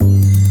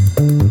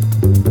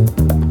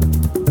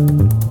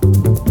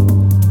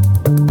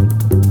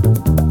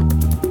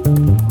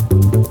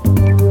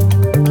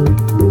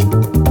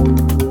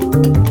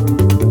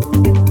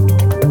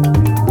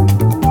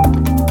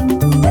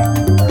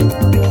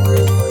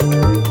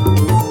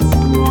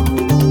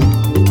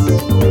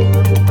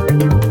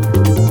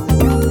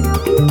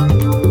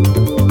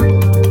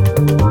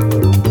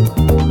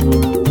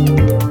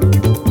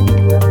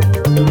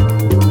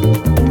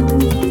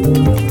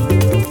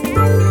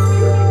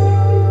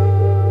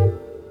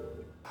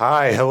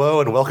Hi,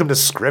 hello, and welcome to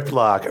Script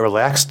Lock, a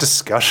relaxed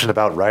discussion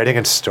about writing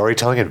and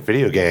storytelling in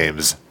video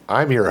games.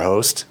 I'm your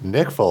host,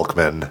 Nick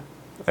Folkman.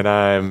 And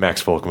I'm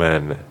Max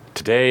Folkman.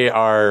 Today,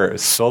 our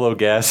solo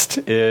guest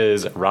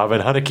is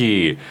Robin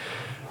Hunicke.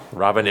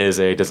 Robin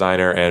is a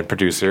designer and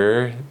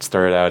producer.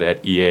 Started out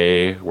at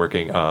EA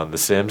working on The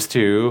Sims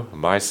 2,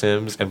 My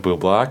Sims, and Boom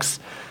Blocks.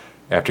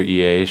 After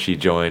EA, she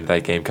joined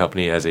that game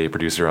company as a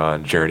producer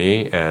on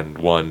Journey and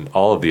won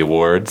all of the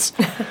awards.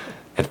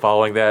 And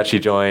following that, she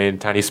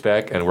joined Tiny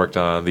Speck and worked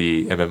on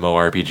the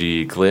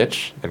MMORPG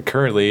Glitch. And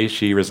currently,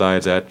 she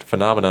resides at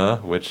Phenomena,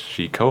 which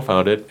she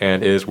co-founded,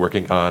 and is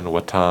working on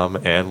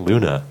Watam and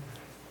Luna.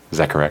 Is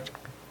that correct?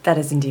 That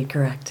is indeed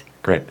correct.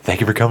 Great.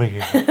 Thank you for coming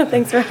here.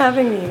 Thanks for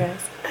having me, you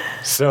guys.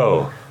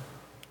 So,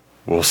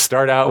 we'll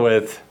start out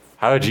with,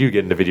 how did you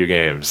get into video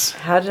games?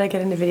 How did I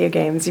get into video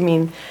games? You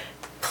mean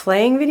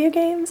playing video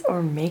games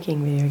or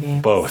making video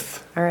games?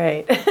 Both. All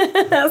right.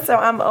 So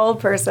I'm an old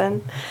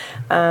person.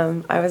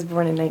 I was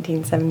born in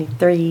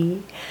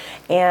 1973.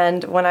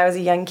 And when I was a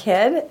young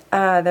kid,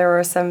 there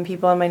were some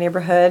people in my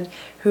neighborhood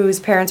whose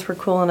parents were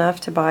cool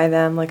enough to buy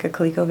them like a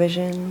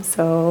ColecoVision.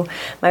 So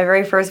my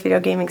very first video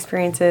game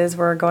experiences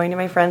were going to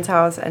my friend's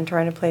house and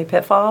trying to play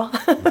Pitfall.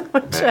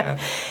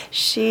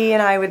 She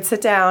and I would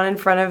sit down in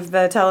front of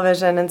the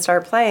television and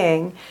start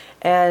playing.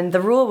 And the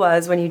rule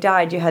was when you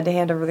died, you had to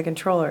hand over the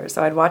controller.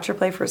 So I'd watch her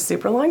play for a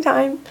super long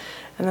time,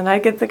 and then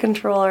I'd get the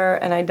controller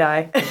and I'd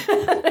die.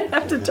 I'd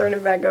have to turn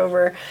it back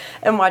over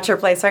and watch her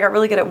play. So I got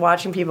really good at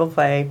watching people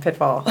play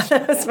Pitfall.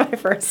 That was my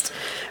first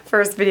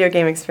video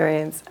game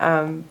experience.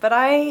 But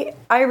I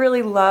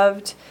really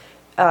loved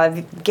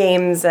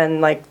games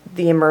and like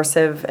the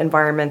immersive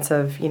environments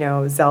of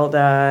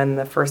Zelda and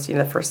the first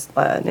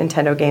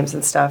Nintendo games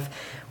and stuff.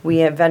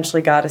 We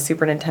eventually got a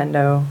Super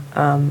Nintendo.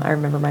 I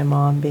remember my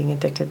mom being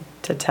addicted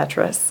to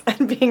Tetris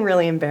and being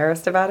really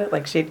embarrassed about it.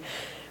 Like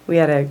we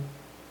had a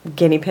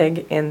guinea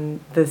pig in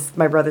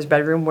my brother's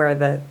bedroom where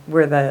the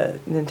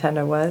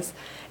Nintendo was,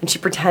 and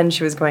she'd pretend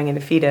she was going in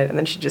to feed it, and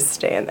then she'd just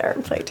stay in there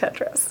and play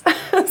Tetris.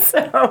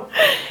 So,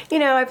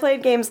 I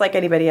played games like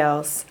anybody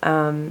else.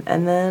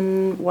 And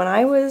then when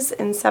I was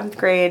in 7th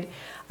grade,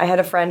 I had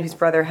a friend whose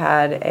brother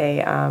had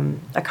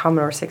a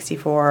Commodore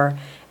 64,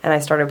 and I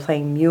started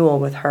playing Mule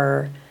with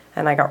her.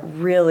 And I got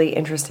really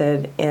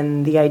interested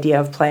in the idea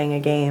of playing a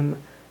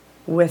game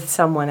with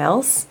someone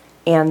else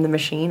and the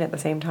machine at the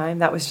same time.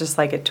 That was just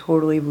like, it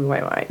totally blew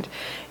my mind.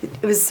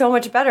 It was so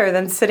much better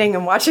than sitting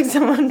and watching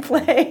someone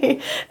play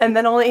and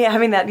then only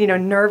having that,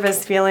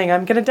 nervous feeling,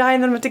 I'm going to die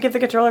and then I have to give the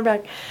controller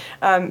back.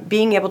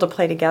 Being able to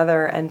play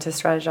together and to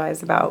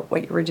strategize about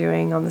what you were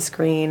doing on the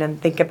screen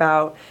and think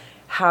about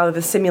how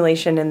the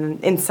simulation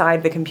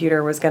inside the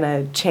computer was going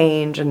to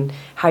change and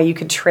how you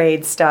could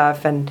trade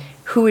stuff and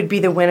who would be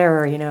the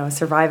winner,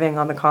 surviving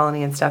on the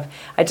colony and stuff.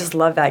 I just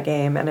love that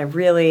game, and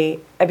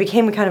I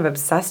became kind of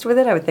obsessed with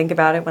it. I would think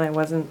about it when I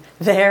wasn't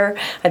there.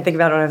 I'd think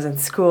about it when I was in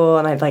school,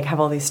 and I'd have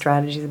all these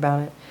strategies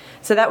about it.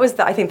 So that was,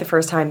 I think, the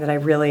first time that I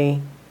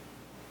really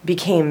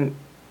became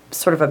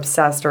sort of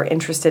obsessed or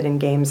interested in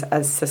games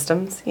as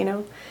systems,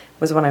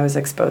 was when I was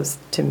exposed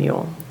to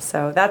Mule.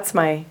 So that's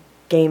my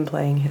game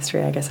playing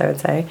history, I guess I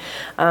would say.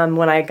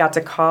 When I got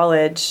to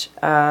college,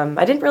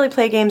 I didn't really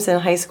play games in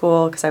high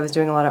school because I was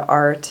doing a lot of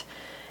art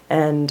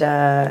and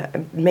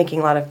making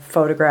a lot of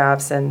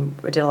photographs, and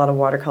I did a lot of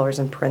watercolors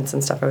and prints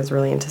and stuff. I was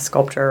really into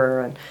sculpture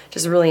and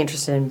just really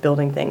interested in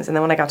building things. And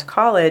then when I got to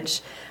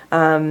college,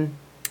 I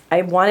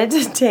wanted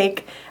to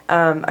take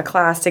a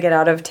class to get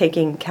out of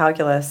taking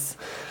calculus.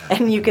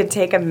 And you could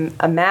take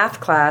a math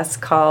class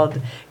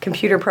called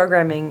computer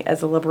programming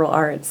as a liberal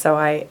arts. So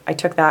I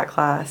took that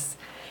class.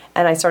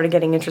 And I started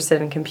getting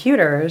interested in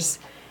computers.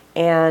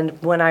 And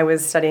when I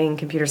was studying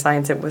computer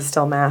science, it was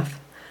still math.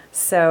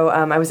 So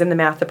I was in the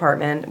math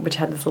department, which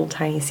had this little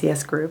tiny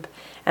CS group.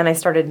 And I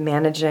started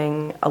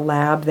managing a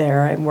lab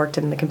there. I worked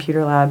in the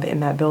computer lab in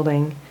that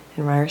building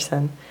in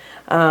Ryerson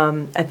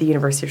at the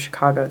University of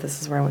Chicago.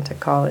 This is where I went to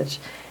college.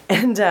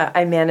 And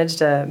I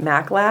managed a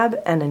Mac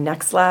lab and a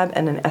Next lab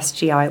and an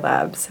SGI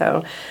lab.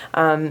 So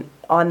on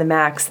the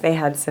Macs, they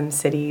had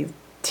SimCity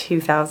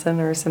 2000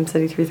 or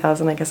SimCity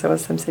 3000, I guess it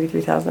was SimCity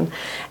 3000.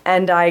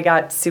 And I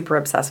got super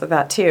obsessed with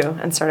that too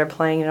and started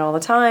playing it all the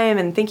time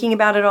and thinking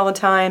about it all the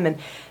time. And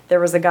there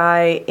was a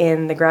guy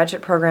in the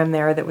graduate program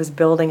there that was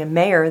building a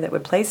mayor that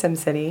would play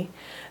SimCity.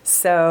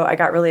 So I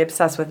got really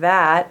obsessed with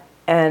that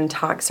and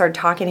started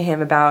talking to him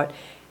about,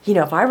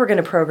 if I were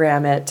going to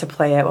program it to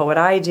play it, what would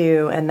I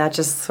do? And that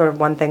just sort of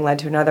one thing led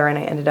to another, and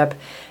I ended up,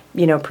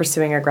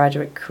 pursuing a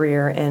graduate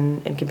career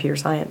in computer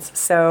science.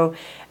 So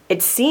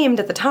it seemed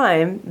at the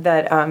time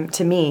that,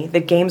 to me,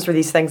 that games were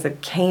these things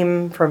that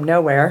came from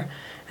nowhere,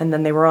 and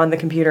then they were on the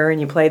computer and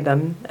you played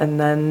them, and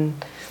then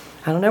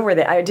I don't know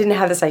I didn't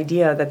have this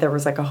idea that there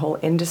was like a whole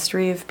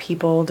industry of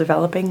people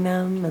developing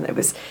them, and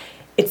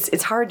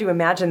it's hard to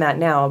imagine that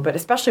now, but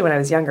especially when I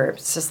was younger,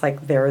 it's just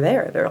like they're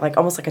there. They're like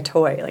almost like a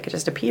toy, like it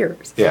just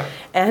appears. Yeah.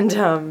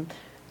 And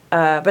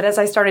but as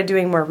I started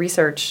doing more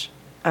research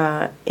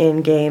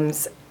in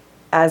games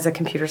as a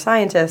computer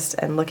scientist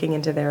and looking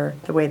into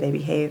the way they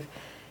behave,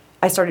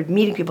 I started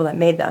meeting people that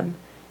made them.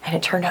 And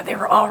it turned out they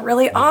were all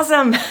really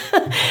awesome.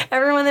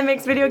 Everyone that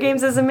makes video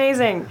games is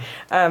amazing.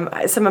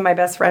 Some of my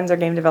best friends are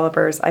game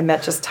developers. I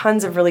met just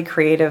tons of really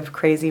creative,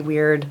 crazy,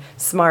 weird,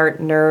 smart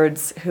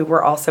nerds who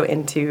were also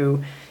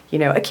into,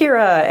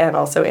 Akira, and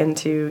also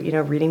into,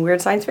 reading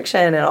weird science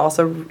fiction, and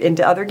also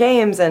into other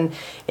games, and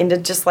into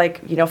just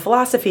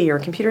philosophy or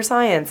computer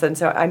science. And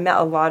so I met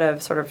a lot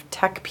of sort of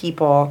tech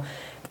people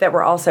that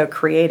were also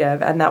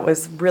creative. And that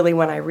was really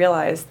when I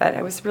realized that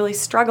I was really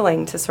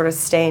struggling to sort of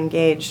stay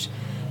engaged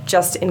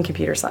just in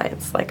computer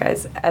science. Like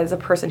as a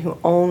person who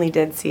only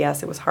did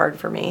CS, it was hard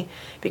for me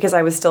because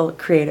I was still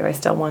creative. I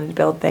still wanted to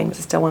build things.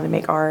 I still wanted to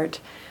make art.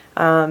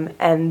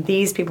 And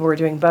these people were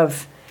doing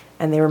both,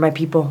 and they were my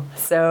people.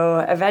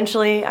 So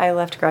eventually I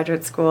left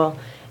graduate school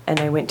and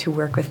I went to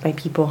work with my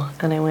people,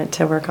 and I went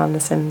to work on The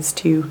Sims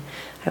 2.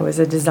 I was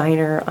a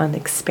designer on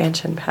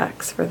expansion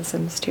packs for The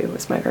Sims 2. It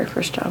was my very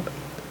first job.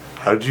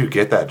 How did you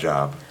get that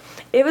job?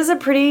 It was a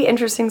pretty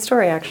interesting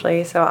story,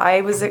 actually. So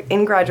I was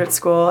in graduate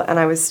school, and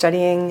I was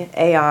studying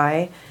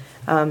AI,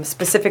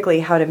 specifically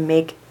how to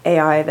make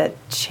AI that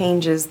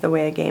changes the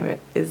way a game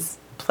is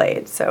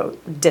played. So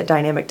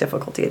dynamic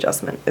difficulty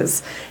adjustment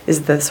is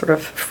the sort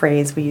of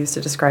phrase we use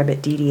to describe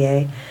it,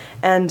 DDA.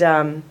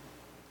 And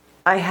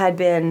I had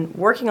been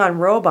working on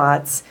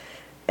robots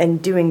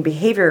and doing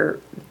behavior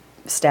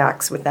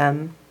stacks with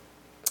them,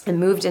 and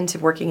moved into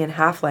working in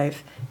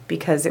Half-Life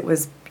because it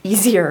was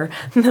easier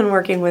than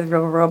working with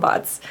real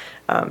robots.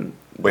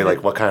 Wait,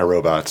 like what kind of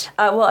robots?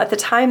 Well, at the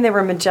time, they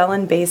were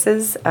Magellan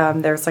bases.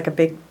 There's like a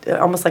big,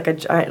 almost like a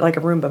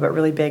Roomba, but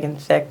really big and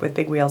thick with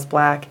big wheels,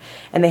 black.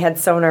 And they had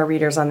sonar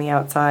readers on the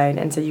outside.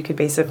 And so you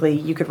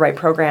could write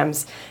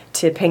programs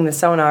to ping the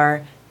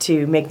sonar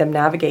to make them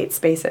navigate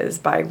spaces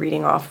by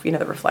reading off, the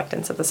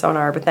reflectance of the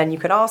sonar. But then you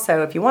could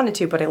also, if you wanted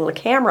to, put a little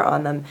camera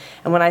on them.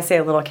 And when I say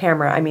a little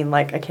camera, I mean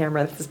like a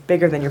camera that's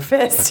bigger than your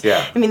fist.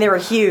 Yeah. I mean, they were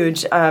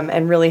huge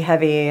and really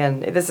heavy.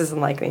 And this is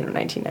in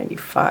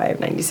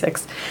 1995,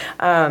 96.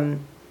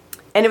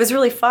 And it was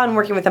really fun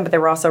working with them, but they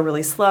were also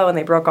really slow, and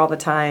they broke all the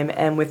time.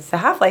 And with the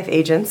Half-Life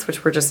agents,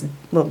 which were just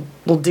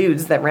little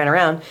dudes that ran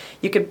around,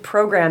 you could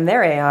program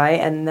their AI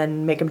and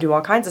then make them do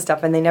all kinds of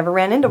stuff, and they never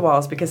ran into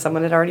walls because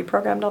someone had already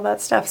programmed all that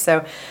stuff.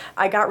 So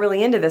I got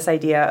really into this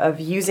idea of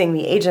using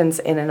the agents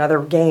in another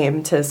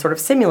game to sort of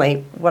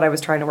simulate what I was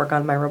trying to work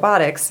on in my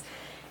robotics.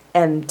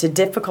 And the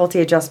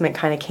difficulty adjustment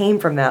kind of came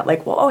from that.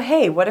 Like, well, oh,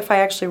 hey, what if I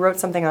actually wrote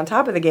something on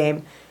top of the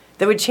game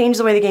that would change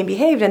the way the game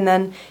behaved and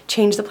then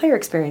change the player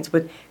experience?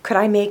 Could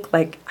I make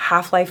like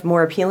Half-Life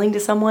more appealing to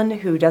someone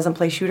who doesn't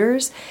play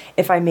shooters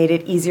if I made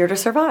it easier to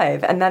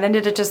survive? And that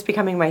ended up just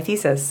becoming my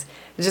thesis.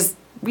 It's just,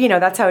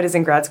 that's how it is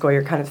in grad school.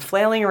 You're kind of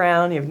flailing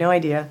around, you have no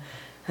idea.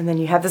 And then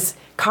you have this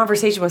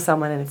conversation with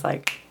someone and it's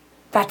like,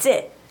 that's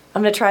it.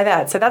 I'm going to try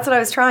that. So that's what I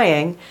was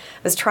trying.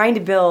 I was trying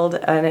to build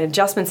an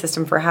adjustment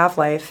system for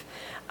Half-Life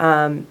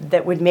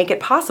that would make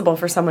it possible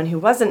for someone who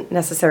wasn't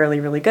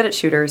necessarily really good at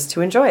shooters to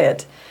enjoy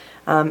it.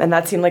 And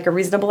that seemed like a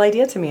reasonable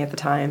idea to me at the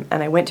time.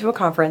 And I went to a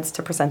conference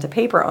to present a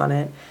paper on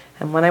it.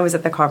 And when I was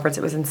at the conference,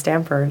 it was in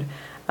Stanford,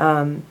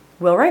 Will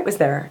Wright was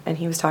there, and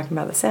he was talking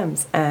about The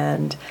Sims.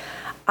 And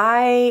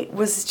I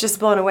was just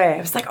blown away. I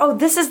was like, oh,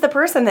 this is the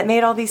person that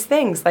made all these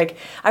things. Like,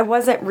 I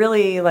wasn't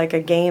really like a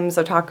games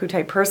otaku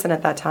type person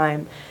at that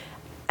time.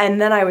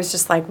 And then I was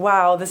just like,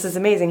 wow, this is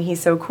amazing.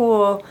 He's so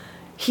cool.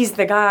 He's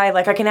the guy.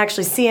 Like, I can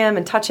actually see him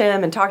and touch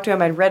him and talk to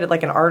him. I'd read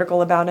like an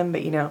article about him,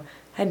 but,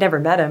 I'd never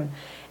met him.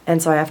 And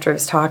so after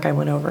his talk, I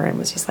went over and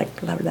was just like,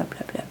 blah, blah,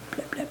 blah, blah,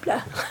 blah, blah,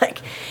 blah. Like,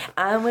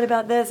 what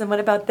about this, and what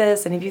about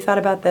this, and have you thought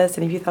about this,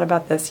 and have you thought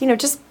about this?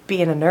 Just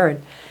being a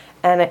nerd.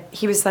 And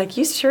he was like,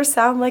 you sure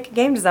sound like a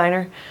game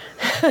designer.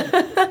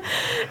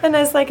 And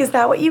I was like, is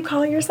that what you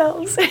call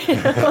yourselves?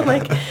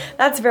 Like,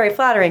 that's very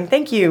flattering.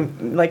 Thank you,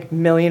 like,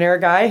 millionaire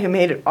guy who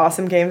made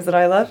awesome games that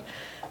I love.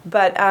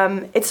 But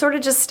it sort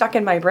of just stuck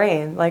in my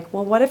brain. Like,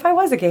 well, what if I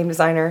was a game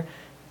designer?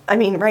 I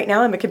mean, right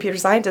now I'm a computer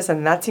scientist,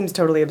 and that seems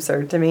totally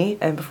absurd to me.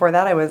 And before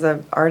that, I was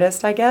an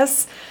artist, I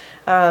guess.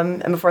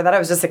 And before that, I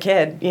was just a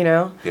kid,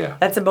 Yeah.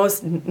 That's the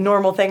most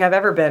normal thing I've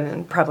ever been.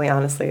 And probably,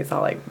 honestly, it's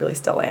all I really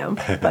still am.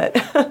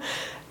 But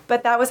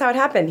but that was how it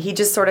happened. He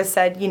just sort of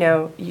said,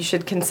 you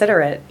should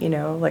consider it,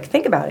 like,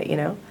 think about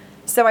it,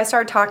 So I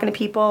started talking to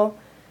people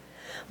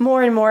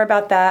more and more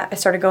about that. I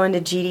started going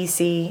to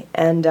GDC.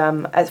 And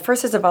at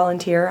first as a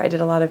volunteer, I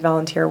did a lot of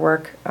volunteer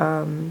work.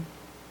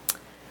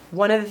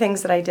 One of the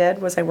things that I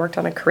did was I worked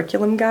on a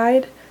curriculum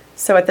guide.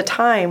 So at the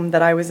time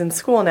that I was in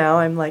school now,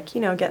 I'm like,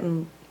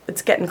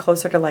 it's getting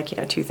closer to like,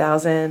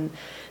 2000,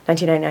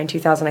 1999,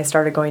 2000, I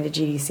started going to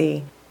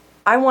GDC.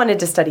 I wanted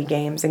to study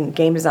games and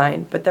game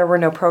design, but there were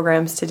no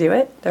programs to do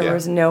it. There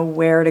was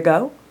nowhere to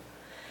go.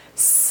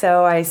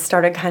 So I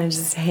started kind of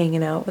just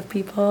hanging out with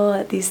people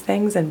at these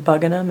things and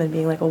bugging them and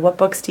being like, well, what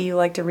books do you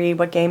like to read?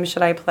 What games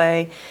should I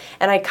play?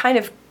 And I kind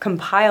of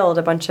compiled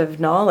a bunch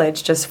of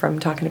knowledge just from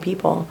talking to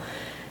people.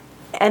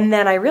 And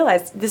then I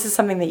realized this is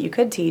something that you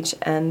could teach.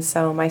 And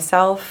so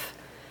myself,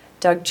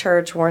 Doug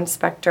Church, Warren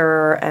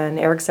Spector, and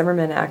Eric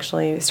Zimmerman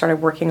actually started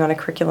working on a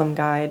curriculum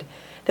guide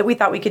that we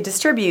thought we could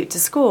distribute to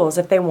schools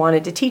if they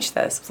wanted to teach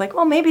this. It was like,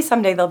 well, maybe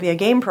someday there'll be a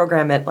game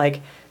program at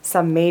like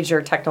some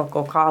major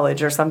technical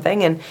college or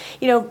something. And,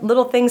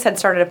 little things had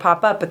started to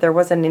pop up, but there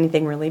wasn't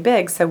anything really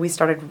big. So we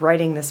started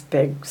writing this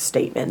big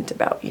statement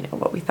about,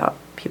 what we thought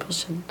people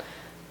should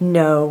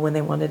know when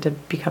they wanted to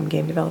become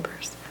game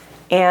developers.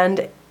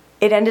 And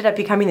it ended up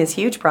becoming this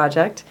huge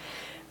project.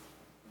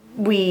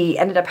 We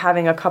ended up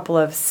having a couple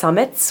of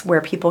summits where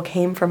people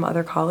came from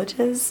other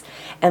colleges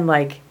and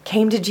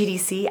came to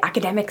GDC.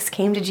 Academics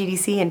came to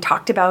GDC and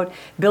talked about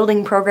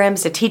building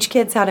programs to teach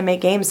kids how to make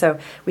games. So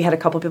we had a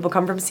couple people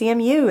come from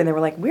CMU and they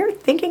were like, we're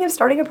thinking of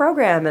starting a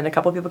program. And a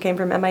couple people came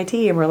from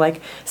MIT and we're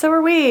like, so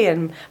are we.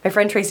 And my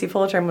friend Tracy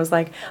Fullerton was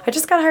like, I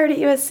just got hired at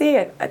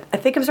USC. I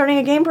think I'm starting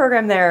a game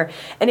program there.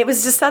 And it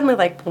was just suddenly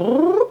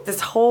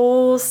this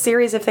whole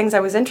series of things I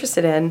was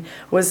interested in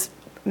was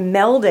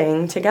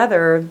melding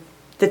together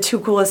the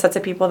two coolest sets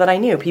of people that I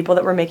knew, people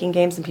that were making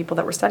games and people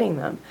that were studying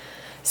them.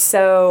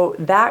 So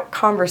that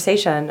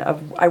conversation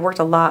I worked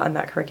a lot on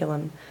that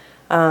curriculum,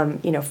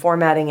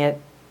 formatting it,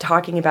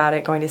 talking about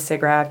it, going to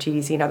SIGGRAPH,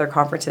 GDC, and other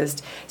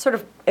conferences, sort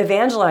of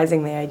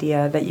evangelizing the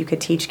idea that you could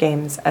teach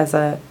games as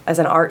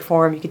an art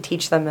form, you could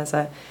teach them as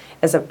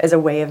a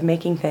way of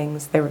making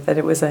things, that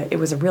it was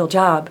a real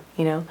job,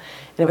 and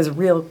it was a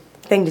real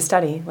thing to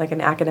study, like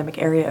an academic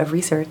area of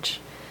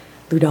research.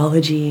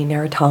 Ludology,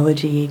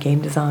 narratology,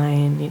 game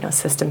design,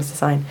 systems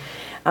design.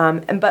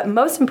 But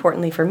most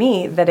importantly for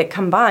me, that it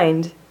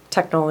combined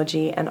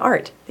technology and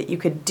art, that you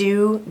could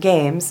do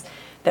games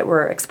that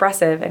were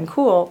expressive and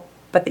cool,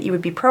 but that you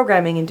would be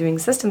programming and doing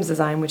systems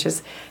design,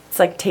 it's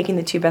like taking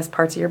the two best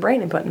parts of your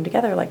brain and putting them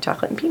together like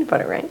chocolate and peanut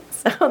butter, right?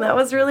 So that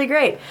was really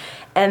great.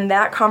 And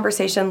that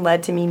conversation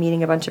led to me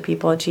meeting a bunch of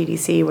people at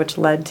GDC, which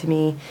led to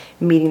me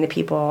meeting the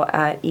people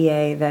at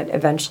EA that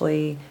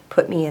eventually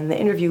put me in the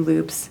interview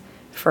loops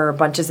for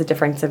bunches of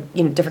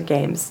different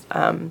games.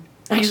 I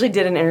actually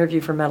did an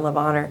interview for Medal of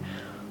Honor.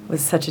 It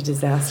was such a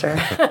disaster.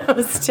 It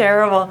was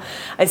terrible.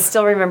 I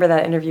still remember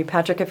that interview.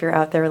 Patrick, if you're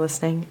out there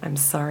listening, I'm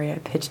sorry I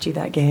pitched you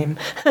that game.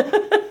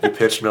 You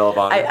pitched Medal of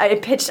Honor? I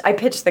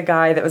pitched the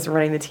guy that was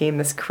running the team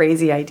this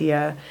crazy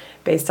idea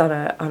based on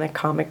a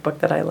comic book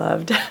that I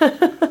loved.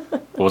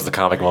 What was the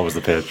comic? What was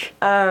the pitch?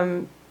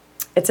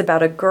 It's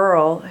about a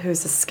girl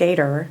who's a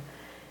skater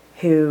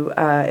who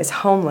is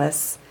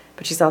homeless,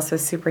 but she's also a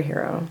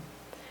superhero.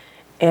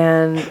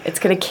 And it's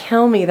going to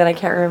kill me that I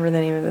can't remember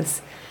the name of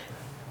this.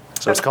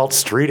 So it's called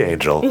Street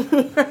Angel.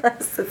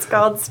 Yes, it's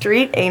called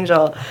Street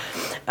Angel.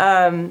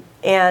 I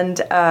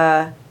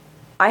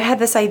had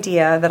this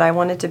idea that I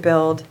wanted to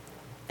build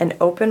an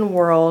open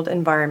world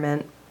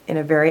environment in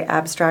a very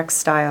abstract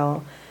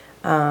style,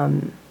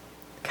 kind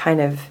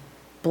of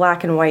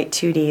black and white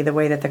 2D, the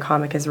way that the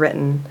comic is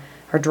written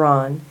or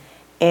drawn.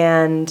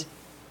 And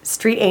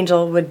Street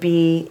Angel would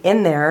be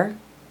in there,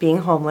 being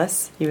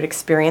homeless. You would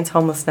experience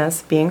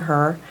homelessness being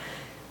her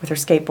with her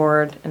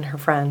skateboard and her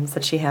friends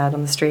that she had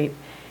on the street.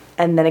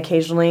 And then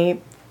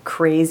occasionally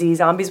crazy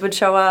zombies would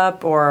show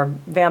up or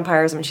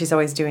vampires. She's a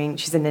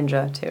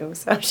ninja too.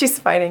 So she's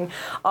fighting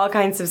all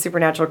kinds of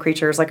supernatural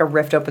creatures, like a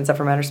rift opens up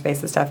from outer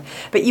space and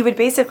stuff. But you would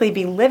basically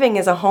be living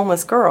as a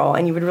homeless girl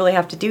and you would really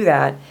have to do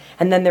that.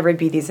 And then there would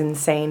be these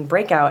insane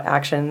breakout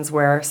actions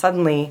where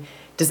suddenly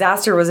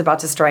disaster was about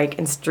to strike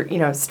and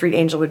Street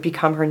Angel would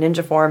become her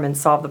ninja form and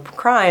solve the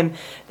crime.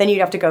 Then you'd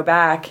have to go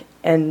back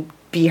and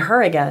be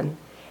her again.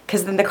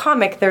 Because in the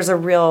comic, there's a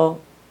real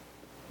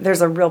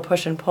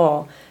push and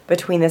pull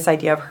between this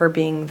idea of her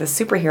being the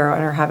superhero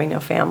and her having no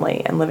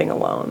family and living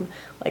alone,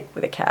 like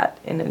with a cat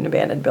in an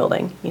abandoned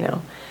building,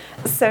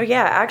 So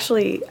yeah,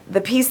 actually,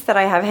 the piece that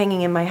I have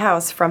hanging in my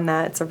house from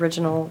that, it's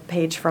original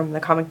page from the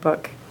comic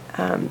book,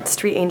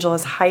 Street Angel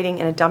is hiding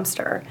in a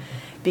dumpster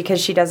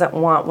because she doesn't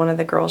want one of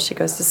the girls she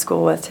goes to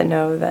school with to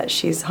know that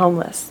she's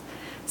homeless.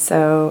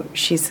 So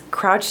she's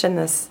crouched in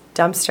this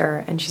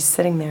dumpster and she's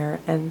sitting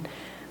there. And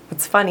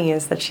what's funny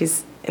is that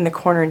she's in the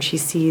corner and she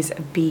sees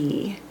a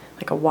bee,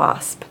 like a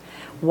wasp,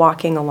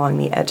 walking along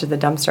the edge of the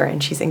dumpster.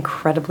 And she's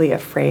incredibly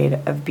afraid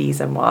of bees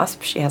and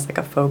wasps. She has like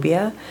a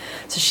phobia.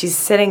 So she's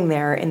sitting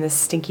there in this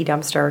stinky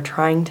dumpster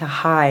trying to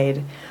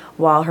hide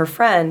while her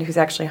friend, who's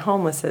actually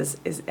homeless,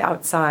 is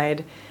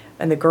outside.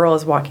 And the girl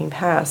is walking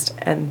past,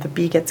 and the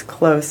bee gets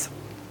close.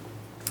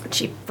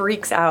 She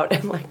freaks out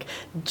and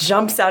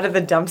jumps out of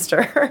the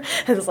dumpster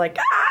and is like,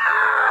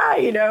 ah,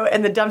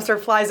 and the dumpster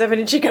flies open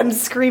and she comes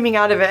screaming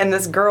out of it. And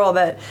this girl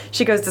that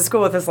she goes to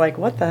school with is like,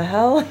 what the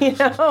hell?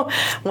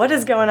 What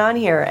is going on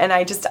here? And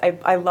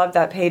I love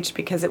that page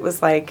because it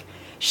was like,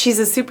 she's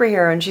a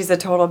superhero and she's a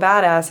total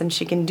badass and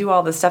she can do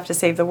all this stuff to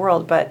save the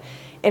world. But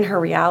in her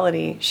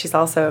reality, she's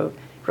also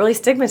really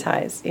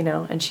stigmatized,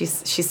 and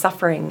she's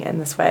suffering in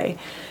this way.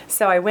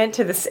 So I went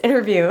to this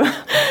interview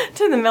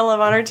to the Medal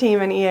of Honor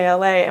team in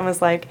EALA and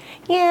was like,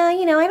 yeah,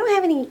 I don't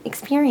have any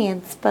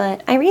experience,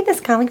 but I read this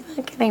comic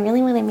book and I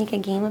really want to make a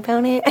game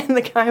about it. And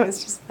the guy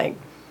was just like,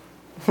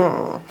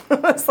 I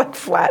was like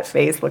flat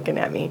face looking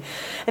at me.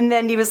 And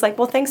then he was like,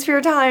 well, thanks for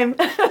your time.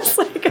 I was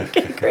like,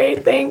 okay,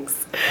 great,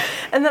 thanks.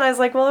 And then I was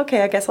like, well,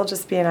 okay, I guess I'll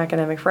just be an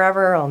academic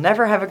forever. I'll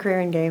never have a career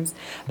in games.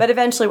 But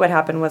eventually what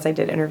happened was I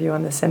did interview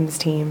on the Sims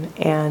team,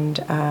 and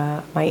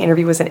my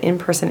interview was an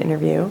in-person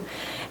interview.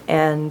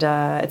 And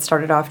it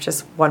started off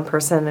just one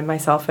person and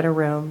myself in a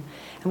room.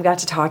 And we got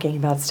to talking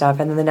about stuff.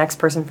 And then the next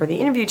person for the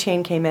interview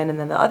chain came in, and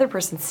then the other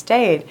person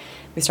stayed.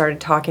 We started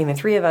talking, the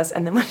three of us.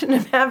 And then what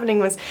ended up happening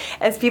was,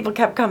 as people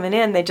kept coming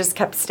in, they just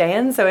kept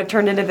staying. So it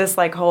turned into this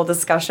like whole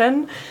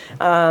discussion.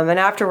 And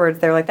afterwards,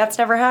 they were like, that's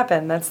never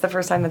happened. That's the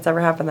first time that's ever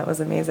happened. That was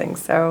amazing.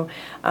 So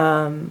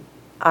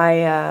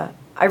I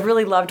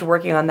really loved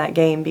working on that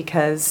game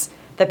because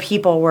the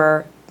people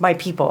were my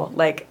people.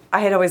 Like,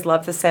 I had always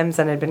loved The Sims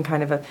and had been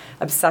kind of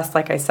obsessed,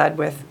 like I said,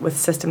 with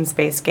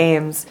systems-based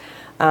games.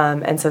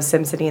 And so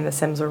SimCity and The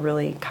Sims were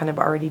really kind of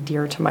already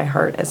dear to my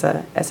heart as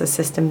a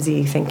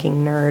systems-y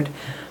thinking nerd.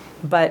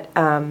 But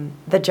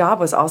the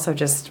job was also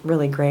just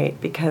really great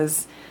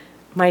because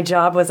my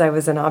job was I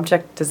was an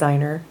object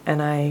designer,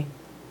 and I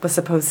was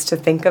supposed to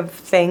think of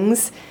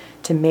things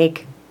to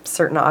make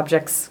certain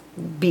objects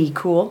be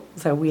cool.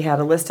 So we had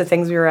a list of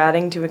things we were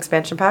adding to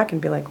expansion pack and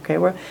be like, okay,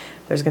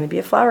 there's going to be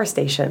a flower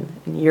station,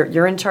 and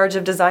you're in charge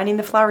of designing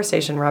the flower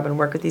station, Robin.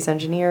 Work with these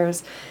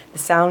engineers, the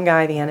sound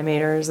guy, the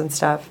animators and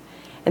stuff.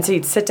 And so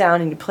you'd sit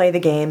down and you'd play the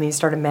game, and you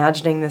start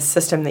imagining this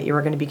system that you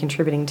were going to be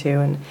contributing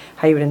to, and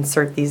how you would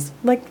insert these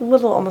like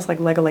little, almost like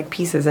Lego-like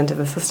pieces into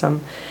the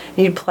system. And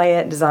you'd play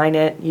it, design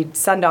it, you'd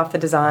send off the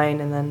design,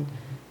 and then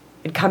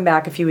it'd come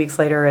back a few weeks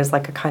later as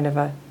like a kind of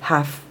a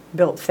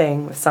half-built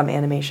thing with some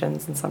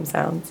animations and some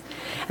sounds.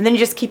 And then you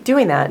just keep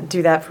doing that,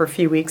 do that for a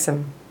few weeks,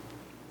 and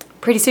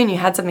pretty soon you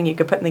had something you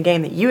could put in the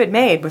game that you had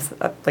made with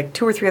like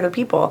 2 or 3 other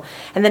people,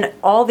 and then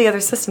all the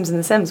other systems in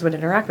The Sims would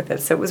interact with it.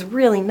 So it was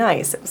really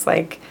nice. It was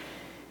like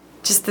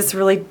just this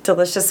really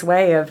delicious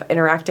way of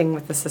interacting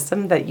with the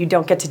system that you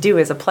don't get to do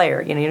as a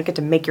player. You know, you don't get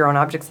to make your own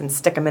objects and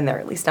stick them in there,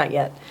 at least not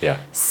yet. Yeah.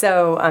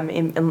 So,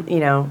 you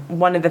know,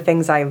 one of the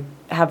things I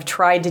have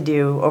tried to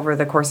do over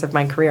the course of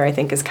my career, I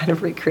think, is kind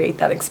of recreate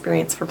that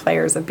experience for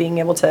players of being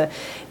able to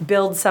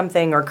build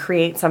something or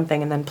create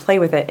something and then play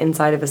with it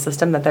inside of a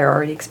system that they're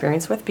already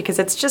experienced with, because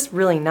it's just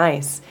really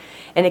nice.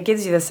 And it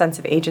gives you the sense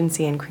of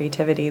agency and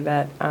creativity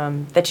that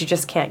that you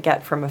just can't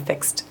get from a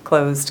fixed,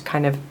 closed,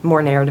 kind of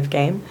more narrative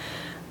game.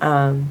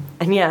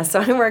 And yeah,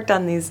 so I worked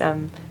on these,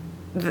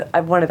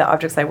 one of the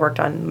objects I worked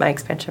on, my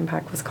expansion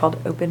pack, was called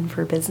Open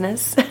for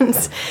Business. And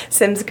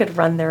Sims could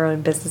run their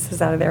own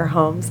businesses out of their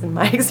homes in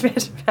my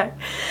expansion pack.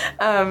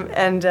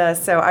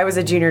 So I was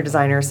a junior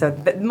designer, so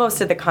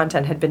most of the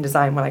content had been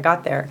designed when I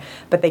got there,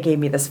 but they gave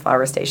me this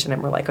flower station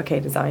and were like,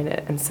 okay, design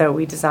it. And so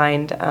we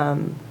designed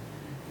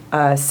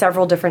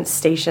several different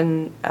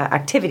station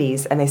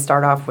activities, and they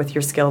start off with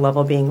your skill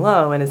level being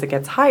low, and as it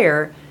gets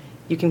higher,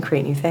 you can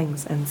create new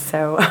things. And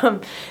so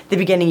the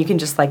beginning, you can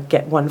just like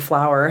get one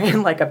flower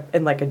in like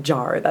a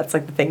jar. That's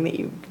like the thing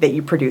that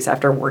you produce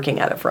after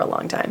working at it for a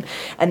long time.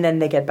 And then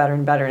they get better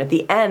and better. And at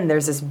the end,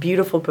 there's this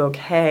beautiful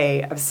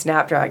bouquet of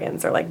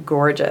snapdragons. They're like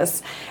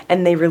gorgeous.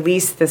 And they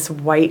release this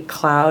white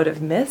cloud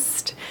of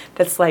mist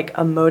that's like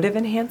a motive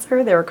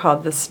enhancer. They were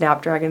called the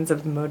snapdragons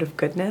of motive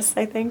goodness,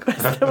 I think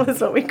was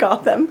what we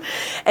called them.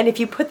 And if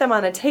you put them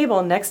on a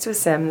table next to a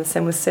Sim, the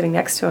Sim was sitting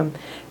next to him,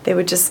 they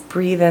would just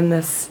breathe in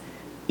this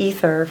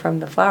ether from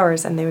the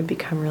flowers, and they would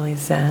become really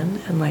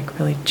zen and like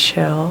really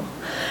chill,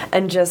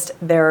 and just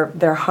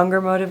their hunger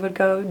motive would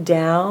go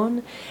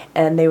down,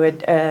 and they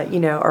would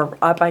or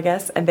up, I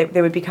guess, and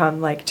they would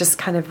become like just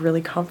kind of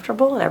really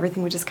comfortable, and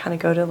everything would just kind of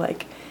go to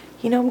like,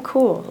 you know, I'm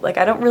cool. Like,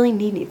 I don't really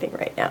need anything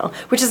right now,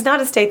 which is not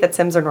a state that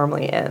Sims are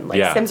normally in. Like,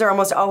 Yeah. Sims are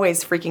almost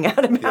always freaking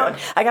out about,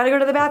 I got to go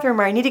to the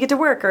bathroom, or I need to get to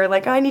work, or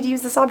like, I need to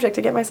use this object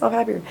to get myself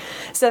happier.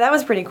 So that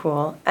was pretty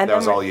cool. And That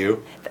was all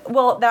you?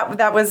 Well,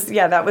 that was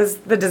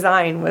the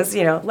design was,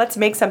 you know, let's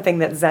make something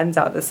that zens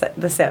out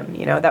the Sim.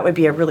 You know, that would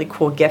be a really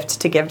cool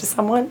gift to give to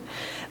someone.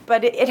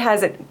 But it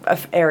has an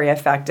area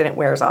effect, and it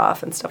wears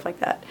off and stuff like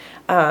that.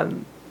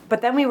 But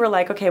then we were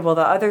like, okay, well,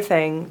 the other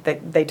thing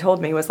that they told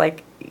me was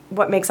like,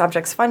 what makes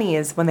objects funny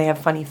is when they have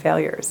funny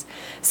failures.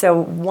 So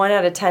 1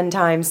 out of 10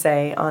 times,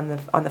 say, on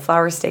the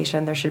flower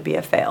station, there should be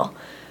a fail.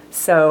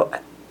 So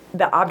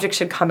the object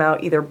should come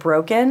out either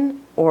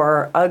broken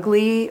or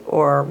ugly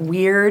or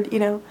weird, you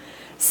know.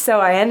 So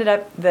I ended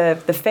up, the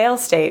fail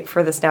state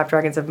for the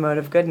snapdragons of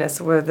motive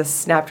goodness were the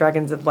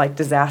snapdragons of like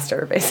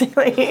disaster,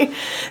 basically.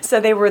 So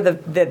they were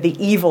the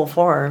evil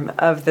form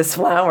of this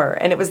flower,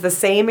 and it was the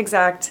same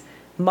exact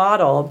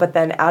model, but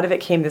then out of it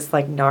came this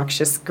like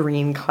noxious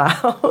green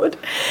cloud.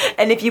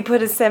 And if you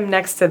put a Sim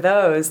next to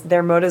those,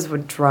 their motives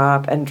would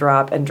drop and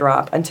drop and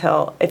drop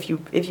until if you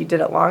did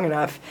it long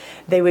enough,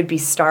 they would be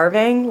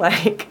starving,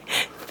 like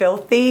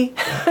filthy,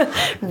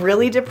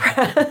 really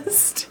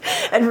depressed,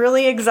 and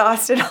really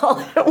exhausted all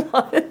at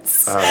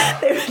once.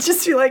 They would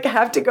just be like,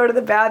 have to go to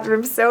the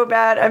bathroom so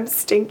bad, I'm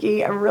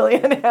stinky, I'm really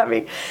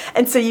unhappy.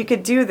 And so you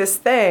could do this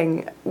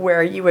thing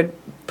where you would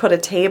put a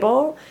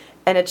table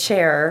and a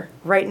chair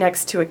right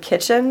next to a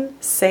kitchen,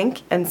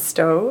 sink, and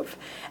stove.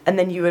 And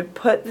then you would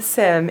put the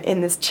sim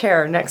in this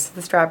chair next to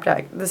the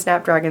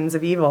Snapdragons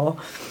of Evil.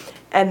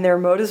 And their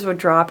motives would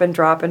drop and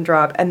drop and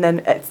drop. And then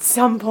at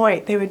some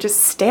point, they would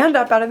just stand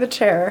up out of the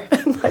chair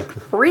and like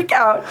freak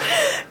out,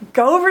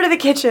 go over to the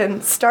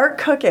kitchen, start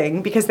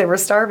cooking because they were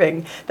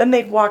starving. Then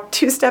they'd walk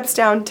 2 steps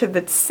down to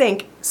the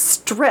sink,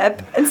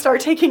 strip, and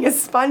start taking a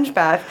sponge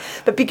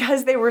bath. But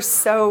because they were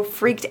so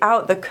freaked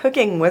out, the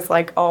cooking was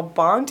like all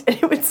bonked and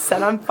it would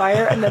set on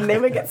fire. And then they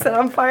would get set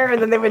on fire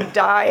and then they would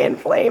die in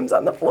flames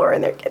on the floor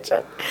in their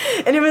kitchen.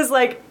 And it was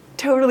like,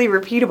 totally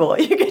repeatable.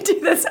 You could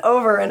do this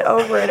over and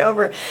over and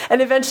over.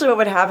 And eventually what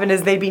would happen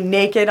is they'd be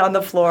naked on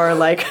the floor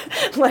like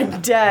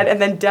dead,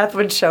 and then death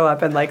would show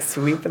up and like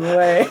sweep them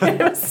away. It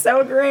was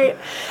so great.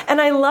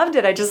 And I loved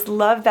it. I just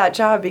loved that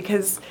job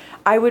because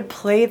I would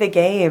play the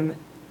game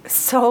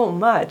so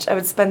much. I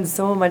would spend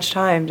so much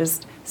time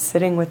just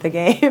sitting with the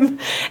game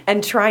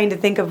and trying to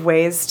think of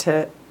ways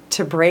to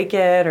break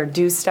it or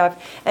do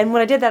stuff. And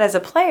when I did that as a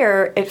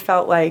player, it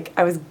felt like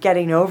I was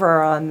getting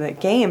over on the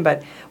game.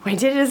 But when I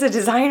did it as a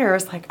designer,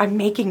 it's like I'm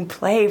making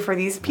play for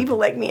these people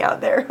like me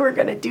out there who are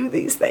going to do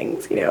these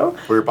things, you know?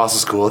 Were your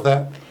bosses cool with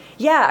that?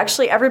 Yeah,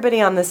 actually everybody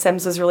on The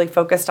Sims was really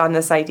focused on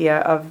this idea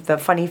of the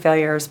funny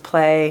failures,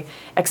 play,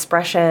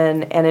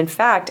 expression. And in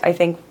fact, I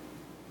think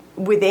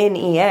within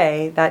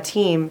EA, that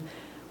team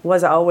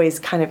was always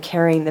kind of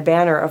carrying the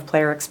banner of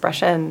player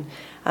expression.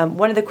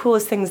 One of the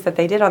coolest things that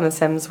they did on The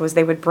Sims was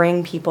they would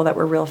bring people that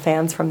were real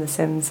fans from The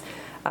Sims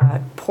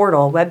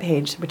portal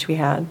webpage, which we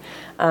had.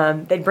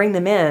 They'd bring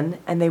them in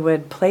and they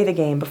would play the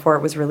game before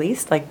it was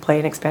released, like play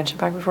an expansion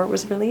pack before it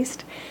was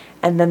released.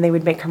 And then they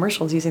would make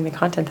commercials using the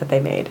content that they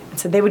made.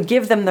 So they would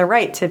give them the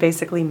right to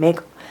basically make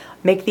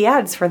the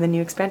ads for the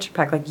new expansion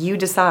pack. Like, you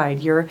decide.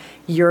 You're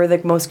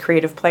the most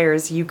creative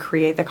players. You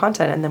create the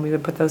content. And then we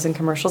would put those in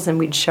commercials and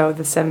we'd show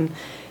the Sim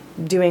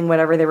doing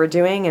whatever they were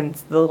doing and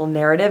the little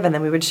narrative, and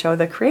then we would show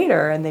the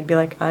creator and they'd be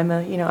like, I'm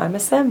a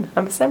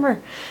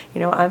simmer.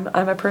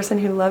 I'm a person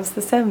who loves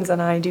The Sims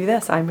and I do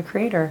this. I'm a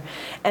creator.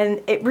 And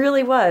it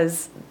really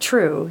was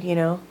true,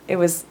 It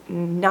was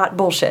not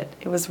bullshit.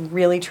 It was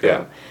really true.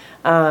 Yeah.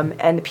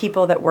 And the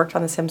people that worked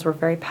on The Sims were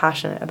very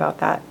passionate about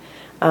that.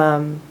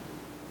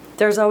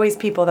 There's always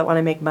people that want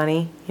to make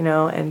money,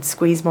 and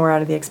squeeze more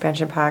out of the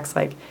expansion packs,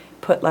 like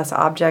put less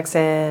objects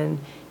in,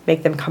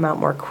 make them come out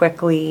more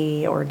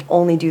quickly, or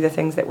only do the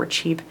things that were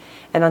cheap.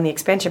 And on the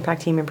expansion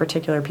pack team in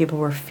particular, people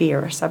were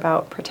fierce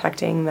about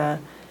protecting the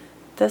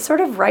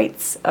sort of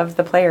rights of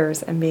the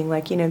players and being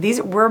like,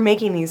 we're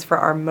making these for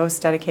our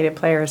most dedicated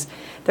players.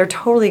 They're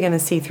totally going to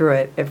see through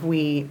it if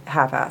we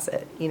half-ass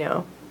it,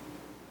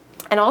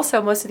 And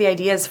also, most of the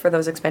ideas for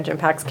those expansion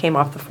packs came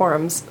off the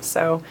forums,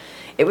 so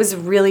it was a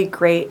really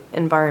great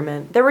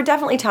environment. There were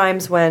definitely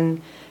times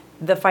when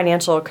the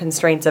financial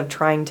constraints of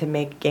trying to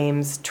make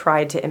games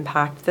tried to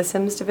impact the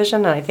Sims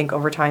division, and I think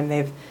over time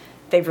they've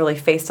really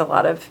faced a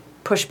lot of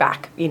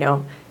pushback,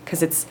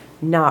 because it's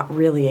not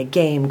really a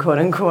game, quote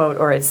unquote,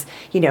 or it's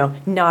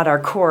not our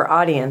core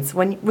audience.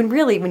 When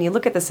you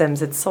look at The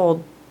Sims, it's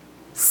sold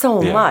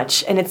so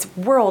much, and it's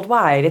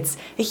worldwide. It's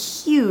a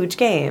huge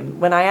game.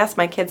 When I ask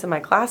my kids in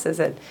my classes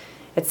at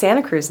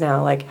Santa Cruz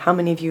now, like, how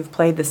many of you have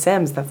played The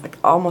Sims? That's like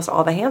almost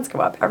all the hands go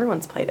up.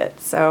 Everyone's played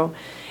it. So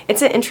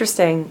it's an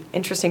interesting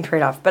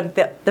trade-off. But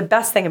the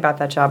best thing about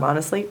that job,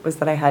 honestly, was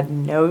that I had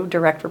no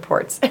direct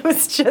reports. It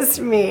was just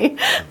me.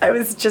 I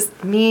was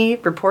just me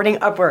reporting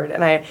upward.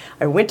 And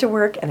I went to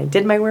work, and I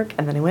did my work,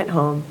 and then I went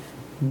home.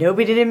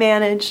 Nobody to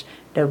manage,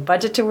 no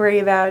budget to worry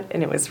about,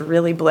 and it was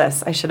really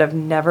bliss. I should have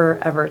never,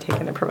 ever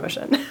taken a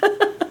promotion.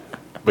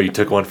 But you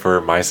took one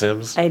for My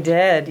Sims? I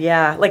did,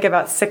 yeah. Like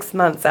about 6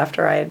 months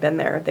after I had been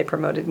there, they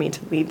promoted me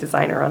to lead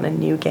designer on a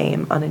new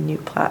game, on a new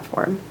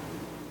platform.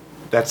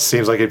 That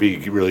seems like it'd be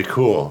really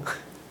cool.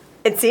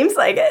 It seems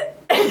like it.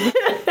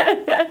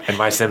 And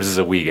My Sims is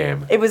a Wii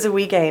game. It was a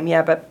Wii game,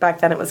 yeah, but back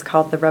then it was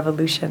called The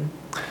Revolution.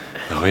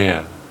 Oh,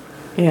 yeah.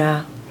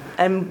 Yeah.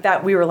 And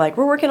that we were like,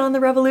 we're working on The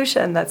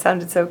Revolution. That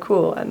sounded so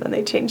cool. And then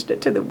they changed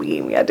it to the Wii,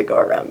 and we had to go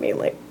around being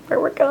like, we're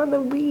working on the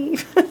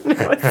Wii.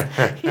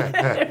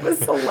 It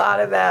was a lot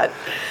of that.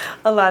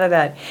 A lot of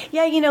that.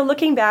 Yeah,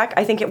 looking back,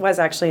 I think it was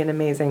actually an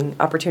amazing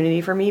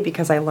opportunity for me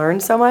because I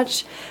learned so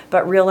much.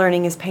 But real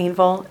learning is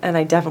painful, and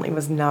I definitely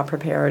was not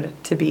prepared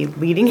to be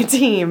leading a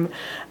team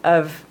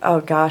of, oh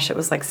gosh, it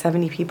was like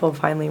 70 people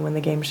finally when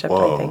the game shipped,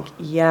 Whoa. I think.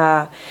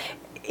 Yeah.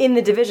 In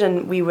the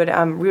division, we would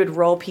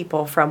roll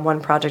people from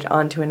one project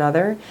onto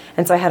another,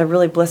 and so I had a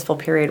really blissful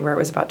period where it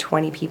was about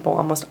 20 people,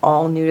 almost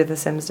all new to the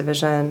Sims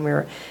division. We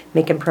were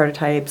making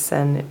prototypes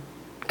and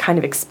kind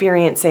of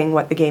experiencing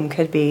what the game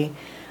could be.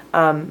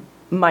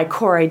 My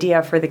core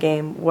idea for the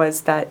game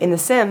was that in The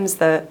Sims,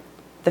 the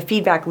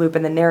feedback loop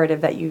and the narrative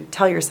that you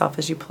tell yourself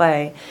as you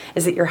play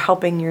is that you're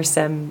helping your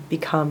Sim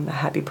become a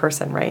happy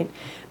person, right?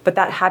 But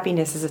that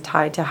happiness is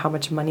tied to how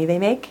much money they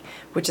make,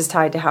 which is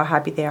tied to how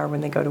happy they are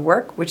when they go to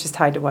work, which is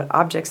tied to what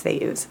objects they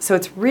use. So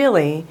it's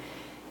really,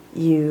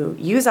 you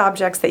use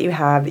objects that you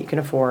have that you can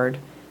afford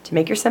to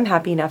make your sim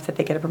happy enough that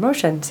they get a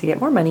promotion so you get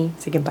more money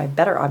so you can buy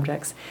better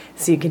objects.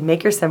 So you can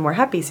make your sim more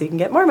happy so you can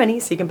get more money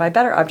so you can buy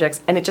better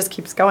objects. And it just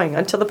keeps going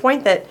until the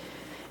point that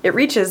it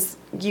reaches,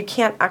 you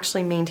can't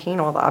actually maintain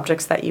all the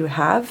objects that you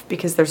have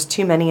because there's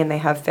too many and they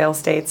have fail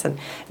states. And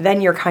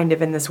then you're kind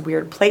of in this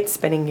weird plate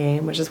spinning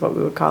game, which is what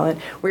we would call it,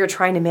 where you're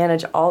trying to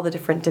manage all the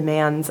different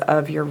demands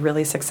of your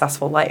really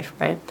successful life,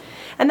 right?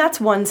 And that's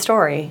one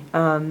story.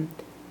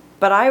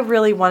 But I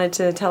really wanted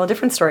to tell a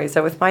different story.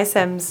 So with my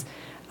Sims,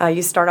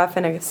 you start off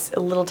in a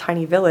little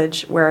tiny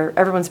village where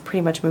everyone's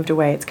pretty much moved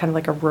away. It's kind of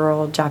like a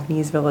rural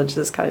Japanese village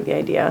is kind of the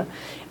idea,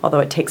 although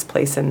it takes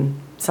place in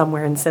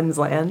somewhere in Sims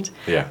land.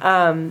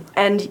 Yeah.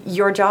 And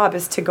your job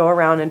is to go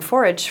around and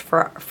forage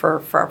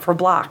for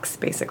blocks,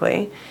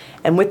 basically.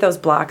 And with those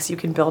blocks, you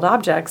can build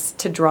objects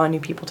to draw new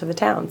people to the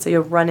town. So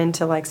you'll run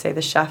into, like, say,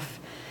 the chef,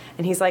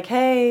 and he's like,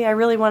 hey, I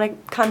really want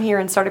to come here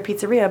and start a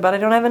pizzeria, but I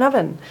don't have an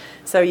oven.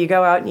 So you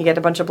go out and you get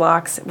a bunch of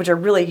blocks, which are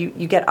really,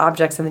 you get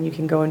objects, and then you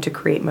can go into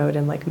create mode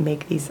and, like,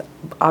 make these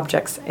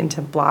objects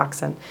into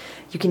blocks. And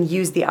you can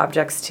use the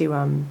objects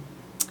to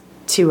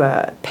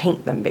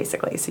paint them,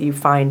 basically. So you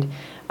find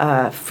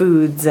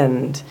foods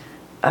and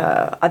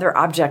other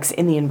objects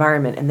in the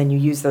environment, and then you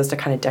use those to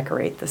kind of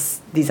decorate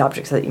these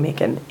objects that you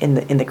make in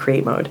the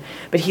create mode.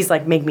 But he's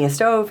like, make me a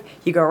stove.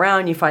 You go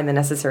around, you find the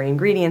necessary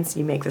ingredients,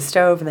 you make the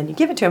stove, and then you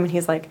give it to him, and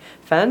he's like,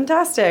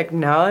 fantastic,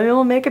 now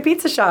you'll make a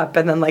pizza shop.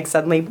 And then, like,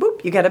 suddenly,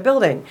 boop, you get a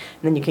building.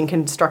 And then you can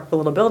construct the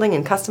little building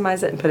and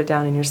customize it and put it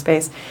down in your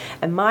space.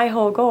 And my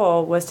whole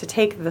goal was to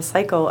take the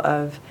cycle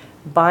of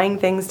buying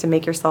things to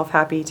make yourself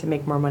happy, to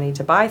make more money,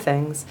 to buy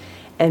things,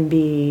 and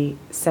be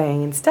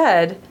saying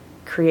instead,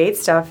 create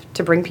stuff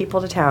to bring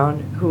people to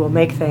town who will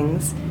make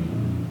things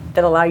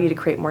that allow you to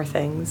create more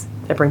things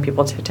that bring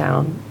people to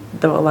town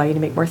that will allow you to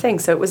make more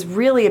things. So it was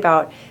really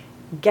about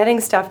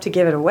getting stuff to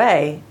give it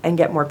away and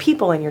get more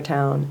people in your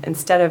town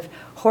instead of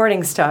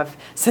hoarding stuff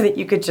so that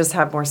you could just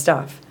have more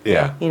stuff.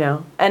 Yeah. You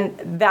know? And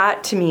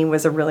that to me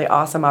was a really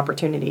awesome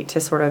opportunity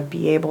to sort of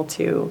be able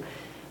to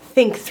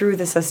think through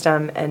the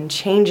system and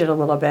change it a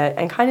little bit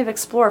and kind of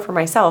explore for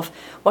myself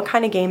what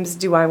kind of games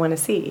do I want to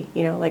see.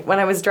 You know, like when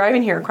I was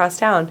driving here across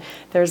town,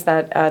 there's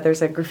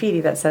a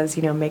graffiti that says,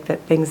 you know, make the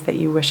things that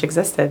you wish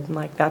existed, and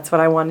like that's what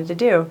I wanted to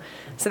do.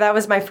 So that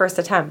was my first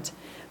attempt,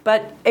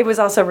 but it was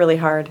also really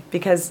hard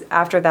because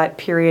after that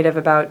period of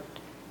about,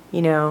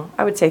 you know,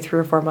 I would say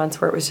 3 or 4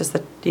 months where it was just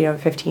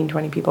 15,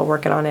 20 people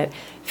working on it,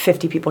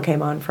 50 people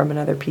came on from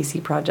another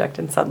PC project,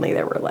 and suddenly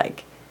there were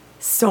like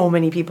so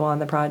many people on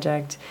the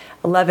project,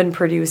 11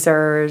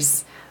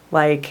 producers,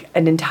 like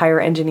an entire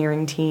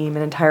engineering team,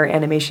 an entire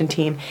animation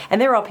team,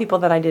 and they were all people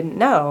that I didn't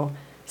know.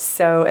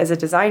 So as a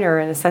designer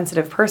and a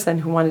sensitive person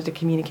who wanted to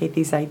communicate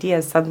these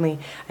ideas, suddenly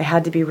I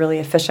had to be really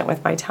efficient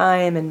with my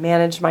time and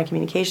manage my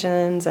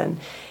communications and,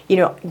 you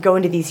know, go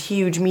into these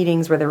huge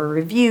meetings where there were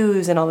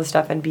reviews and all this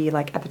stuff and be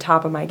like at the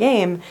top of my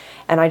game,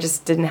 and I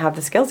just didn't have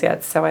the skills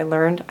yet. So I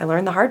learned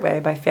the hard way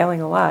by failing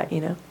a lot,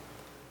 you know.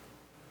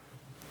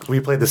 We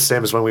played The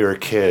Sims when we were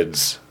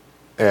kids,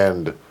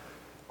 and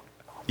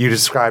you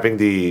describing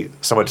the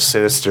somewhat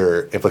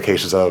sinister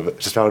implications of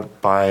just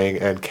about buying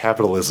and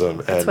capitalism.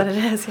 That's what it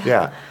is, yeah.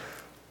 Yeah.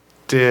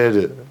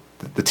 Did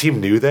the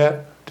team knew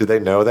that? Did they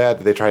know that?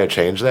 Did they try to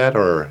change that,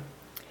 or?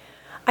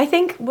 I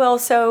think, well,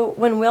 so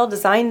when Will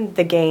designed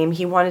the game,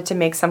 he wanted to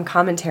make some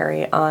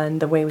commentary on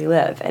the way we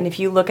live. And if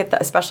you look at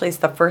especially it's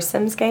the first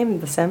Sims game,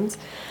 The Sims,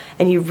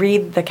 and you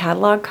read the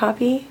catalog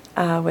copy,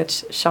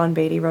 which Sean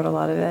Beatty wrote a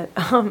lot of it,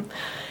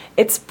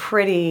 it's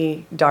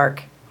pretty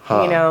dark,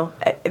 you know,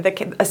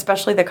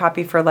 especially the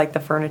copy for like the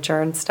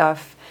furniture and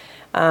stuff.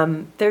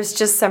 There's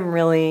just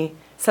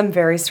some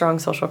very strong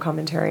social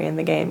commentary in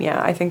the game.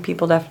 Yeah, I think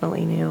people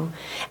definitely knew.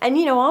 And,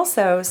 you know,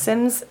 also,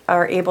 Sims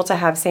are able to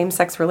have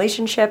same-sex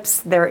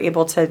relationships. They're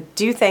able to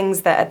do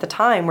things that at the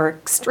time were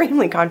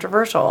extremely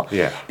controversial.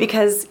 Yeah.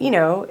 Because, you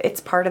know, it's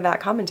part of that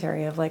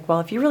commentary of like, well,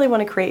 if you really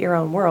want to create your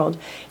own world,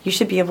 you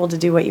should be able to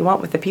do what you want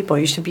with the people.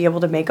 You should be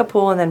able to make a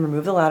pool and then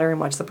remove the ladder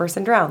and watch the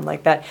person drown.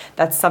 Like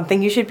that's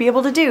something you should be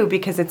able to do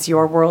because it's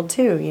your world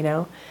too, you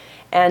know?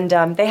 And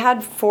they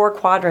had 4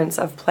 quadrants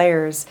of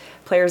players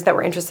that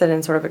were interested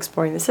in sort of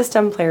exploring the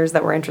system, players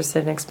that were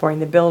interested in exploring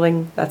the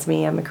building. That's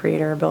me, I'm a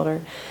creator, a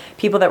builder.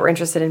 People that were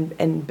interested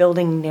in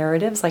building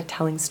narratives, like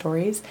telling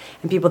stories,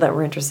 and people that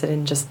were interested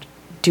in just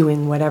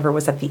doing whatever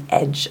was at the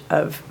edge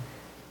of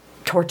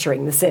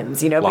torturing the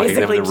Sims, you know, locking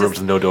basically them in rooms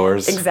with no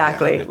doors.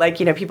 Exactly. Yeah. Like,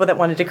 you know, people that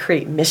wanted to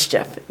create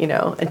mischief, you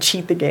know, and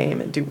cheat the game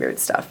and do weird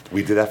stuff.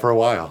 We did that for a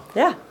while.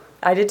 Yeah.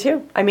 I did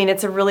too. I mean,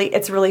 it's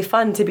really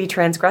fun to be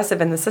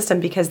transgressive in the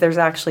system because there's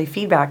actually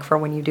feedback for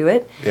when you do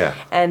it. Yeah.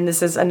 And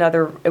this is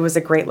it was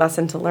a great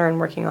lesson to learn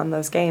working on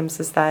those games,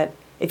 is that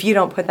if you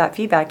don't put that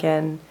feedback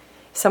in,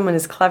 someone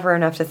is clever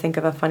enough to think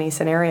of a funny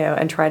scenario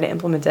and try to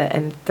implement it,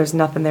 and there's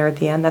nothing there at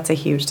the end, that's a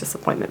huge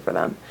disappointment for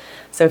them.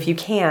 So if you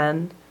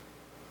can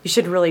you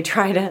should really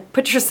try to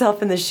put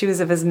yourself in the shoes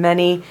of as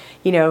many,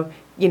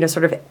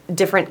 sort of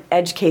different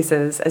edge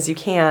cases as you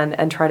can,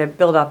 and try to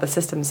build out the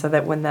system so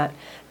that when that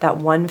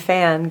one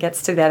fan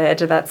gets to that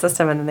edge of that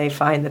system and then they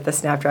find that the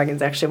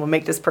snapdragons actually will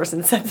make this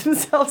person set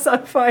themselves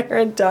on fire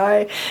and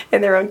die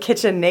in their own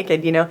kitchen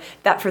naked,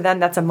 that for them,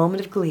 that's a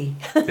moment of glee.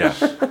 Yeah.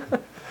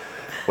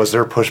 Was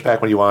there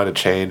pushback when you wanted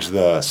to change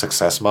the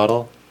success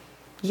model?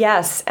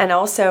 Yes, and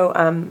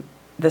also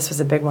this was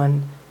a big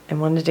one. I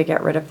wanted to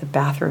get rid of the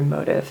bathroom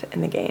motive in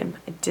the game.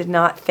 I did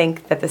not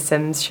think that the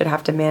Sims should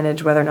have to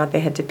manage whether or not they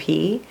had to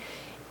pee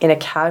in a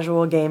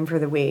casual game for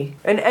the Wii.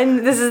 And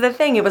this is the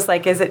thing. It was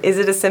like, is it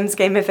a Sims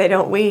game if they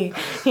don't Wii?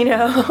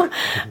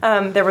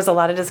 There was a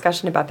lot of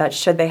discussion about that.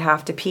 Should they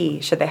have to pee?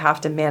 Should they have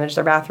to manage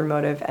their bathroom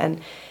motive? And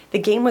the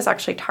game was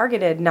actually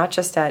targeted not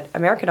just at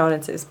American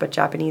audiences, but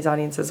Japanese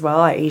audiences as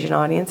well, Asian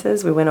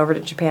audiences. We went over to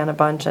Japan a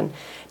bunch and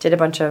did a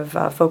bunch of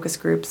focus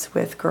groups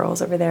with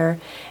girls over there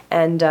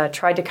and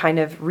tried to kind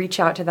of reach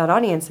out to that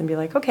audience and be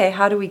like, okay,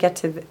 how do we get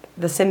to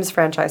the Sims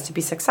franchise to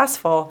be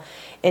successful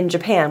in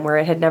Japan, where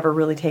it had never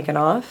really taken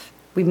off?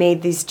 We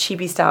made these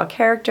chibi-style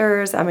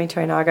characters. Ami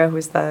Toyonaga, who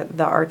was the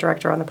art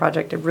director on the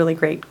project, a really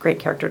great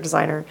character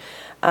designer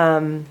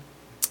and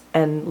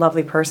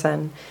lovely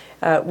person.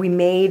 We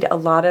made a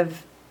lot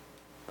of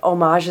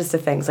homages to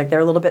things, like they're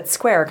a little bit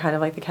square, kind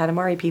of like the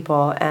Katamari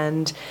people,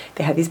 and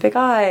they had these big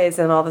eyes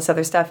and all this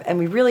other stuff, and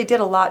we really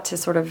did a lot to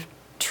sort of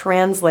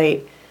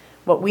translate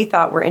what we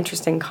thought were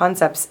interesting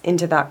concepts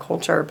into that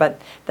culture. But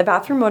the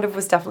bathroom motive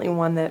was definitely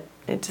one that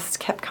it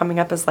just kept coming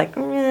up as like,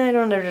 I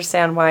don't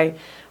understand why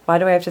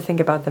do I have to think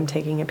about them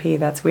taking a pee?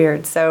 That's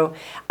weird. So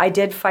I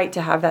did fight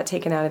to have that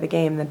taken out of the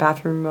game. The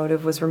bathroom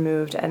motive was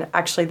removed, and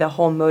actually the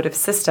whole motive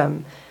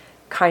system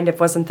kind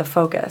of wasn't the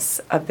focus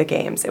of the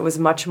games. It was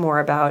much more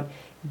about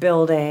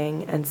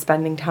building and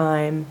spending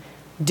time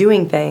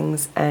doing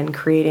things and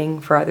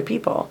creating for other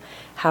people.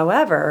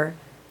 However,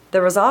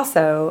 there was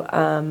also,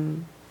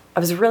 I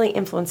was really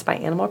influenced by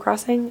Animal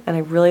Crossing, and I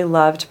really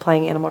loved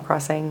playing Animal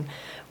Crossing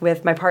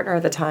with my partner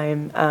at the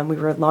time. We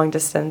were long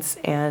distance,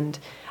 and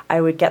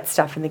I would get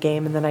stuff in the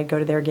game, and then I'd go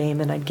to their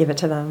game, and I'd give it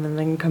to them, and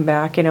then come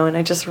back, and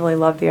I just really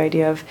loved the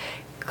idea of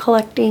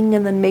collecting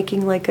and then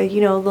making like a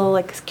little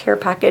like care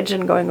package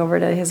and going over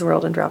to his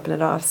world and dropping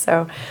it off.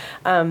 So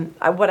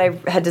what I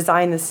had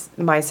designed this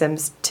My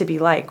Sims to be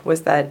like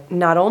was that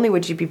not only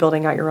would you be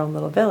building out your own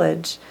little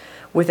village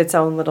with its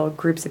own little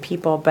groups of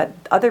people, but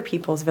other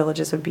people's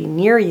villages would be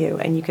near you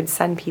and you could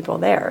send people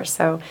there.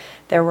 So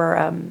there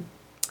were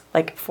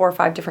like 4 or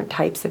 5 different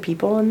types of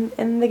people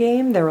in the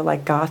game. There were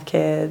like goth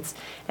kids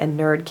and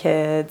nerd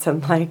kids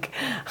and like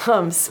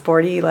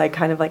sporty, like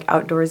kind of like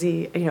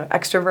outdoorsy,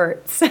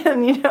 extroverts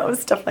and,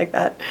 stuff like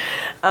that.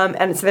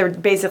 And so they were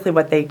basically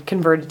what they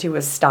converted to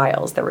was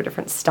styles. There were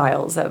different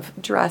styles of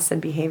dress and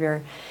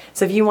behavior.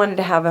 So if you wanted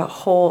to have a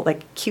whole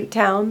like cute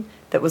town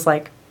that was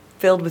like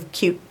filled with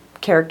cute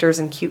characters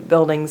and cute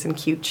buildings and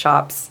cute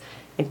shops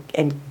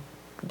and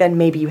then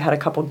maybe you had a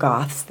couple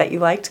goths that you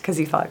liked because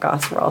you thought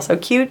goths were also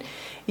cute,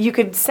 you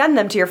could send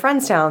them to your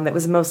friend's town that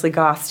was mostly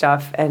goth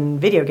stuff and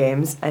video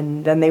games,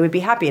 and then they would be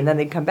happy, and then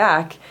they'd come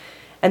back,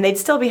 and they'd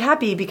still be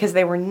happy because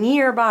they were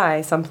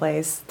nearby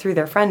someplace through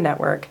their friend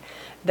network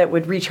that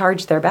would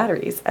recharge their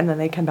batteries, and then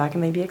they'd come back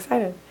and they'd be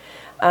excited.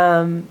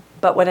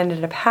 But what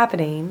ended up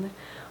happening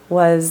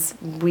was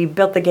we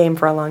built the game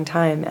for a long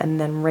time, and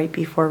then right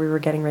before we were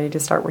getting ready to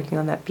start working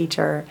on that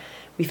feature,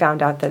 we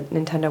found out that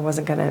Nintendo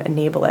wasn't going to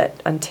enable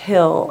it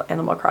until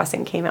Animal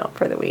Crossing came out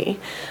for the Wii.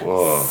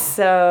 Whoa.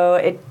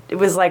 So it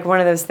was like one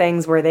of those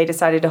things where they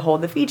decided to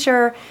hold the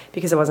feature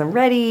because it wasn't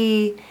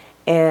ready,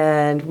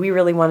 and we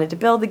really wanted to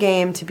build the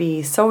game to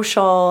be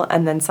social,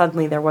 and then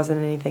suddenly there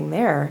wasn't anything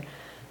there.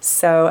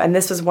 So, and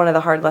this was one of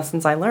the hard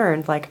lessons I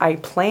learned. Like, I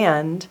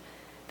planned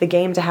the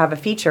game to have a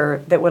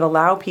feature that would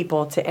allow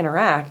people to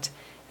interact,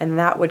 and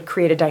that would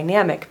create a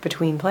dynamic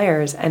between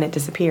players, and it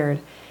disappeared.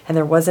 And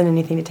there wasn't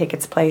anything to take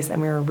its place,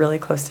 and we were really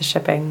close to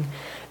shipping.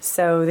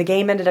 So the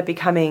game ended up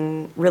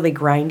becoming really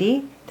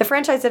grindy. The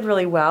franchise did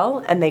really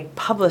well, and they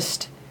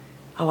published,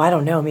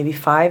 maybe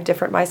 5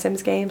 different My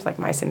Sims games, like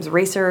My Sims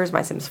Racers,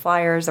 My Sims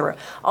Flyers. There were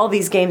all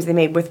these games they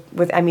made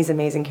with Emmy's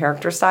amazing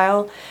character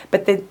style.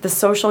 But the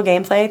social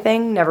gameplay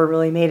thing never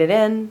really made it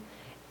in,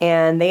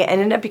 and they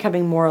ended up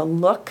becoming more a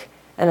look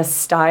and a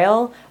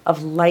style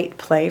of light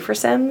play for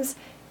Sims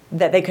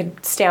that they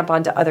could stamp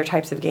onto other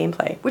types of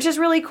gameplay, which is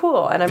really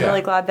cool, and I'm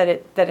really glad that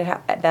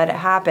it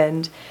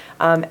happened,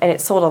 and it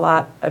sold a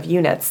lot of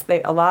units.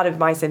 A lot of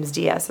My Sims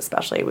DS,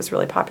 especially, it was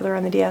really popular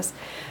on the DS.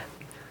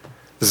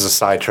 This is a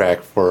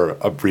sidetrack for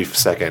a brief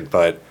second,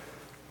 but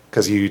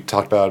because you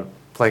talked about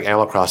playing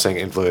Animal Crossing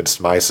influenced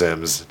My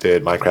Sims,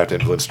 did Minecraft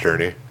influence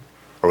Journey,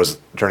 or was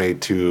Journey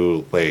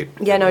too late?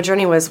 Yeah, no,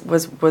 Journey was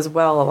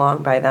well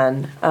along by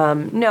then.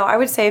 No, I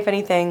would say if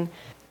anything,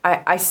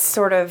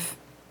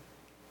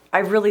 I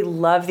really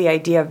love the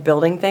idea of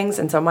building things,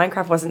 and so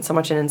Minecraft wasn't so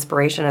much an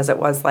inspiration as it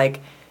was like,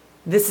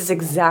 this is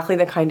exactly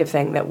the kind of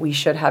thing that we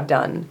should have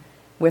done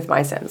with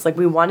My Sims. Like,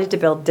 we wanted to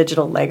build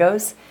digital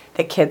Legos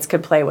that kids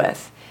could play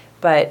with,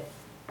 but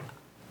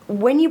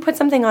when you put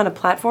something on a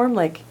platform,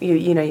 like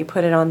you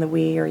put it on the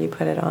Wii or you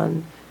put it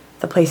on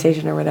the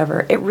PlayStation or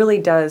whatever, it really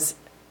does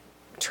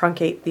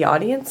truncate the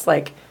audience.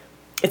 Like,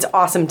 it's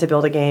awesome to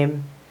build a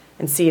game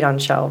and see it on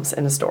shelves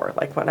in a store.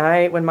 Like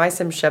when My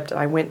Sims shipped,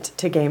 I went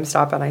to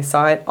GameStop and I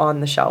saw it on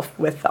the shelf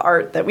with the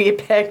art that we had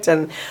picked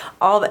and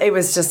it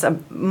was just a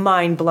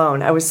mind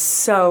blown. I was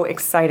so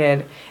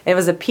excited. It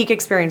was a peak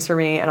experience for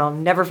me, and I'll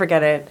never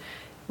forget it.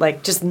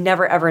 Like, just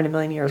never ever in a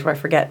million years will I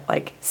forget.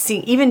 Like,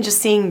 even just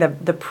seeing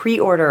the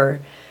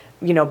pre-order,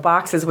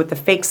 boxes with the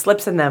fake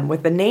slips in them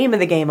with the name of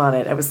the game on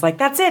it. I was like,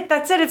 that's it,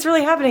 it's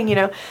really happening.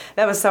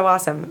 That was so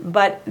awesome.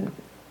 But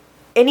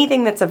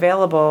anything that's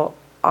available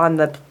on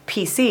the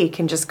PC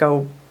can just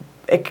go,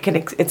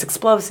 it's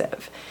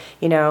explosive.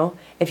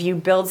 If you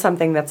build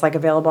something that's like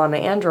available on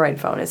an Android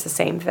phone, it's the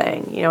same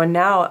thing. And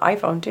now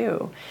iPhone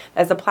too.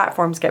 As the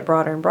platforms get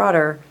broader and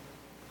broader,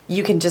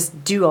 you can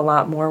just do a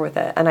lot more with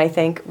it. And I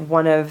think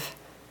one of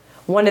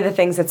the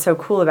things that's so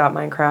cool about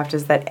Minecraft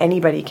is that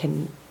anybody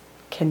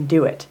can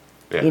do it.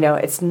 Yeah.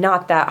 It's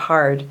not that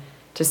hard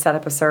to set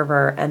up a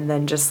server and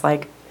then just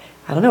like,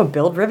 I don't know,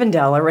 build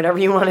Rivendell or whatever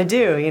you want to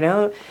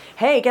do,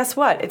 Hey, guess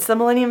what? It's the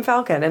Millennium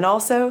Falcon and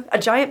also a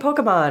giant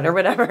Pokemon or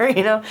whatever,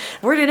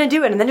 We're going to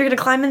do it, and then you're going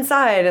to climb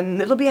inside,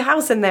 and it'll be a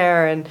house in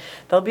there, and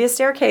there'll be a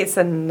staircase,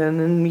 and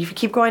then if you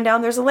keep going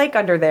down, there's a lake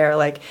under there.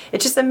 Like,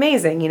 it's just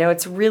amazing,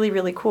 It's really,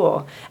 really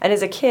cool. And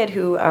as a kid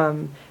who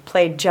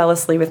played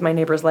jealously with my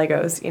neighbor's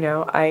Legos,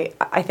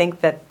 I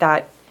think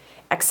that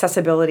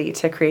accessibility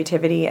to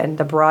creativity and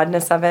the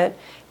broadness of it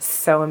is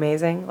so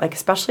amazing. Like,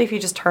 especially if you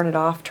just turn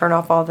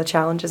off all the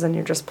challenges and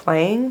you're just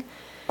playing.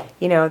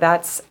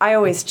 I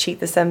always cheat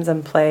The Sims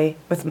and play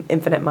with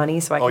infinite money,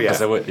 so I can. Oh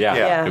yes, I would.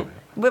 Yeah.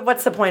 But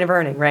what's the point of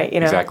earning, right?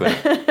 Exactly.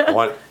 I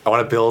want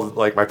to build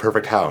like my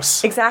perfect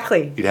house.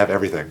 Exactly. You'd have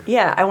everything.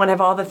 Yeah, I want to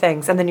have all the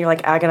things, and then you're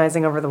like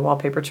agonizing over the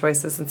wallpaper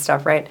choices and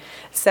stuff, right?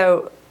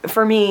 So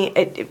for me,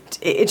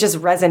 it just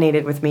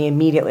resonated with me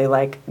immediately.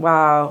 Like,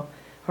 wow,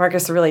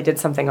 Marcus really did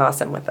something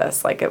awesome with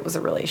this. Like, it was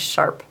a really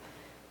sharp,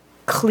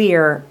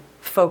 clear,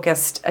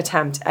 focused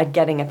attempt at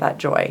getting at that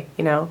joy,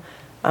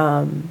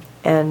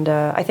 And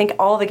I think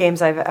all the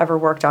games I've ever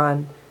worked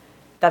on,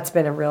 that's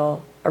been a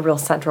real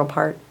central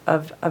part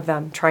of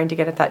them, trying to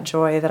get at that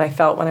joy that I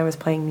felt when I was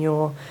playing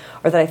Mule,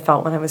 or that I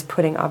felt when I was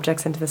putting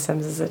objects into The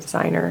Sims as a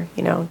designer.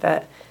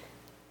 That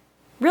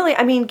really,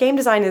 I mean, game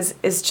design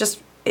is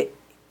just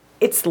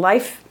it's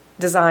life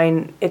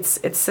design, it's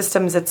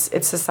systems,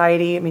 it's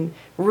society. I mean,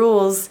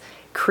 rules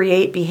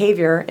create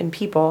behavior in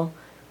people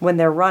when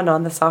they're run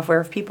on the software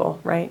of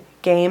people, right?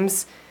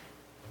 Games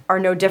are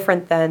no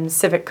different than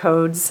civic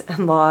codes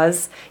and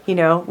laws.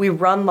 We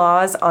run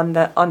laws on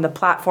the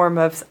platform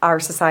of our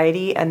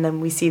society, and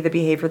then we see the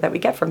behavior that we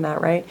get from that,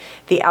 right?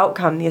 The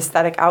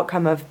aesthetic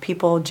outcome of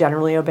people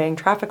generally obeying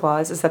traffic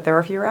laws is that there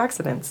are fewer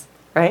accidents,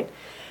 right?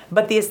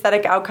 But the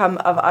aesthetic outcome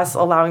of us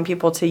allowing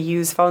people to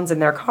use phones in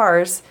their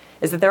cars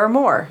is that there are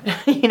more,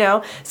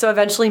 So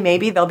eventually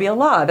maybe there'll be a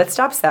law that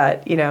stops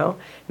that,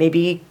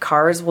 Maybe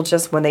cars will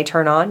just, when they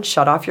turn on,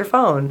 shut off your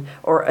phone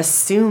or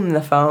assume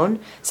the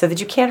phone so that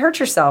you can't hurt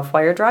yourself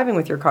while you're driving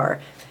with your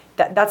car.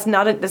 That's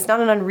not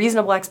an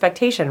unreasonable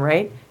expectation,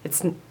 right?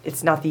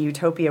 It's not the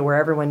utopia where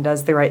everyone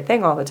does the right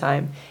thing all the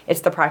time.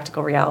 It's the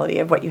practical reality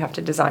of what you have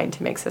to design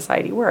to make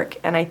society work.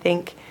 And I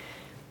think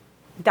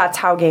that's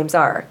how games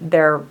are.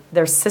 They're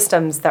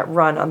systems that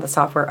run on the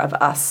software of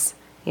us,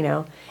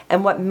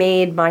 And what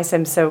made My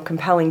Sims so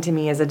compelling to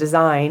me as a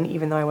design,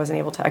 even though I wasn't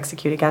able to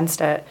execute against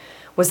it,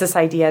 was this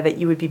idea that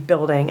you would be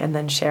building and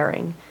then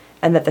sharing,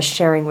 and that the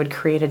sharing would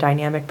create a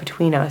dynamic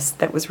between us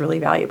that was really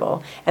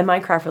valuable. And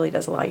Minecraft really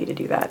does allow you to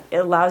do that. It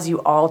allows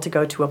you all to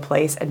go to a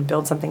place and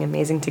build something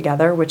amazing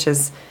together, which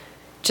is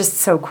just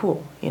so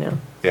cool,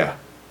 Yeah.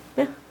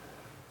 Yeah.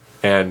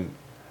 And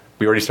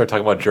we already started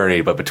talking about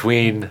Journey, but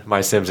between My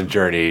Sims and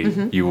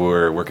Journey, you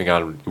worked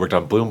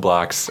on Bloom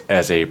Blocks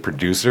as a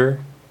producer.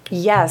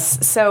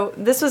 Yes. So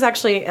this was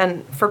actually,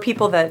 and for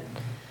people that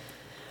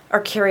are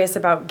curious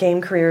about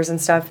game careers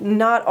and stuff,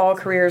 not all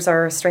careers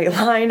are a straight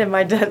line, and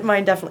mine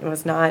definitely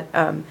was not.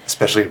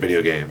 Especially in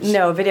video games.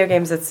 No, video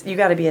games, you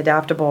got to be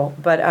adaptable.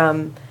 But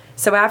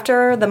so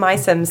after the My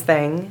Sims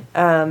thing,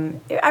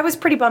 I was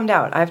pretty bummed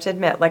out, I have to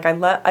admit. Like, I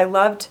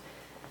loved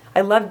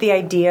the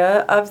idea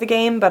of the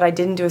game, but I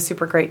didn't do a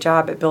super great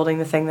job at building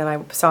the thing that I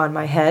saw in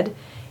my head.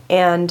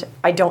 And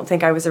I don't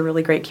think I was a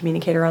really great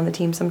communicator on the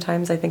team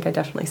sometimes. I think I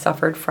definitely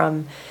suffered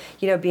from,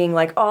 being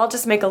like, oh, I'll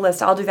just make a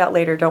list. I'll do that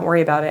later. Don't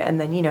worry about it. And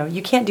then,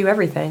 you can't do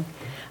everything.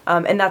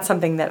 And that's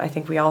something that I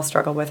think we all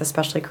struggle with,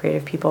 especially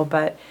creative people.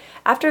 But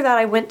after that,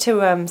 I went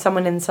to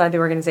someone inside the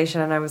organization,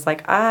 and I was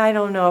like, I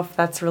don't know if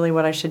that's really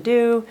what I should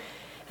do.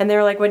 And they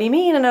were like, what do you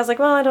mean? And I was like,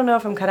 well, I don't know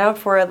if I'm cut out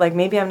for it. Like,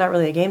 maybe I'm not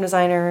really a game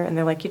designer. And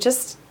they're like,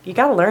 you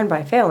got to learn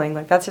by failing.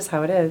 Like, that's just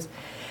how it is.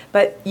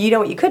 But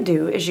what you could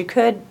do is you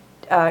could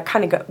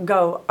kind of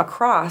go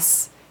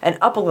across and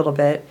up a little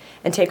bit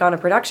and take on a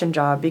production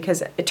job,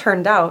 because it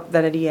turned out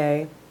that at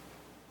EA,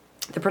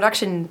 the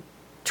production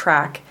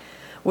track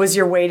was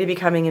your way to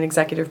becoming an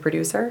executive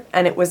producer.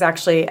 And it was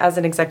actually, as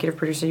an executive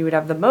producer, you would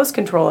have the most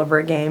control over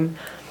a game,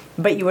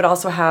 but you would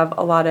also have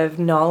a lot of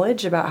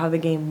knowledge about how the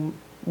game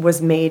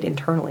was made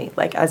internally,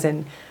 like as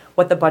in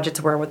what the budgets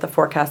were, what the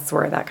forecasts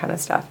were, that kind of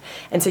stuff.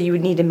 And so you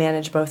would need to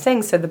manage both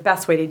things. So the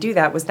best way to do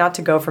that was not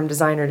to go from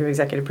designer to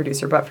executive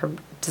producer, but from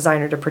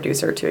designer to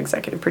producer to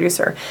executive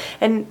producer.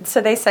 And so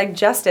they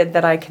suggested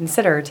that I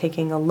consider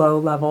taking a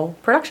low-level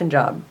production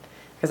job,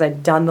 because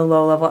I'd done the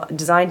low-level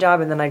design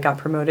job, and then I got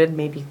promoted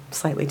maybe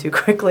slightly too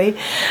quickly.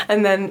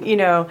 And then,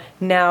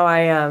 now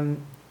I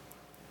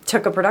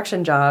took a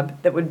production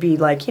job that would be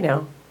like,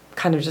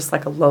 kind of just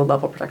like a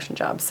low-level production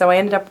job. So I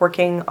ended up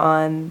working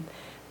on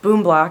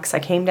Boom Blocks. I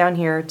came down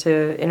here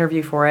to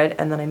interview for it,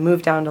 and then I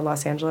moved down to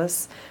Los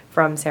Angeles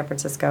from San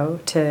Francisco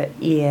to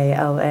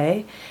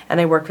EALA, and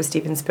I worked with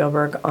Steven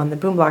Spielberg on the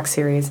Boom Blocks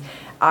series.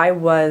 I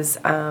was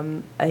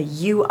a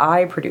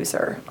UI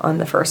producer on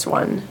the first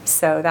one,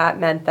 so that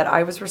meant that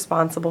I was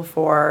responsible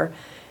for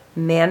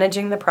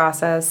managing the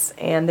process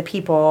and the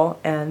people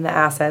and the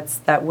assets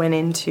that went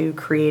into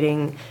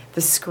creating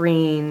the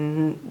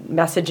screen,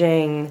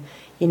 messaging,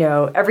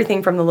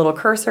 everything from the little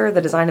cursor, the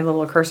design of the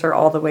little cursor,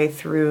 all the way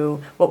through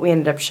what we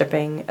ended up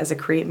shipping as a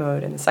create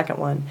mode in the second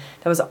one.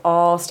 That was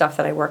all stuff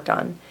that I worked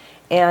on.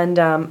 And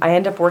I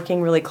ended up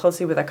working really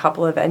closely with a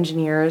couple of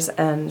engineers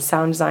and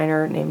sound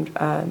designer named,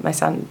 my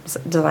sound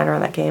designer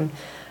on that game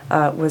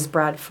was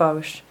Brad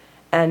Foch.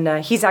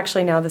 And he's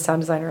actually now the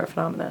sound designer at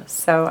Phenomena.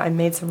 So I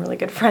made some really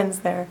good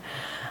friends there.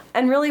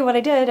 And really what I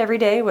did every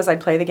day was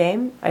I'd play the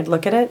game, I'd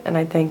look at it, and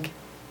I'd think,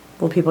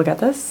 will people get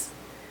this?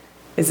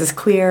 Is this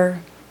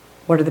clear?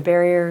 What are the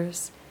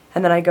barriers?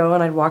 And then I'd go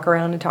and I'd walk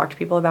around and talk to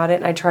people about it,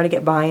 and I'd try to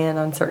get buy-in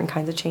on certain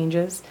kinds of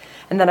changes.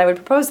 And then I would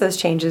propose those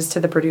changes to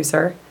the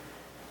producer.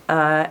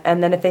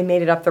 And then if they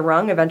made it up the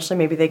rung, eventually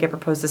maybe they get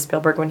proposed to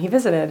Spielberg when he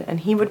visited. And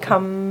he would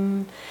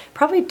come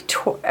probably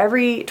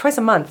twice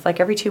a month, like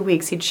every 2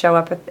 weeks, he'd show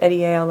up at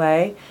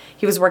EALA.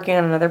 He was working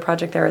on another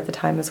project there at the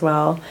time as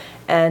well.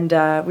 And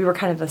we were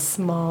kind of a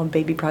small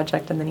baby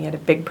project, and then he had a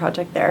big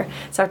project there.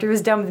 So after he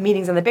was done with the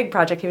meetings on the big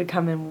project, he would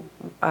come and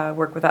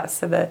work with us.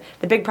 So the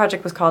big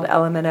project was called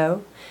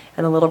LMNO,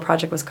 and the little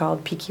project was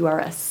called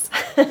PQRS.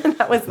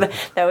 that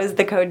was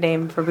the code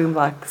name for Boom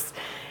Blocks.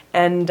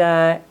 And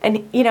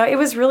it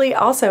was really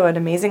also an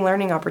amazing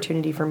learning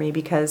opportunity for me,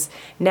 because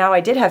now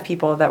I did have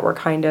people that were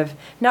kind of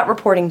not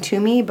reporting to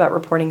me, but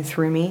reporting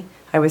through me.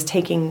 I was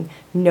taking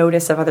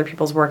notice of other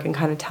people's work and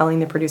kind of telling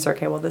the producer,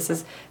 okay, well, this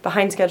is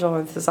behind schedule,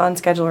 or this is on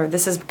schedule, or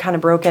this is kind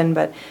of broken,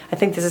 but I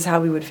think this is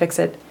how we would fix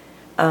it.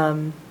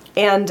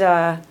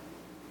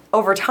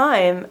 Over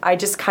time, I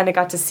just kind of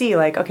got to see,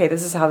 like, okay,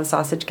 this is how the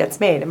sausage gets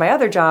made. In my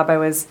other job, I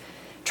was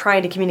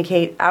trying to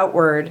communicate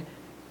outward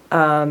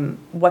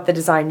what the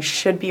design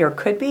should be or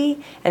could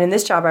be. And in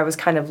this job, I was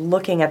kind of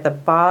looking at the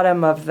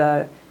bottom of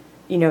the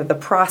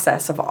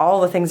process of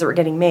all the things that were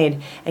getting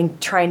made and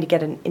trying to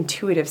get an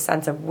intuitive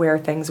sense of where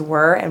things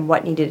were and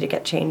what needed to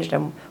get changed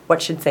and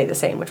what should stay the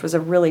same, which was a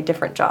really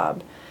different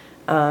job.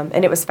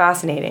 And it was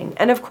fascinating.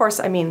 And of course,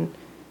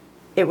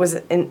 it was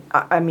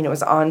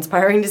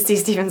awe-inspiring to see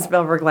Steven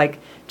Spielberg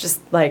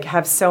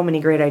have so many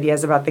great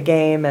ideas about the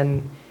game.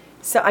 And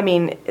so,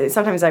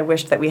 sometimes I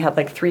wished that we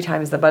had 3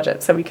 times the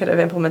budget so we could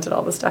have implemented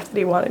all the stuff that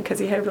he wanted, because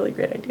he had really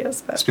great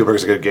ideas. But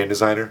Spielberg's a good game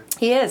designer?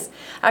 He is.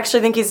 I actually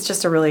think he's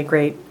just a really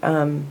great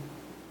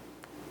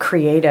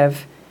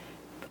creative,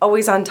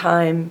 always on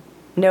time,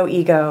 no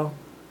ego,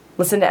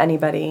 listen to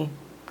anybody,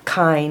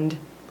 kind,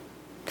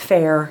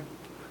 fair,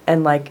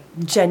 and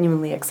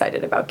genuinely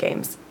excited about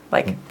games.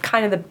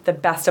 Kind of the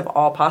best of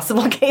all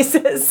possible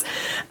cases.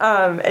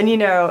 And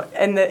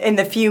in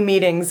the few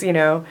meetings,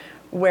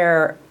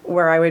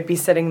 where I would be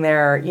sitting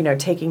there,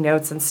 taking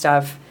notes and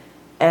stuff,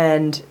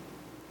 and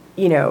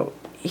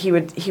he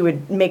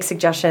would make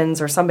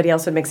suggestions, or somebody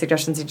else would make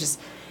suggestions.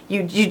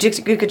 You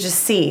could just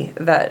see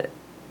that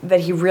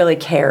he really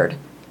cared,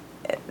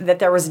 that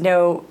there was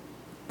no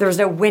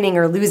winning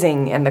or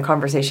losing in the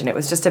conversation. It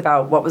was just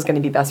about what was going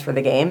to be best for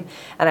the game,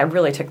 and I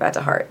really took that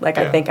to heart.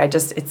 I think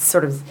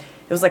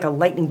it was like a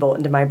lightning bolt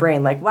into my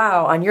brain.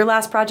 Wow, on your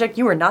last project,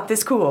 you were not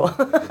this cool.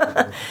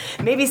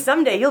 Maybe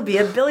someday you'll be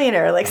a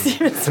billionaire like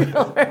Steven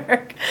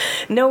Spielberg.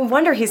 No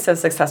wonder he's so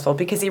successful,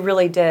 because he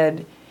really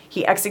did.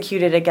 He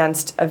executed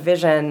against a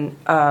vision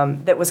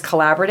that was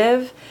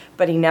collaborative,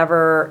 but he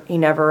never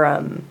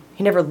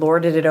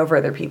lorded it over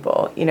other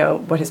people.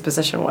 What his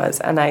position was,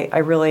 and I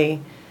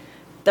really.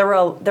 There were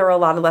a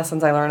lot of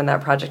lessons I learned in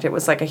that project. It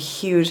was a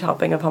huge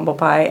helping of humble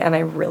pie, and I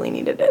really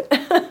needed it.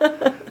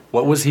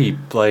 What was he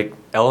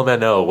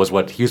LMNO was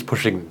what he was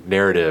pushing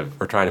narrative,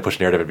 or trying to push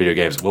narrative in video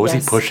games. What was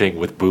he pushing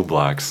with Boom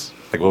Blocks?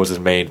 What was his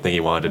main thing he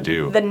wanted to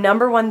do? The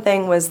number one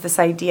thing was this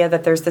idea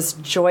that there's this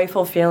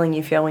joyful feeling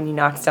you feel when you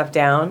knock stuff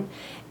down.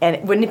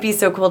 And wouldn't it be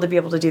so cool to be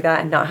able to do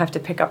that and not have to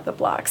pick up the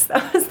blocks?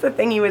 That was the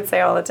thing he would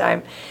say all the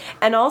time.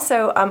 And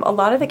also, a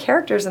lot of the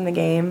characters in the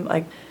game,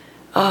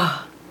 I'm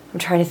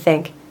trying to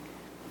think.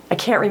 I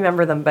can't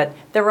remember them, but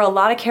there were a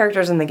lot of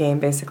characters in the game,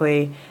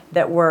 basically,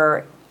 that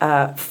were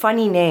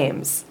funny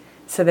names.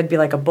 So there'd be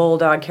like a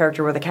bulldog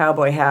character with a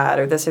cowboy hat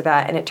or this or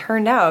that. And it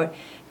turned out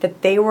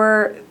that they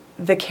were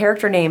the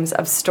character names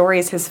of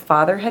stories his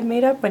father had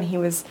made up when he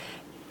was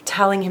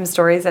telling him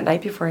stories at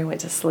night before he went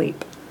to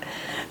sleep.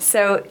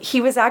 So he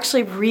was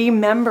actually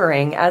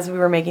remembering, as we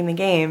were making the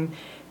game,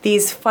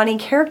 these funny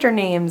character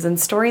names and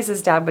stories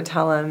his dad would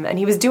tell him. And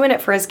he was doing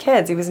it for his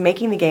kids. He was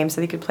making the game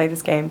so he could play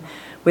this game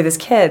with his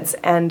kids.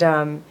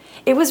 And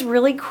it was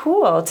really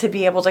cool to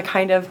be able to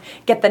kind of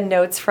get the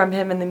notes from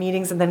him in the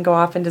meetings and then go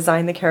off and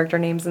design the character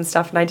names and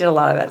stuff. And I did a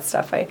lot of that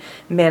stuff. I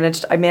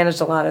managed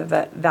a lot of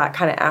that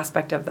kind of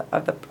aspect of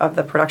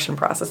the production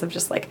process of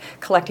just like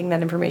collecting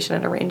that information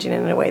and arranging it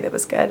in a way that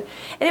was good.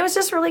 And it was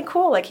just really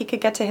cool. Like he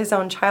could get to his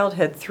own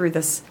childhood through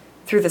this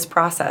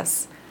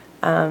process.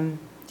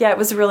 Yeah, it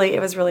was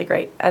really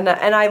great, and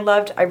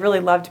I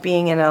really loved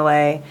being in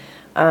LA,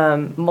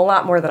 a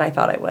lot more than I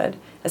thought I would,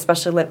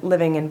 especially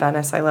living in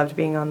Venice. I loved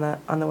being on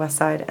the West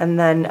Side, and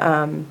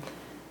then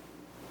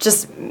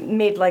just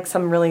made like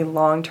some really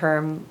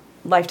long-term,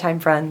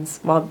 lifetime friends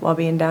while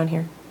being down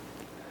here.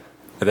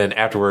 And then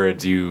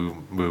afterwards,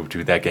 you moved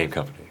to That Game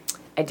Company.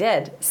 I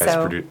did.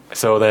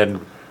 So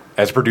then,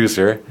 as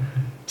producer,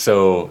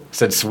 so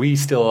since we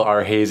still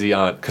are hazy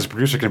on, because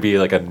producer can be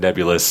like a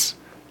nebulous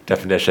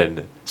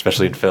definition,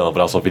 especially in film,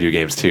 but also video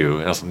games too.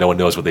 And also, no one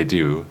knows what they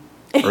do,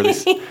 or at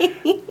least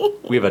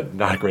we have a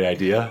not a great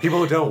idea. People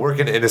who don't work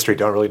in the industry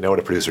don't really know what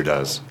a producer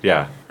does.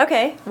 Yeah.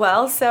 Okay.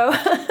 Well, so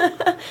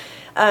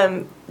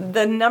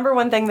the number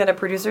one thing that a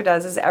producer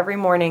does is every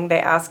morning they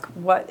ask,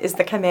 "What is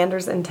the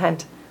commander's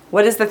intent?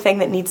 What is the thing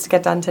that needs to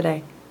get done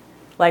today?"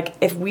 Like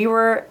if we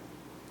were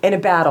in a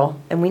battle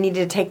and we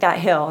needed to take that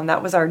hill, and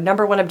that was our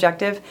number one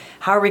objective,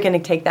 how are we going to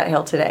take that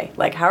hill today?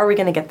 Like how are we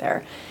going to get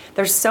there?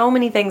 There's so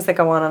many things that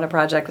go on a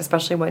project,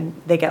 especially when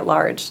they get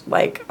large.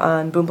 Like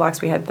on Boom Blocks,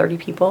 we had 30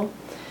 people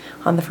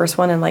on the first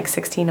one and like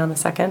 16 on the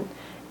second.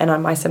 And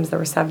on My Sims, there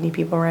were 70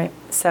 people, right?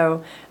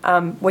 So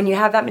when you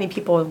have that many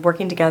people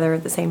working together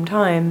at the same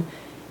time,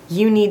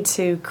 you need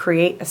to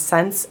create a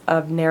sense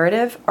of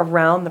narrative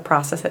around the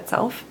process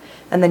itself.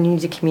 And then you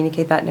need to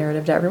communicate that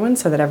narrative to everyone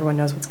so that everyone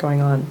knows what's going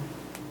on.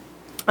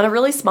 On a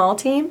really small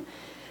team,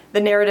 the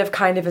narrative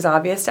kind of is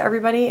obvious to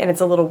everybody, and it's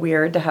a little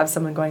weird to have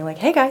someone going like,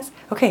 "Hey guys,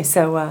 okay,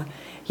 so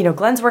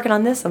Glenn's working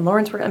on this and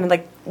Lauren's working." I mean,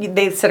 like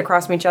they sit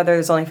across from each other.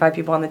 There's only 5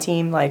 people on the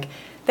team. Like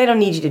they don't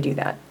need you to do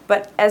that.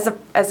 But as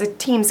a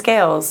team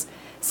scales,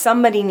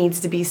 somebody needs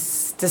to be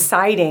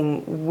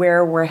deciding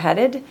where we're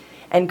headed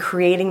and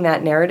creating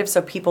that narrative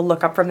so people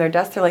look up from their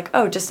desk. They're like,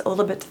 "Oh, just a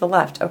little bit to the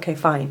left. Okay,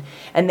 fine."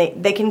 And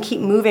they can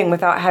keep moving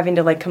without having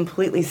to like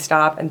completely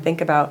stop and think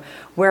about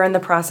where in the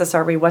process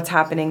are we, what's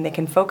happening. They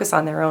can focus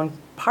on their own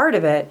part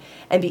of it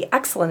and be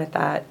excellent at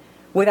that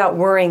without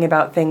worrying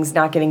about things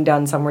not getting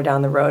done somewhere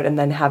down the road and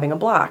then having a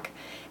block.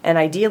 And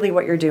ideally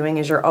what you're doing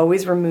is you're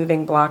always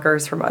removing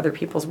blockers from other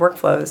people's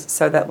workflows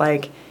so that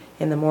like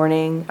in the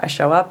morning I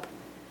show up,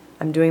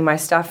 I'm doing my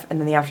stuff, and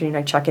in the afternoon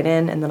I check it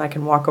in, and then I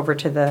can walk over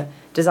to the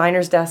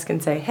designer's desk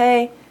and say,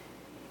 "Hey,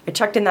 I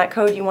checked in that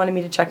code you wanted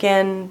me to check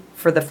in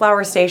for the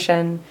flower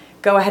station.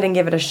 Go ahead and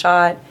give it a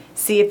shot.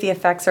 See if the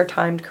effects are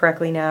timed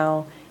correctly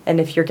now,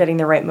 and if you're getting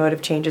the right mode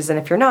of changes. And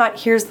if you're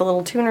not, here's the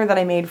little tuner that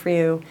I made for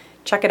you.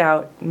 Check it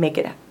out, make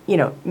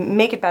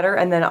it better,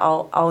 and then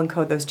I'll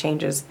encode those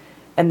changes,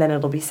 and then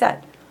it'll be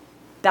set."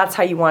 That's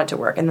how you want it to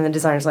work. And then the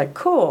designer's like,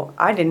 "Cool,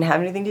 I didn't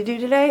have anything to do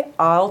today.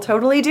 I'll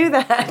totally do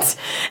that."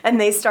 And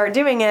they start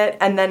doing it.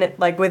 And then it,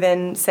 like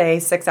within, say,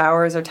 6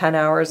 hours or 10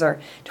 hours or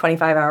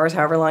 25 hours,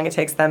 however long it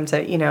takes them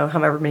to,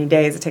 however many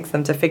days it takes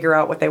them to figure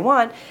out what they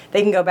want,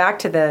 they can go back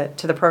to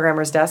the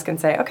programmer's desk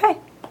and say, "Okay,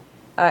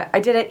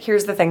 I did it.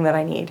 Here's the thing that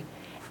I need."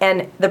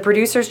 And the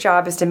producer's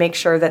job is to make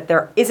sure that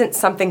there isn't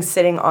something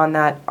sitting on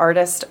that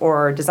artist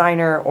or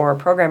designer or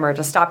programmer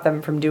to stop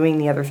them from doing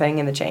the other thing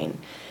in the chain.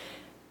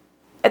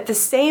 At the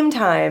same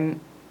time,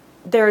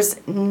 there's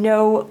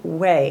no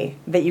way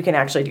that you can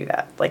actually do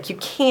that. Like, you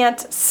can't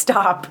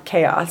stop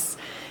chaos.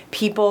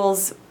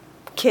 People's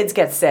kids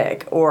get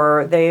sick,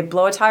 or they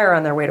blow a tire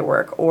on their way to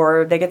work,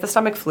 or they get the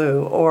stomach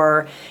flu,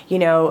 or,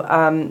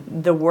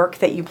 the work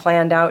that you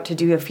planned out to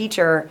do a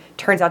feature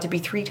turns out to be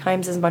 3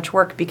 times as much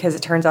work because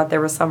it turns out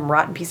there was some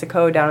rotten piece of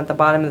code down at the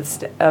bottom of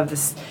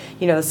this,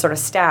 this sort of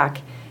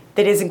stack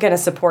that isn't going to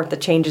support the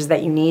changes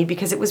that you need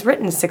because it was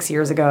written 6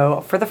 years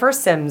ago for the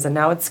first Sims, and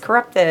now it's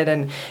corrupted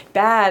and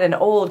bad and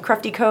old,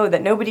 crufty code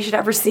that nobody should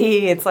ever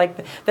see. It's like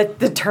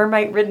the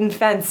termite-ridden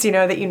fence,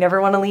 that you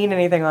never want to lean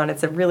anything on.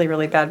 It's a really,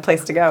 really bad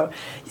place to go.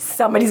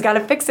 Somebody's got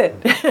to fix it.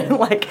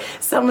 Like,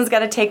 someone's got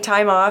to take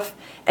time off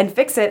and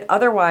fix it.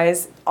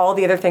 Otherwise, all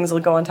the other things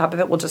will go on top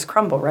of it will just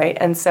crumble, right?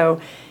 And so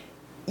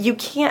you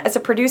can't, as a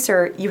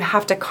producer, you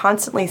have to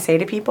constantly say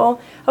to people,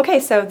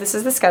 "Okay, so this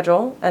is the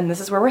schedule, and this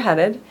is where we're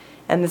headed,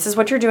 and this is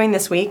what you're doing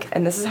this week,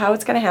 and this is how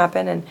it's going to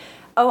happen, and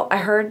oh, I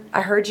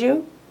heard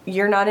you.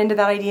 You're not into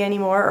that idea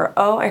anymore," or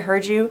 "Oh, I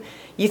heard you.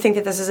 You think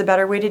that this is a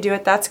better way to do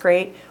it. That's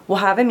great. We'll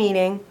have a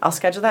meeting. I'll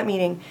schedule that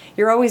meeting."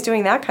 You're always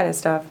doing that kind of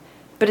stuff.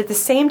 But at the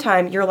same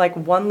time, you're like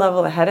one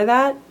level ahead of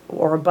that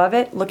or above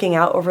it, looking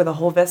out over the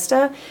whole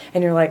vista,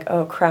 and you're like,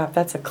 oh crap,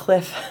 that's a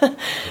cliff.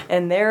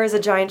 And there is a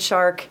giant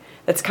shark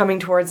that's coming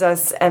towards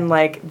us, and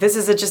like this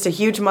is just a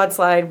huge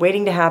mudslide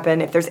waiting to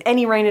happen. If there's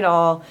any rain at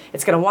all,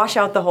 it's going to wash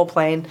out the whole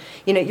plane.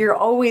 You know, you're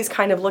always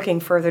kind of looking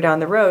further down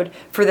the road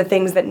for the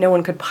things that no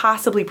one could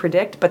possibly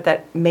predict, but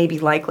that may be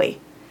likely,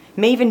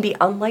 may even be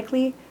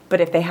unlikely, but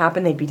if they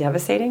happen, they'd be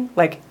devastating,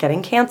 like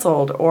getting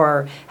canceled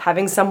or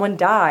having someone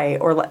die,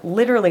 or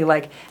literally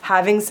like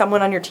having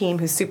someone on your team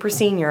who's super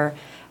senior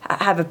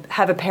have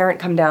a parent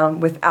come down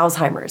with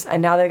Alzheimer's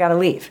and now they got to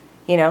leave.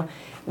 You know,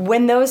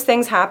 when those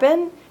things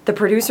happen, the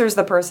producer is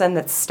the person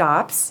that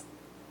stops,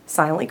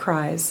 silently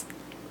cries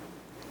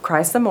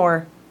some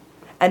more,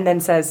 and then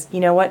says,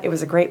 you know what, it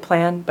was a great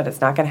plan, but it's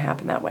not going to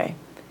happen that way.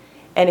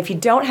 And if you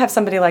don't have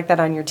somebody like that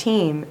on your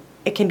team,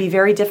 it can be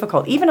very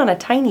difficult, even on a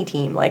tiny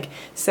team. Like,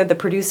 so the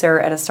producer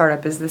at a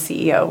startup is the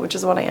CEO, which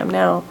is what I am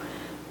now.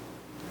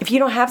 If you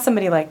don't have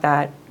somebody like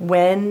that,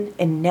 when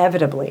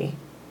inevitably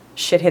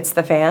shit hits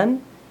the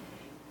fan,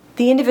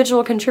 the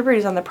individual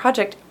contributors on the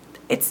project,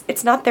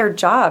 it's not their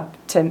job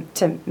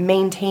to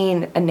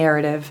maintain a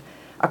narrative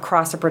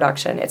across a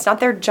production. It's not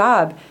their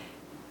job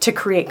to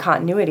create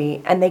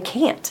continuity, and they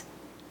can't.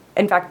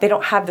 In fact, they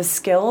don't have the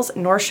skills,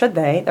 nor should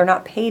they. They're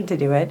not paid to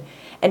do it.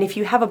 And if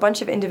you have a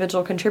bunch of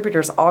individual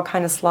contributors all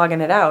kind of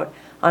slogging it out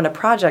on a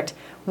project,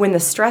 when the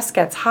stress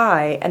gets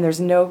high and there's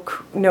no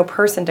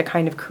person to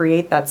kind of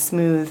create that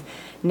smooth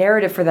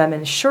narrative for them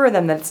and assure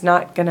them that it's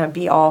not going to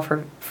be all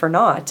for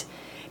naught,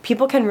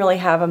 people can really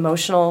have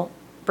emotional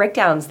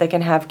breakdowns. They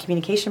can have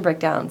communication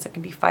breakdowns. It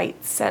can be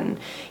fights, and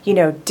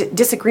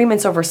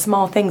disagreements over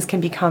small things can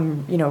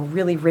become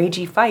really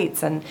ragey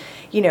fights, and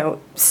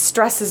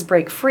stresses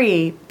break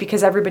free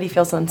because everybody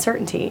feels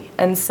uncertainty.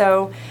 And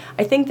so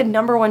I think the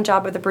number one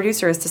job of the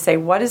producer is to say,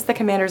 what is the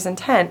commander's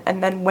intent?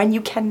 And then when you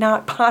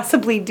cannot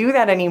possibly do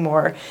that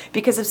anymore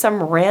because of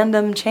some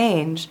random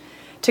change,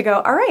 to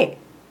go, all right,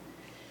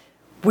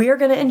 we are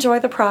going to enjoy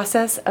the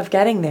process of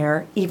getting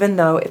there, even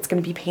though it's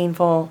going to be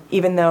painful,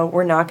 even though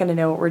we're not going to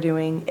know what we're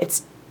doing.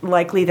 It's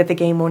likely that the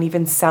game won't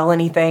even sell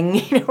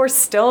anything. We're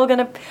still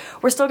going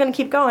to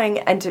keep going,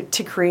 and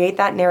to create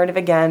that narrative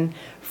again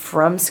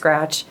from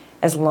scratch,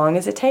 as long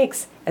as it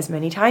takes, as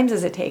many times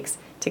as it takes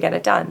to get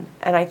it done.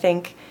 And I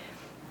think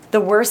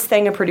the worst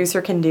thing a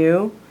producer can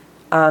do,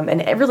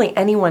 and really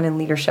anyone in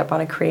leadership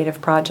on a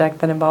creative project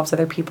that involves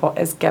other people,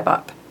 is give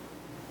up.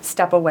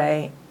 Step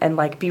away and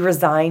be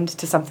resigned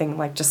to something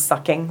like just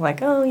sucking,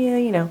 like, oh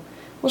yeah,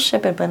 we'll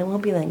ship it, but it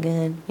won't be that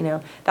good.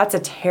 That's a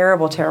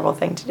terrible, terrible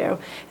thing to do.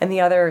 And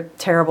the other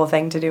terrible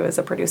thing to do as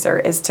a producer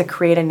is to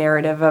create a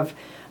narrative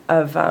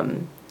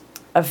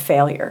of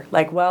failure.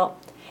 Like, well,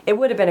 it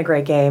would have been a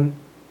great game,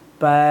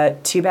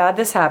 but too bad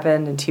this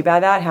happened and too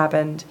bad that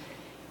happened.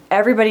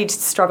 Everybody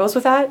struggles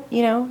with that,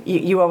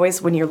 You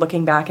always, when you're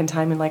looking back in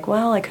time and like,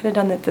 well, I could have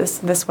done it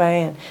this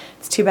way, and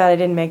it's too bad I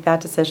didn't make that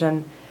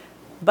decision.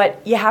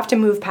 But you have to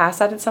move past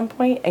that at some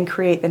point and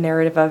create the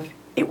narrative of,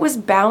 it was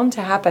bound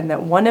to happen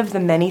that one of the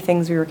many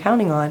things we were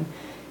counting on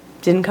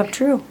didn't come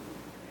true.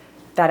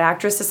 That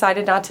actress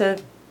decided not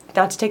to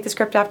take the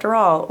script after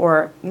all,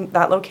 or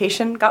that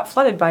location got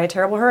flooded by a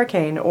terrible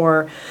hurricane,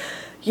 or,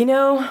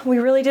 we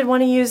really did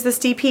want to use this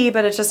DP,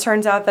 but it just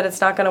turns out that it's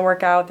not going to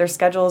work out. Their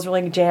schedule is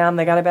really jammed.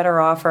 They got a better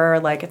offer,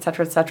 et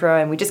cetera,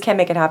 and we just can't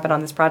make it happen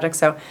on this project.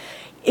 So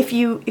if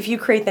you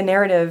create the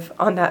narrative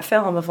on that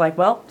film of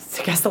well,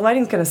 I guess the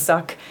lighting's going to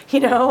suck,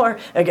 or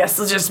I guess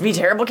it'll just be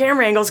terrible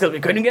camera angles because we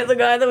couldn't get the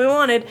guy that we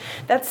wanted,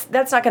 that's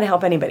not going to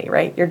help anybody,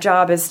 right? Your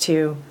job is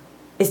to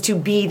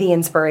be the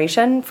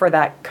inspiration for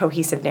that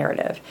cohesive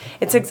narrative.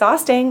 It's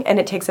exhausting, and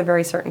it takes a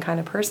very certain kind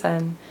of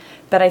person,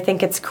 but I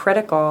think it's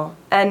critical.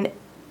 And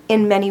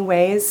in many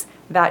ways,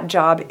 that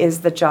job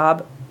is the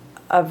job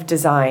of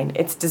design.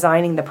 It's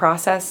designing the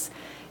process,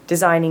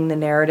 designing the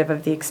narrative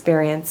of the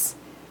experience,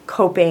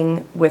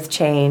 coping with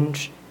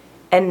change,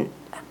 and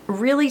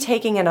really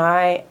taking an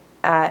eye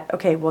at,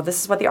 okay, well,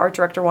 this is what the art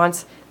director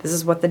wants, this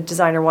is what the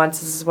designer wants,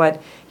 this is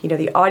what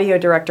the audio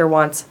director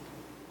wants.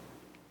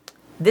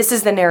 This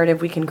is the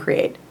narrative we can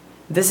create.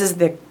 This is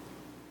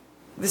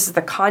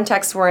the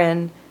context we're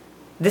in.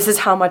 This is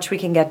how much we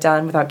can get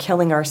done without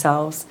killing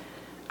ourselves.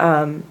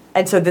 And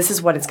so this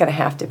is what it's going to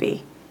have to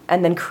be.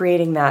 And then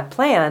creating that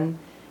plan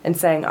and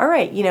saying, all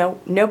right,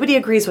 nobody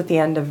agrees what the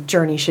end of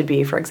Journey should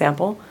be, for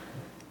example.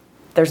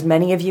 There's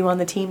many of you on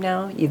the team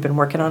now. You've been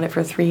working on it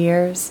for 3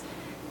 years.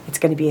 It's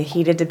going to be a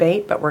heated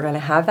debate, but we're going to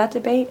have that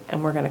debate,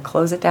 and we're going to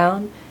close it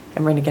down,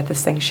 and we're going to get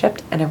this thing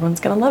shipped, and everyone's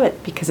going to love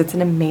it because it's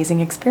an amazing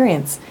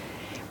experience.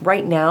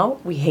 Right now,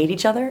 we hate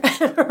each other.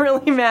 We're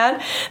really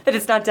mad that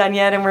it's not done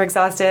yet, and we're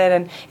exhausted,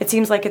 and it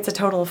seems like it's a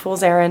total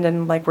fool's errand,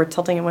 and we're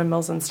tilting at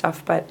windmills and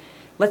stuff, but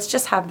let's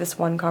just have this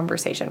one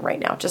conversation right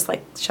now. Just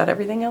shut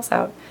everything else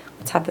out.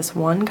 Let's have this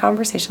one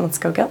conversation. Let's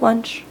go get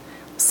lunch.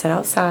 We'll sit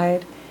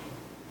outside.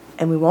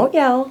 And we won't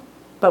yell,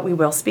 but we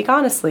will speak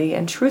honestly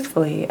and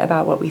truthfully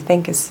about what we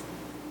think is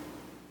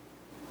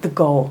the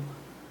goal,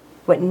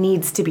 what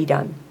needs to be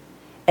done.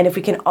 And if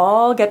we can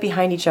all get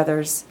behind each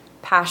other's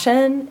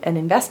passion and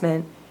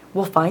investment,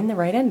 we'll find the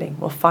right ending.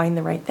 We'll find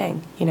the right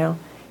thing, you know?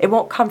 It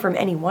won't come from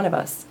any one of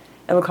us.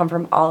 It will come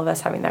from all of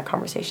us having that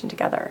conversation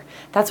together.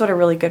 That's what a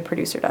really good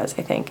producer does,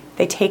 I think.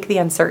 They take the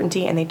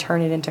uncertainty and they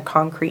turn it into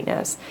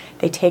concreteness.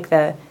 They take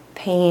the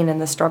pain and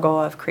the struggle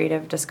of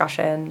creative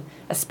discussion,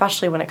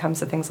 especially when it comes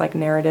to things like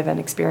narrative and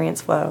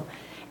experience flow,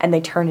 and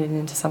they turn it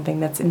into something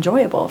that's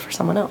enjoyable for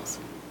someone else.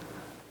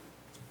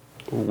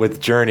 With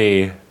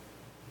Journey,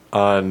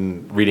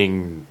 on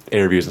reading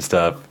interviews and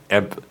stuff,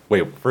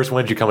 first,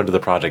 when did you come into the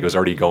project? It was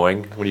already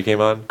going when you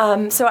came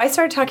on? So I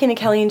started talking to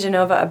Kelly and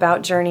Genova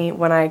about Journey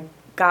when I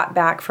got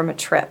back from a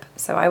trip.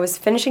 So I was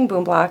finishing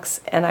Boom Blocks,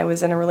 and I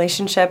was in a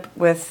relationship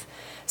with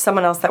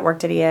someone else that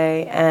worked at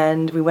EA,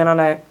 and we went on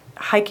a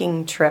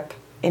hiking trip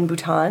in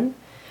Bhutan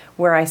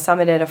where I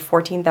summited a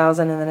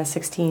 14,000 and then a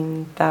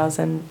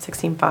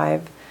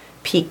 16,500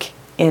 peak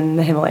in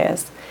the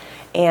Himalayas.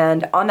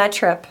 And on that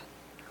trip,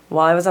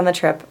 while I was on the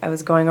trip, I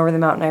was going over the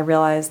mountain. I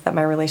realized that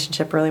my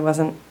relationship really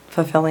wasn't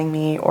fulfilling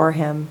me or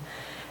him,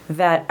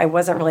 that I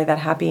wasn't really that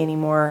happy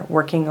anymore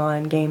working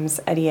on games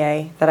at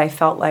EA, that I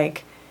felt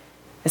like,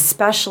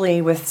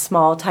 especially with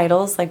small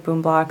titles like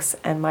Boom Blocks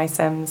and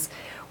MySims,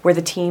 where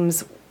the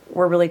teams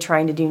were really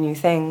trying to do new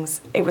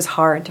things, it was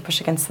hard to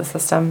push against the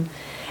system.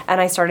 And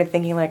I started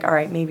thinking like, all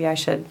right, maybe I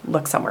should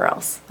look somewhere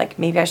else. Like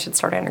maybe I should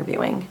start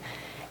interviewing.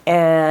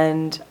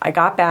 And I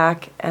got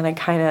back and I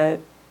kind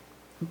of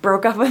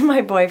broke up with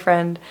my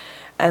boyfriend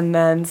and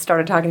then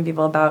started talking to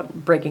people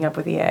about breaking up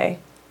with EA.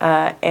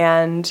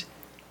 And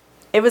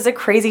it was a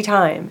crazy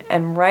time.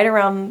 And right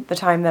around the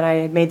time that I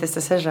had made this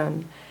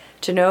decision,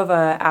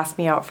 Genova asked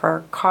me out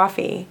for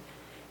coffee.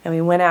 And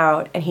we went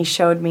out and he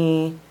showed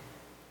me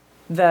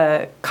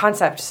the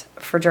concept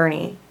for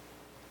Journey.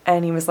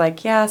 And he was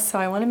like, yeah, so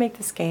I want to make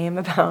this game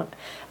about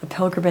a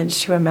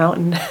pilgrimage to a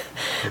mountain.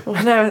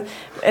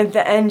 At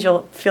the end,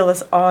 you'll feel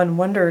this awe and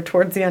wonder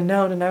towards the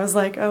unknown. And I was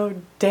like, oh,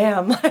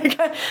 damn. Like,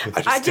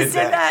 I just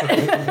did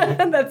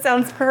that. That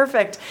sounds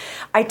perfect.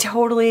 I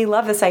totally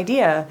love this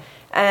idea.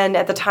 And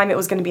at the time, it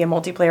was going to be a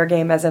multiplayer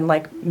game, as in,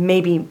 like,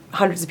 maybe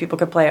hundreds of people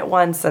could play at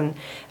once and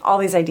all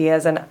these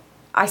ideas. And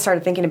I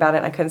started thinking about it,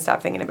 and I couldn't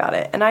stop thinking about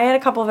it. And I had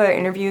a couple of other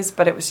interviews,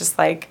 but it was just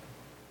like,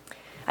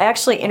 I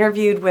actually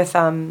interviewed with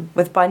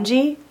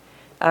Bungie.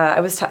 I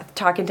was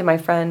talking to my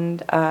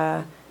friend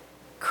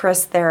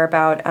Chris there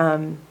about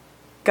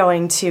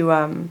going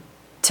to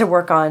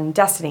work on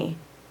Destiny,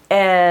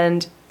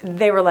 and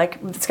they were like,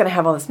 it's going to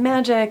have all this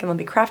magic and there'll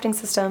be crafting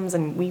systems,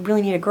 and we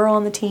really need a girl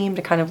on the team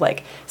to kind of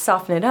like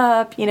soften it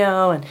up, you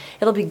know, and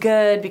it'll be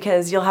good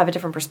because you'll have a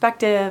different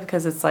perspective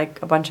because it's like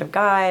a bunch of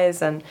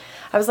guys. And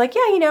I was like,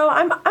 yeah, you know,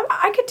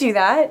 I could do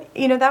that,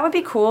 you know, that would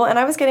be cool. And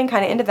I was getting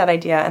kind of into that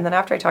idea. And then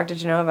after I talked to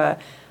Genova,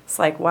 it's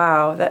like,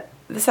 wow,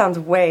 this sounds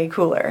way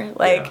cooler.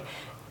 Like,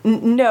 yeah.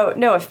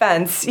 No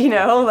offense, you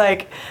know,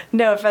 like,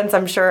 no offense.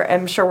 I'm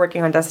sure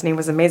working on Destiny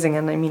was amazing,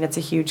 and I mean, it's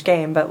a huge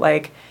game, but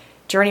like,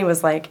 Journey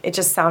was like, it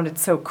just sounded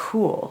so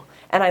cool.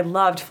 And I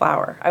loved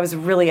Flower. I was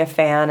really a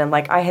fan, and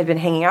like, I had been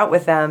hanging out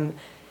with them,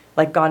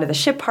 like gone to the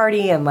ship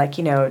party and like,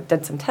 you know,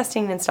 did some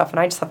testing and stuff, and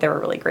I just thought they were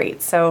really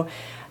great. So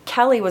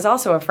Kelly was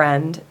also a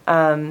friend,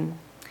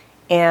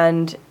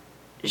 and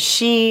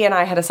she and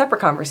I had a separate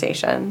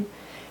conversation,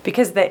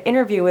 because the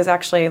interview was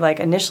actually like,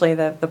 initially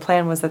the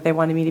plan was that they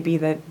wanted me to be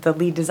the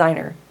lead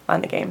designer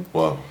on the game.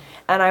 Whoa.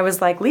 And I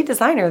was like, lead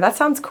designer, that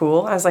sounds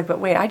cool. I was like, but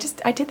wait, I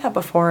did that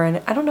before,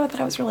 and I don't know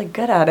that I was really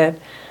good at it.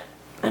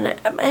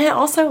 And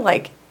also,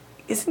 like,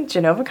 isn't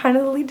Genova kind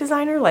of the lead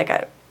designer?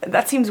 Like,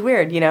 that seems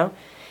weird, you know?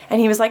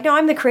 And he was like, no,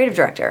 I'm the creative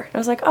director. And I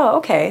was like, oh,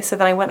 okay. So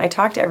then I went and I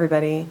talked to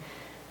everybody,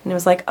 and it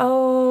was like,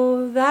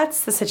 oh,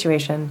 that's the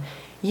situation.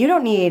 You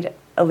don't need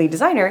a lead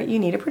designer, you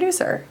need a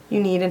producer.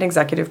 You need an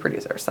executive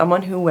producer,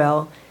 someone who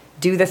will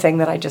do the thing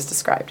that I just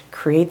described,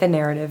 create the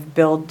narrative,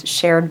 build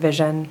shared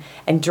vision,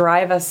 and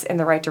drive us in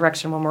the right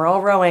direction. When we're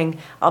all rowing,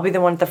 I'll be the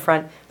one at the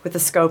front with the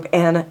scope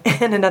and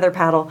another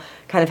paddle,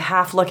 kind of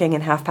half looking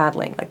and half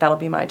paddling. Like, that'll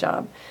be my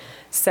job.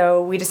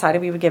 So we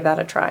decided we would give that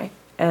a try.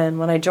 And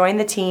when I joined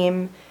the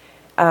team,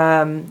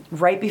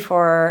 right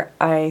before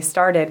I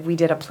started, we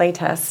did a play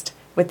test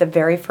with the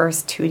very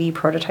first 2D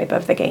prototype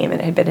of the game,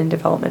 and it had been in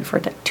development for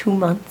 2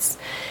 months.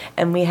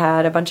 And we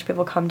had a bunch of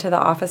people come to the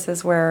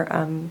offices where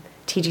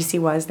TGC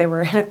was. They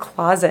were in a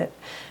closet,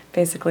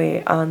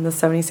 basically, on the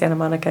Sony Santa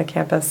Monica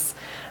campus.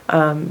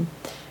 And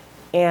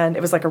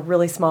it was like a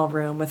really small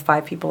room with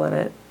 5 people in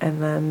it.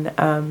 And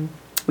then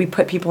we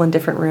put people in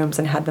different rooms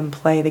and had them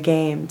play the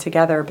game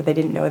together, but they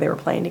didn't know they were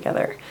playing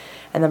together.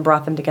 And then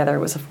brought them together. It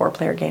was a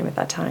 4-player game at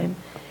that time.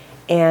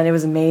 And it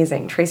was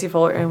amazing. Tracy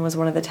Fullerton was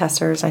one of the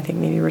testers. I think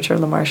maybe Richard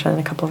LaMarche and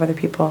a couple of other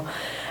people.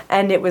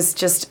 And it was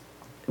just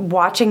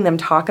watching them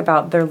talk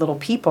about their little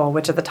people,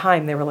 which at the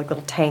time they were like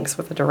little tanks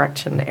with a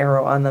direction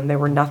arrow on them. They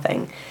were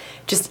nothing.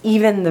 Just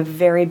even the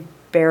very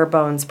bare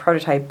bones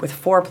prototype with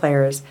 4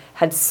 players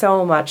had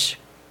so much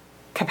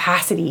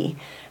capacity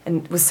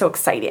and was so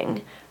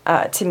exciting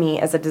to me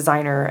as a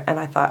designer. And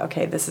I thought,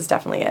 okay, this is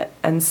definitely it.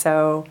 And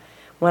so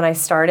when I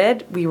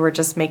started, we were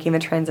just making the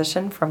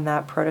transition from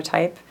that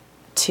prototype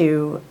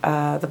to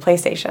the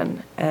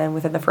PlayStation. And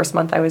within the first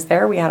month I was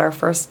there, we had our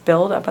first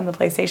build up on the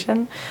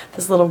PlayStation.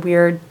 This little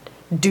weird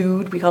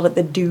dude, we called it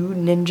the dude,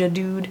 ninja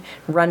dude,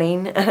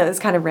 running. And it was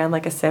kind of ran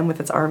like a sim with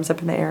its arms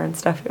up in the air and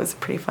stuff. It was a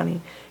pretty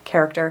funny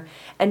character.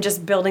 And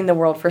just building the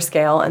world for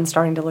scale and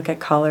starting to look at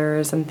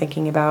colors and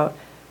thinking about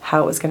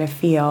how it was going to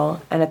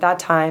feel. And at that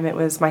time, it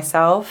was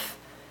myself,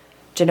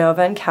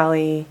 Genova and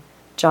Kelly,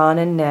 John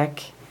and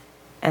Nick,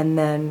 and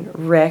then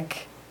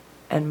Rick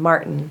and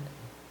Martin.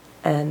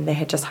 And they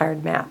had just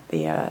hired Matt,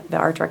 the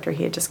art director.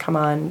 He had just come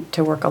on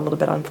to work a little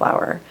bit on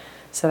Flower.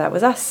 So that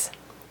was us.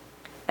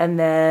 And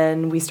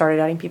then we started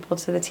adding people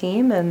to the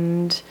team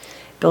and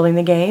building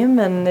the game.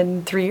 And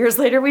then 3 years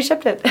later, we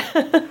shipped it.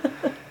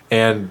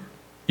 And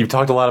you've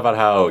talked a lot about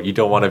how you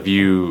don't want to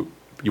view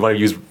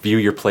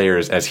your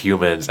players as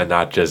humans and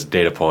not just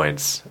data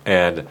points.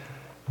 And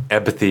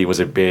empathy was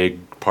a big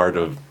part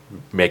of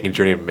making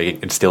Journey and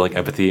instilling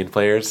empathy in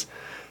players.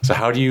 So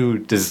how do you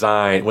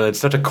design, when it's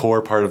such a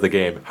core part of the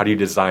game, how do you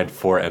design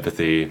for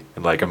empathy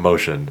and like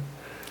emotion?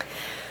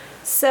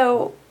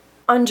 So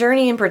on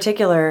Journey in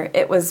particular,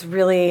 it was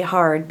really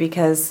hard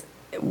because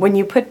when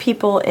you put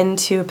people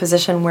into a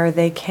position where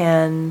they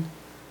can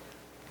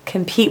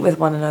compete with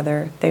one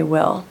another, they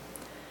will.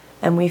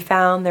 And we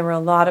found there were a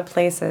lot of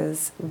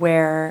places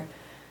where,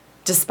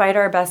 despite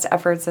our best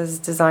efforts as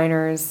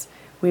designers,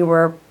 we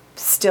were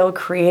still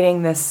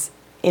creating this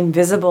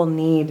invisible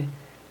need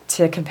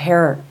to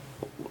compare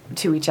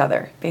to each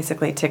other,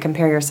 basically, to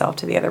compare yourself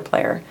to the other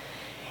player.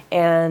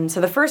 And so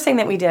the first thing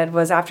that we did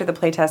was, after the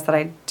playtest that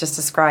I just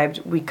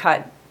described, we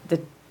cut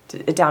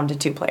it down to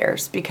 2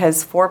 players,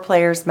 because 4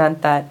 players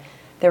meant that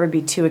there would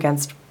be 2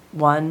 against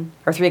 1,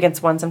 or 3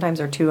 against 1 sometimes,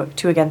 or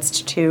 2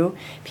 against 2.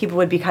 People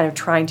would be kind of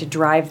trying to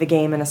drive the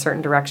game in a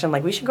certain direction,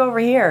 like, we should go over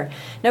here.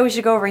 No, we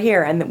should go over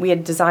here. And we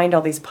had designed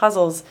all these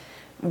puzzles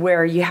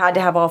where you had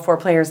to have all 4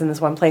 players in this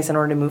one place in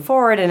order to move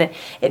forward. And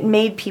it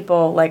made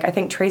people, like, I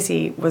think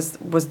Tracy was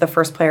the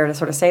first player to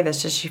sort of say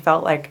this, just she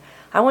felt like,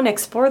 I want to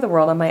explore the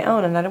world on my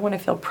own, and I don't want to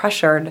feel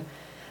pressured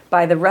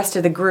by the rest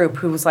of the group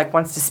who was like,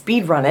 wants to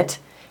speed run it.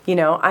 You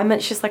know,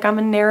 she's like, I'm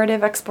a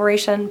narrative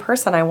exploration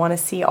person. I want to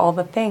see all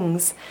the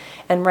things.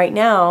 And right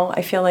now,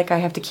 I feel like I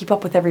have to keep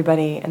up with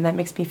everybody, and that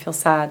makes me feel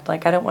sad.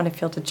 Like, I don't want to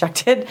feel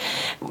dejected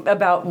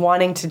about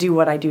wanting to do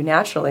what I do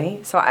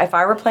naturally. So if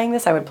I were playing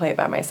this, I would play it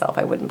by myself.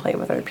 I wouldn't play it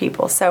with other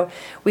people. So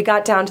we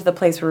got down to the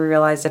place where we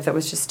realized if it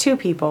was just 2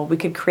 people, we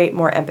could create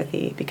more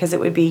empathy, because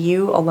it would be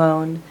you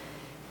alone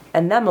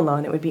and them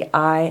alone. It would be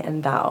I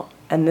and thou.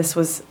 And this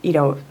was, you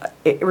know,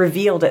 it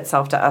revealed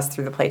itself to us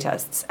through the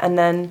playtests. And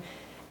then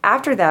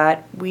after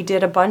that, we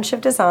did a bunch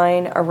of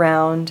design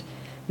around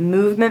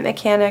movement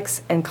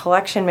mechanics and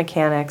collection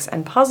mechanics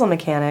and puzzle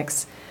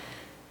mechanics,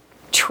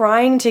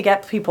 trying to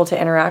get people to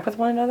interact with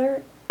one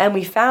another. And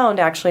we found,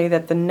 actually,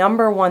 that the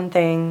number one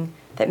thing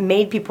that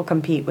made people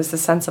compete was the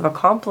sense of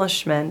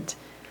accomplishment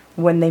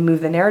when they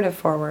move the narrative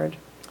forward.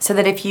 So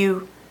that if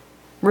you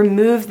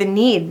remove the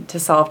need to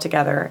solve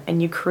together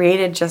and you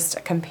created just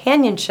a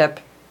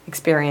companionship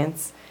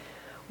experience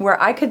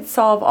where I could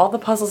solve all the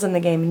puzzles in the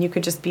game and you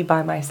could just be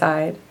by my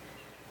side,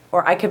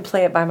 or I could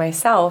play it by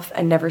myself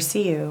and never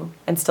see you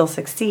and still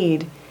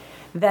succeed,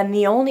 then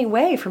the only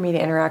way for me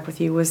to interact with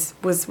you was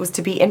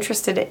to be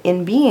interested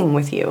in being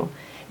with you.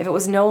 If it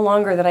was no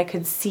longer that I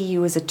could see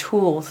you as a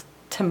tool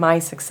to my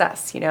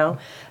success, you know,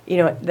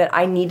 that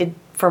I needed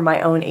for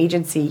my own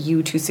agency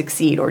you to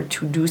succeed or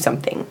to do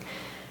something,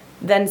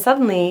 then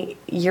suddenly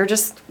you're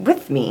just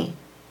with me,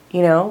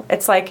 you know?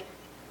 It's like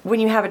when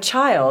you have a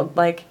child,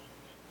 like,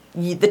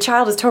 the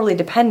child is totally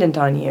dependent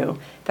on you.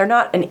 They're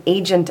not an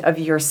agent of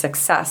your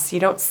success. You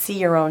don't see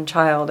your own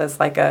child as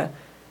like a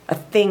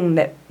thing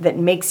that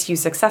makes you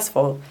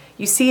successful.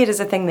 You see it as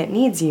a thing that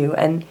needs you,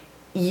 and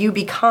you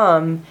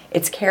become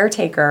its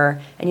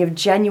caretaker, and you have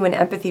genuine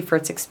empathy for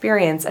its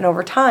experience. And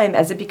over time,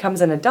 as it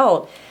becomes an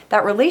adult,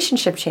 that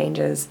relationship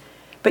changes.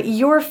 But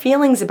your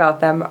feelings about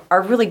them are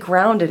really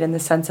grounded in the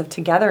sense of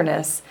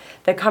togetherness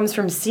that comes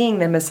from seeing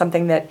them as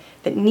something that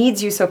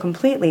needs you so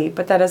completely,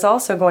 but that is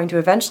also going to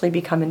eventually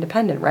become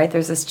independent, right?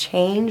 There's this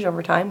change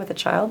over time with a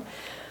child.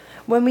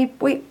 When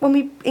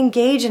we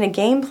engage in a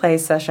gameplay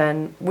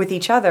session with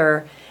each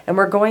other and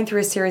we're going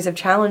through a series of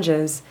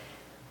challenges,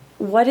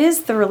 what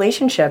is the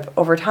relationship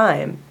over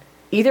time?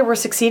 Either we're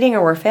succeeding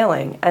or we're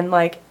failing. And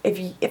like,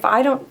 if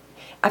I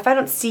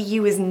don't see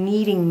you as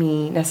needing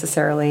me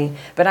necessarily,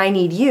 but I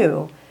need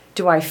you,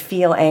 do I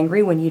feel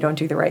angry when you don't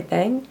do the right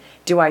thing?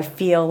 Do I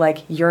feel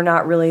like you're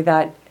not really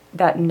that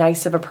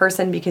nice of a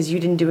person because you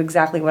didn't do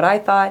exactly what I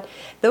thought?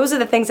 Those are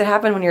the things that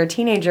happen when you're a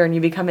teenager and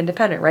you become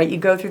independent, right? You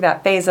go through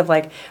that phase of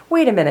like,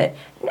 wait a minute,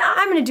 no,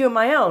 I'm going to do it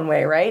my own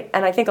way, right?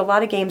 And I think a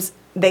lot of games,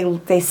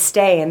 they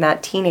stay in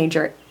that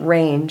teenager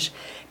range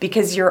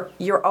because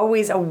you're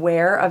always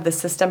aware of the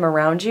system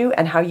around you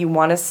and how you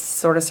want to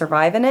sort of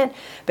survive in it.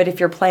 But if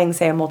you're playing,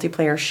 say, a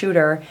multiplayer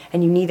shooter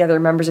and you need other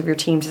members of your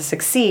team to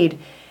succeed,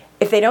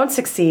 if they don't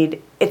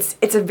succeed, it's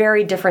a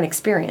very different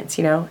experience,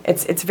 you know?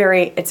 It's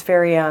very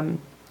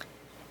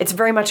it's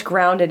very much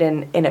grounded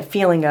in a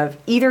feeling of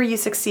either you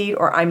succeed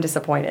or I'm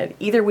disappointed.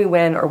 Either we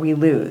win or we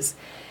lose.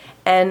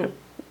 And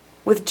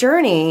with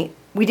Journey,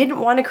 we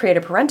didn't want to create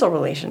a parental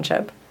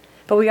relationship,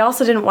 but we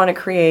also didn't want to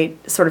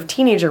create sort of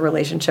teenager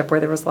relationship where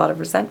there was a lot of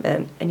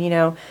resentment. And,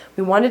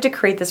 we wanted to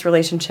create this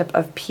relationship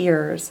of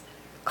peers,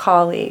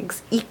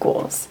 colleagues,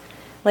 equals.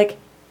 Like,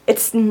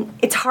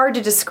 it's hard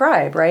to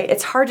describe, right?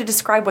 It's hard to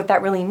describe what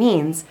that really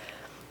means.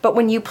 But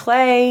when you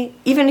play,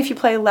 even if you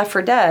play Left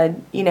 4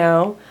 Dead,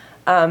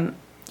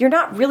 you're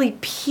not really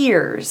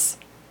peers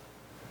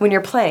when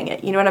you're playing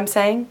it. You know what I'm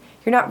saying?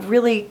 You're not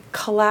really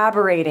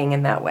collaborating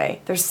in that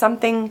way. There's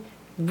something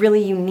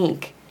really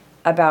unique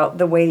about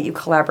the way that you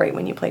collaborate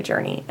when you play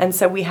Journey. And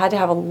so we had to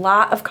have a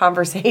lot of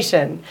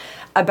conversation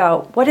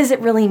about what does it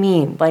really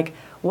mean? Like,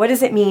 what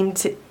does it mean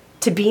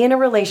to be in a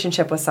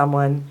relationship with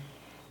someone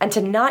and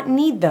to not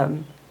need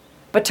them,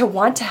 but to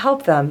want to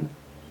help them,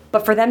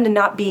 but for them to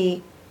not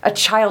be a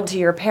child to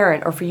your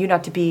parent or for you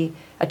not to be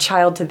a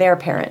child to their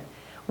parent?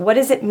 What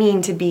does it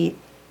mean to be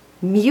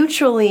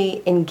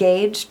mutually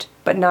engaged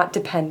but not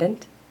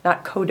dependent,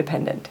 not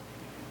codependent?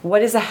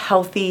 What is a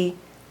healthy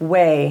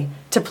way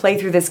to play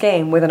through this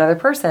game with another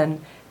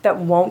person that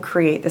won't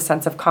create the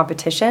sense of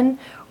competition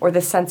or the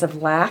sense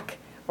of lack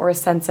or a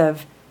sense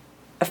of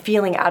a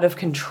feeling out of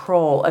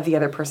control of the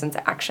other person's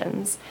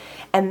actions?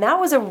 And that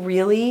was a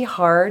really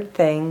hard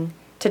thing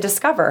to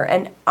discover.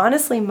 And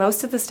honestly,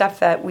 most of the stuff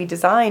that we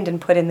designed and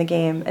put in the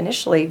game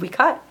initially, we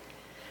cut.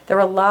 There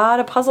were a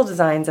lot of puzzle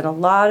designs and a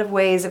lot of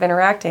ways of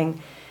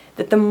interacting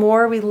that the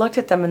more we looked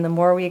at them and the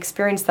more we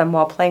experienced them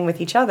while playing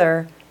with each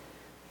other,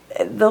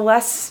 the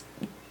less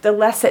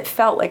it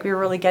felt like we were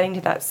really getting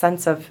to that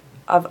sense of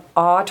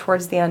awe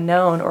towards the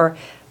unknown or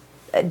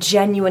a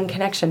genuine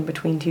connection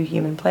between two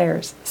human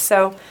players.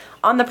 So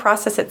on the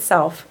process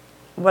itself,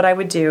 what I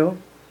would do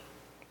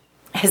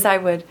is I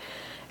would,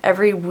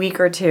 every week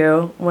or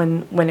two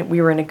when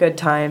we were in the good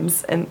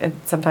times, and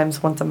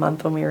sometimes once a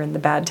month when we were in the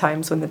bad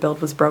times when the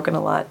build was broken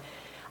a lot,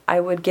 I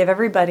would give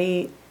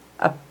everybody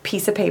a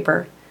piece of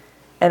paper,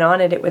 and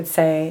on it would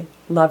say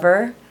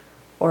lover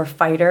or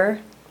fighter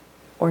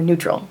or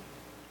neutral.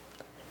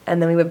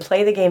 And then we would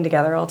play the game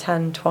together, all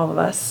 10, 12 of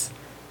us,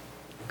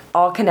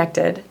 all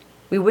connected.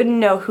 We wouldn't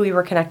know who we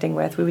were connecting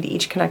with. We would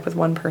each connect with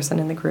one person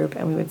in the group,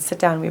 and we would sit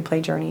down and we would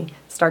play Journey,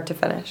 start to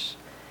finish.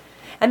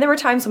 And there were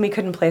times when we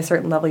couldn't play a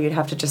certain level, you'd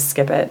have to just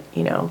skip it,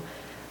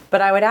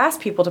 But I would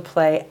ask people to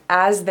play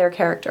as their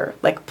character,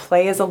 like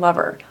play as a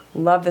lover,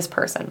 love this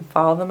person,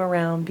 follow them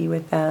around, be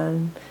with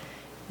them,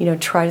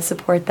 try to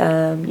support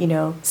them,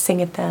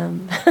 sing at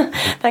them,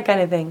 that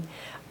kind of thing.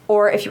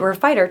 Or if you were a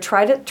fighter,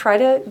 try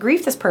to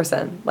grief this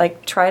person,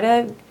 like try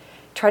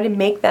to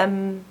make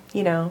them,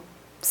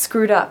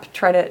 screwed up,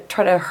 try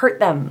to hurt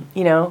them,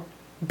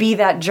 be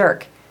that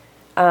jerk.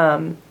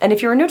 And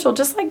if you were neutral,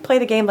 just like play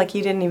the game like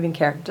you didn't even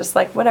care. Just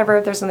like whatever,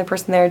 if there's another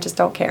person there, just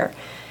don't care.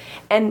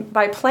 And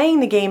by playing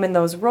the game in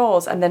those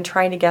roles and then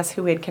trying to guess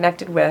who we had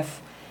connected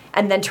with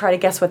and then try to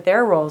guess what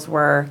their roles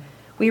were,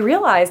 we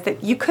realized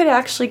that you could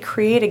actually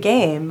create a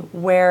game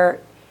where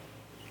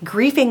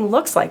griefing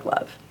looks like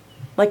love.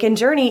 Like in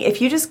Journey,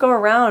 if you just go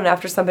around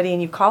after somebody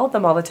and you call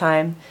them all the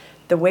time,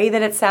 the way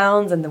that it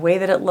sounds and the way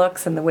that it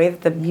looks and the way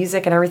that the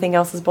music and everything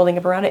else is building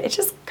up around it, it's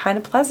just kind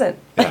of pleasant.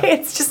 Yeah.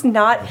 It's just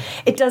not,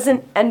 it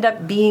doesn't end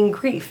up being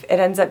grief. It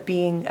ends up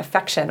being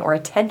affection or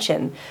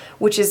attention,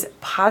 which is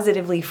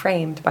positively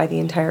framed by the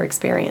entire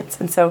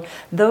experience. And so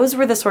those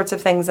were the sorts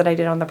of things that I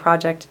did on the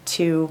project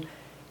to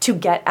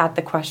get at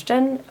the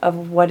question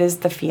of what is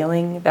the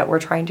feeling that we're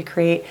trying to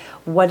create?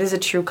 What is a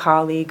true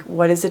colleague?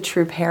 What is a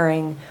true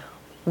pairing?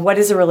 What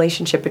is a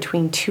relationship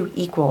between two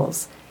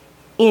equals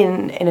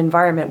in an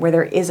environment where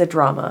there is a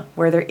drama,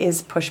 where there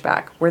is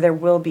pushback, where there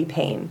will be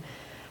pain?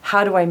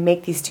 How do I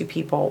make these two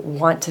people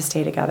want to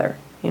stay together?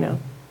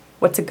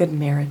 What's a good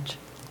marriage?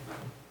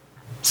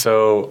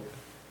 So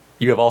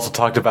you have also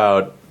talked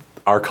about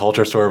our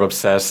culture sort of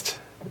obsessed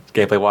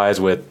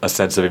gameplay-wise with a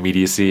sense of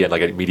immediacy and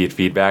like immediate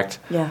feedback.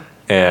 Yeah.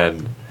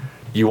 And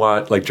you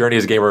want, like Journey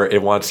as a gamer,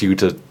 it wants you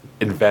to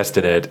invest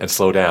in it and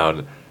slow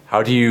down.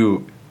 How do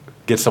you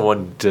get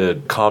someone to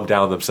calm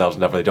down themselves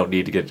enough where they don't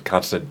need to get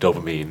constant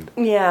dopamine?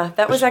 Yeah,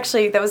 that was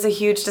a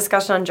huge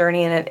discussion on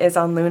Journey, and it is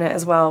on Luna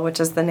as well, which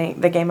is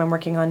the game I'm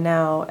working on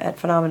now at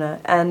Phenomena.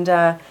 And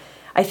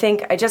I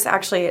think I just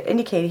actually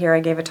indicated here,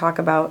 I gave a talk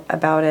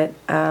about it,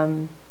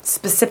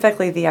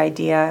 specifically the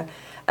idea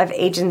of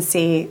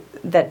agency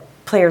that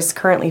players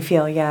currently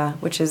feel,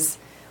 which is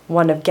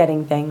one of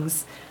getting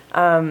things.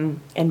 And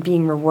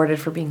being rewarded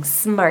for being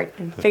smart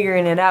and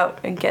figuring it out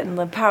and getting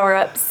the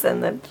power-ups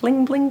and the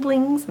bling, bling,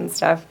 blings and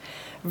stuff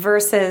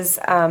versus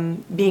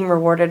being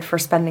rewarded for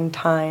spending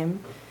time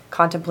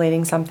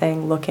contemplating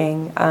something,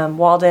 looking.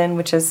 Walden,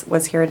 which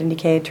was here at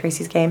Indiecade,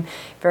 Tracy's game,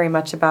 very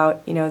much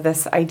about,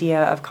 this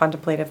idea of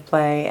contemplative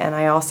play. And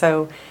I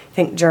also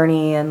think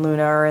Journey and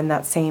Luna are in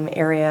that same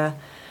area,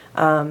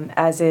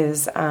 as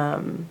is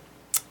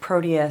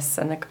Proteus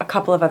and a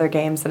couple of other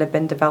games that have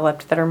been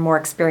developed that are more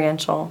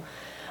experiential.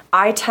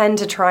 I tend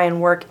to try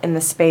and work in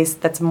the space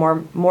that's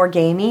more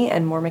gamey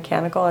and more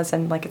mechanical, as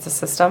in like it's a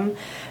system,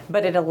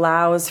 but it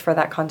allows for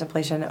that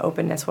contemplation and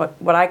openness.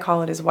 What I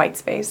call it is white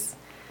space.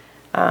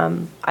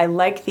 I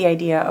like the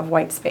idea of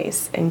white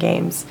space in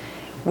games,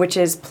 which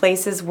is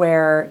places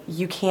where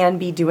you can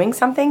be doing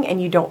something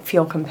and you don't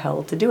feel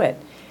compelled to do it.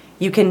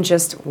 You can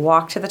just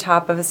walk to the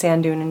top of a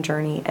sand dune in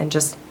Journey and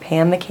just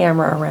pan the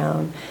camera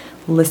around,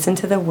 listen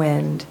to the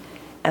wind,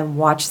 and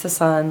watch the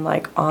sun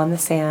like on the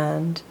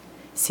sand,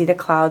 see the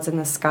clouds in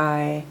the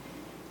sky,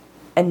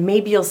 and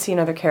maybe you'll see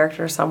another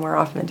character somewhere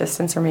off in the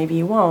distance, or maybe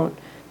you won't,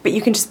 but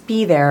you can just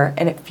be there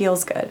and it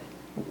feels good.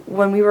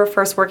 When we were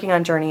first working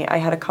on Journey, I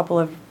had a couple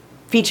of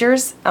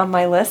features on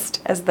my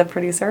list as the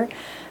producer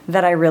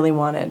that I really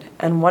wanted,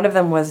 and one of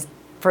them was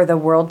for the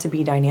world to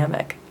be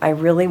dynamic. I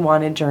really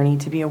wanted Journey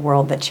to be a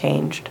world that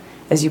changed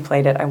as you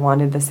played it. I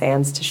wanted the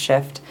sands to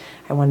shift.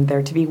 I wanted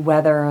there to be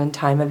weather and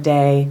time of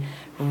day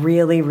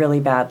really,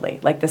 really badly.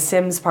 Like the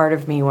Sims part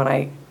of me when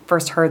I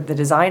first heard the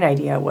design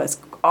idea was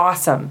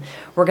awesome.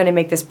 We're going to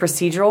make this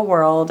procedural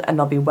world and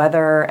there'll be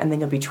weather and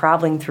then you'll be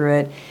traveling through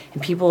it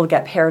and people will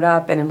get paired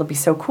up and it'll be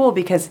so cool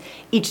because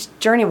each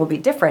journey will be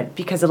different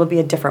because it'll be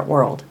a different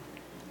world.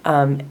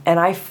 And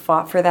I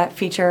fought for that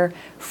feature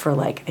for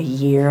like a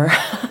year.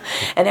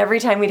 And every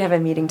time we'd have a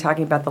meeting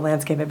talking about the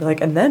landscape, I'd be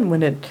like, and then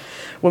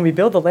when we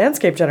build the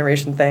landscape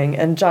generation thing,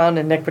 and John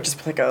and Nick would just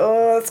be like,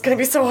 oh, it's going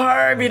to be so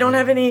hard. We don't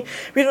have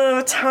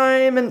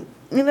time, and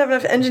we don't have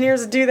enough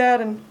engineers to do that.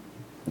 And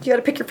you got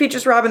to pick your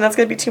features, Robin. That's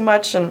going to be too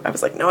much. And I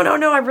was like, no.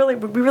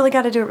 We really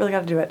got to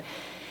do it.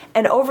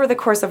 And over the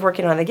course of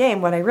working on the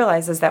game, what I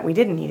realized is that we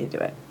didn't need to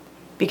do it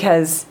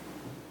because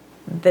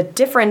the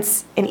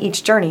difference in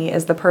each journey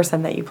is the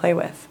person that you play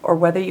with or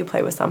whether you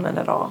play with someone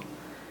at all.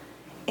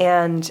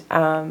 And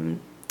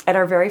at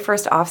our very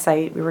first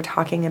offsite, we were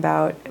talking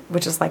about,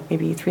 which is like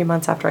maybe 3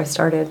 months after I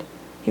started,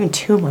 even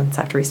 2 months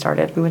after we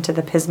started, we went to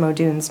the Pismo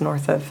Dunes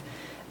north of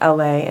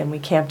LA and we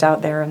camped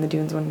out there in the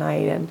dunes one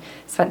night and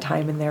spent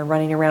time in there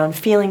running around,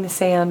 feeling the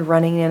sand,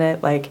 running in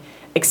it, like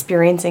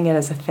experiencing it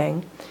as a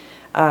thing,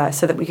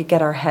 so that we could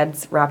get our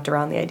heads wrapped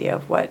around the idea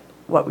of what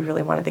we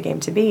really wanted the game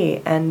to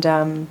be.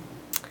 And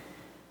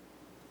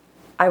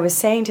I was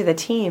saying to the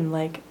team,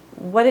 like,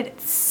 what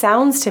it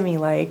sounds to me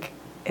like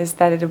is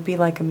that it'll be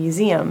like a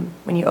museum.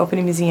 When you open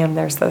a museum,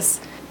 there's this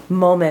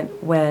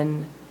moment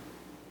when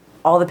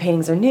all the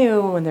paintings are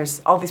new and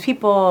there's all these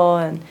people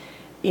and,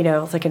 you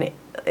know,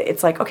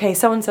 it's like, okay,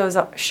 so-and-so's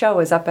show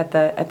is up at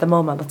the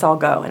MoMA, let's all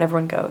go, and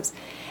everyone goes.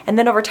 And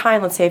then over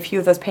time, let's say a few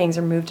of those paintings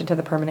are moved into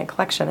the permanent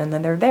collection, and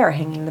then they're there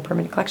hanging in the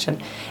permanent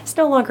collection. It's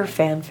no longer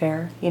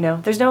fanfare, you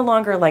know? There's no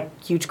longer,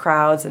 like, huge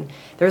crowds, and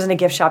there isn't a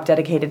gift shop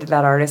dedicated to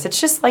that artist.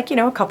 It's just, like, you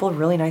know, a couple of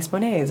really nice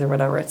Monets or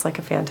whatever. It's like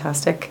a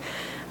fantastic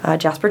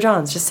Jasper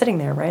Johns just sitting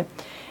there, right?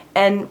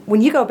 And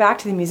when you go back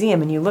to the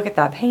museum and you look at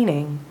that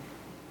painting,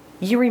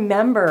 you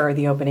remember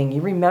the opening,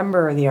 you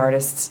remember the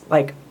artist's,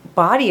 like,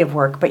 body of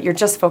work, but you're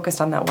just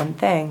focused on that one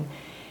thing.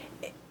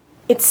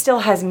 It still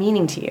has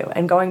meaning to you,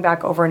 and going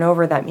back over and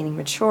over, that meaning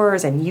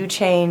matures and you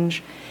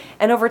change,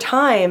 and over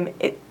time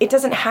it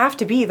doesn't have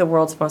to be the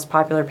world's most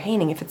popular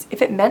painting.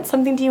 If it meant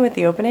something to you at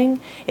the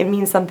opening, it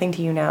means something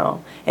to you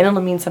now, and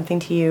it'll mean something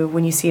to you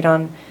when you see it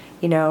on,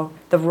 you know,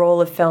 the roll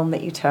of film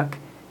that you took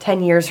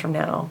 10 years from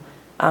now,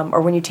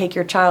 or when you take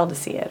your child to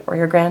see it or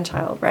your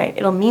grandchild, right?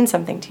 It'll mean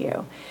something to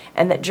you.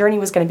 And that Journey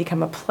was going to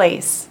become a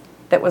place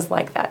that was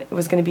like that. It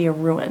was going to be a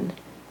ruin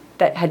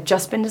that had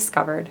just been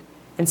discovered.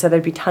 And so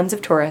there'd be tons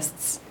of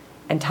tourists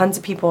and tons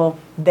of people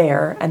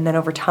there. And then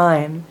over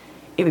time,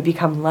 it would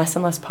become less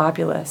and less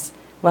populous,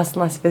 less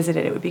and less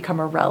visited. It would become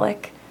a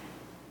relic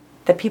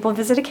that people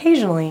visit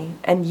occasionally.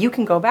 And you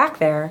can go back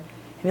there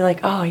and be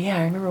like, oh yeah,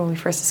 I remember when we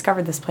first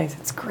discovered this place.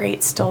 It's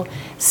great. Still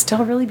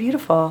really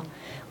beautiful.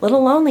 A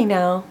little lonely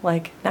now,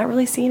 like not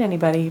really seeing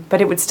anybody, but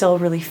it would still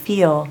really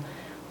feel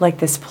like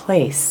this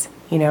place,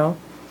 you know?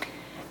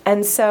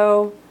 And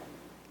so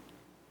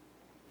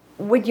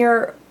when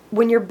you're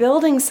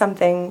building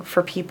something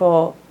for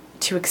people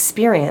to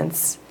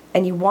experience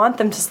and you want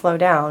them to slow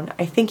down,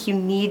 I think you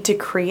need to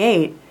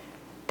create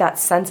that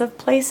sense of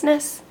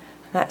placeness,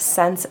 that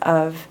sense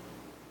of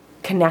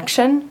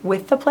connection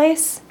with the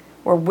place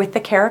or with the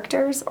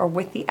characters or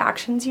with the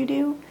actions you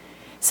do,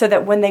 so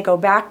that when they go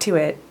back to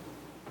it,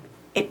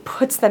 it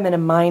puts them in a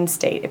mind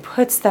state. It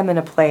puts them in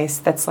a place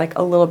that's like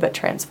a little bit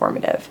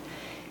transformative.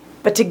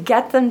 But to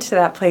get them to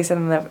that place at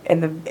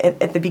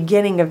the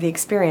beginning of the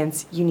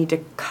experience, you need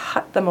to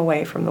cut them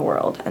away from the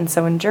world. And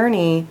so in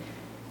Journey,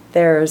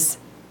 there's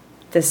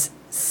this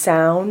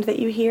sound that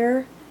you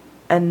hear,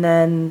 and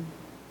then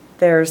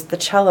there's the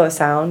cello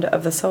sound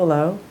of the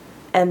solo,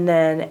 and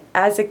then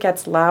as it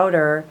gets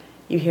louder,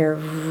 you hear,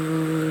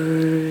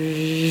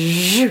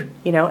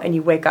 you know, and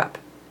you wake up.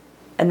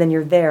 And then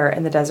you're there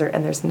in the desert,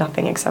 and there's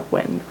nothing except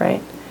wind,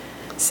 right?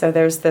 So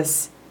there's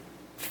this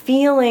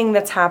feeling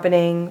that's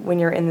happening when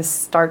you're in the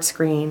start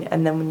screen,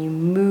 and then when you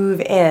move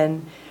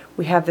in,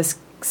 we have this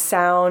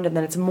sound, and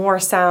then it's more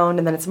sound,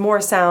 and then it's more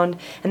sound,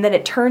 and then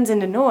it turns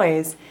into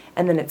noise,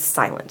 and then it's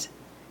silent.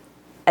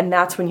 And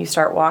that's when you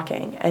start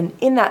walking. And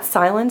in that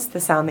silence,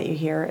 the sound that you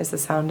hear is the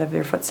sound of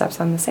your footsteps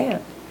on the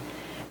sand.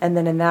 And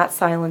then in that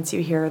silence,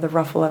 you hear the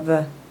ruffle of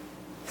the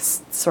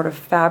sort of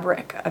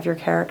fabric of your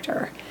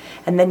character.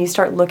 And then you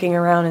start looking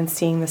around and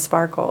seeing the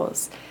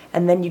sparkles.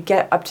 And then you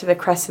get up to the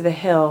crest of the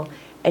hill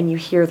and you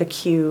hear the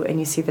cue and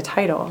you see the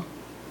title.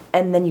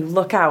 And then you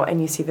look out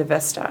and you see the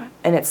vista.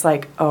 And it's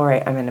like, all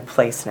right, I'm in a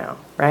place now,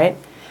 right?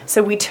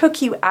 So we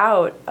took you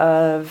out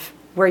of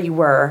where you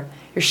were,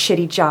 your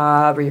shitty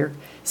job or your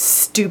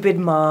stupid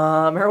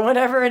mom or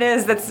whatever it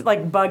is that's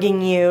like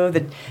bugging you,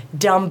 the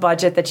dumb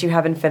budget that you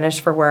haven't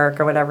finished for work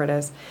or whatever it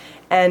is.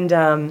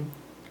 And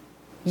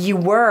you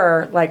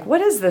were like,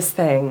 what is this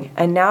thing?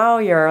 And now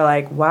you're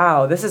like,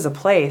 wow, this is a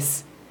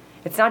place.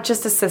 It's not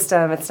just a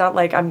system. It's not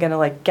like I'm going to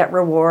like get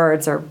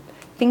rewards or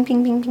ping,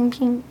 ping, ping, ping,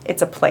 ping.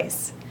 It's a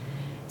place.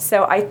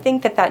 So I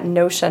think that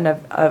notion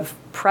of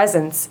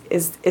presence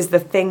is the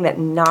thing that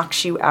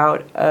knocks you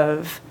out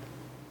of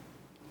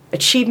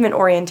achievement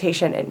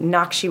orientation. It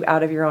knocks you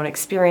out of your own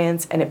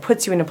experience, and it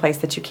puts you in a place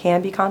that you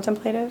can be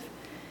contemplative.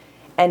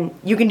 And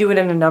you can do it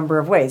in a number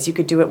of ways. You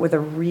could do it with a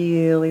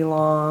really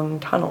long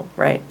tunnel,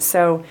 right?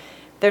 So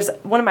there's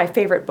one of my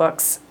favorite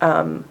books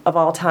of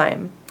all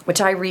time,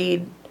 which I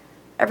read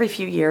every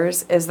few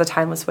years, is The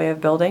Timeless Way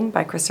of Building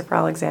by Christopher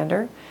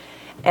Alexander.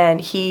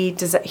 And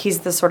he's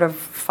the sort of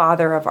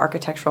father of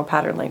architectural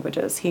pattern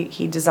languages.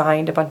 He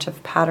designed a bunch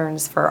of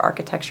patterns for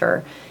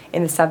architecture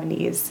in the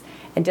 70s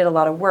and did a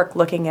lot of work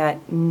looking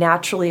at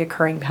naturally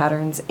occurring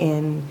patterns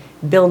in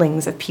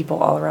buildings of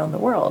people all around the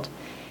world.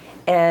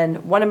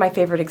 And one of my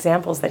favorite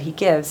examples that he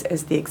gives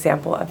is the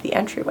example of the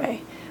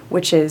entryway,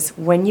 which is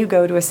when you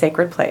go to a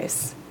sacred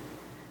place,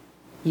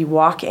 you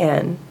walk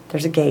in,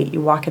 there's a gate,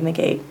 you walk in the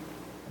gate,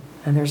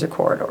 and there's a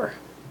corridor.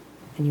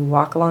 And you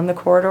walk along the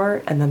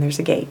corridor, and then there's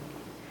a gate.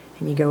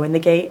 And you go in the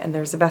gate, and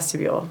there's a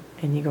vestibule.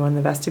 And you go in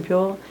the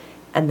vestibule,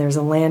 and there's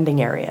a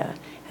landing area.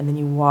 And then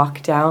you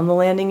walk down the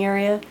landing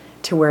area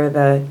to where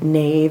the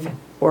nave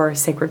or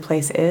sacred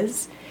place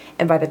is.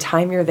 And by the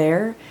time you're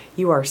there,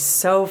 you are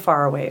so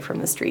far away from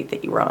the street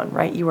that you were on,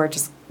 right? You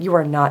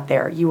are not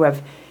there.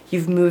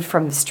 You've moved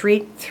from the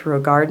street through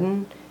a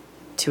garden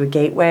to a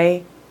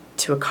gateway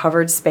to a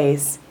covered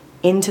space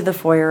into the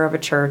foyer of a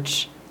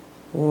church,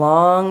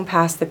 long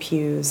past the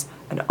pews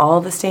and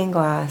all the stained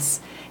glass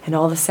and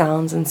all the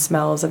sounds and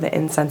smells of the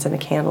incense and the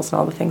candles and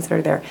all the things that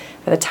are there.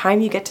 By the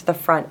time you get to the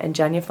front and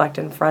genuflect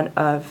in front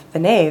of the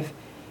nave,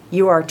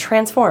 you are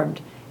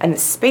transformed. And the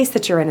space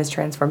that you're in is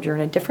transformed. You're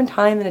in a different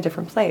time and a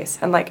different place.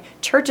 And like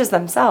churches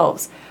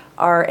themselves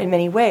are in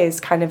many ways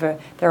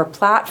they're a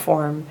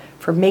platform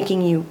for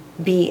making you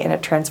be in a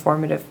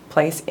transformative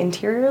place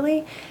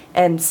interiorly.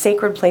 And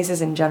sacred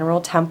places in general,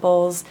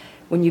 temples,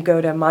 when you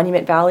go to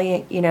Monument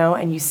Valley,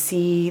 and you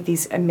see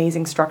these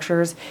amazing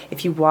structures,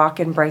 if you walk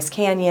in Bryce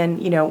Canyon,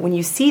 when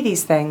you see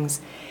these things,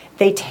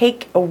 they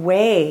take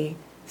away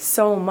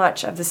so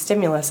much of the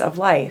stimulus of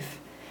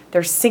life.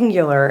 They're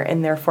singular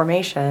in their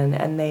formation,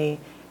 and they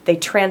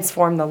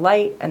transform the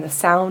light and the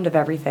sound of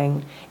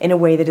everything in a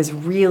way that is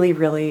really,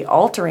 really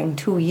altering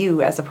to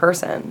you as a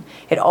person.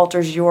 It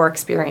alters your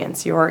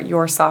experience.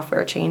 Your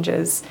software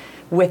changes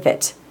with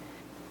it.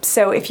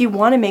 So if you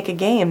want to make a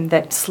game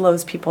that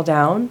slows people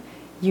down,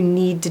 you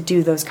need to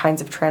do those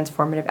kinds of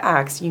transformative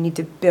acts. You need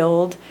to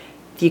build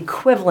the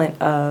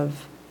equivalent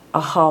of a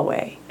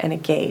hallway and a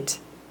gate,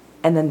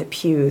 and then the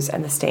pews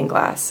and the stained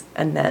glass,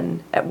 and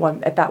then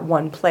at that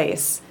one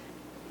place,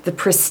 the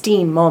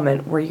pristine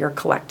moment where you're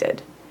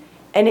collected.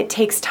 And it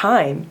takes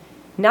time,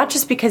 not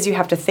just because you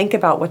have to think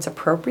about what's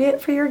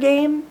appropriate for your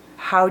game,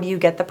 how do you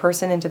get the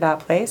person into that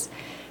place,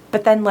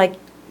 but then like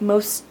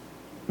most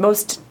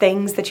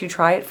things that you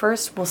try at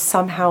first will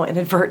somehow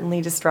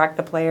inadvertently distract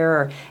the player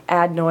or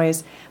add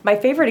noise. My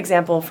favorite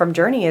example from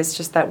Journey is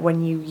just that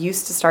when you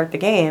used to start the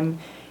game,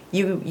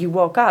 you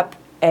woke up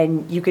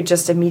and you could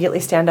just immediately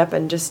stand up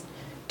and just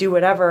do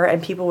whatever,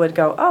 and people would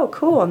go, oh,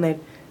 cool, and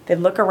they'd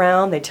look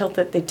around, they'd tilt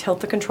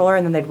the controller,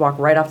 and then they'd walk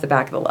right off the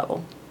back of the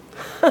level.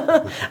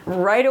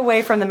 Right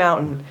away from the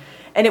mountain.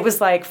 And it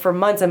was like for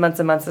months and months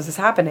and months this is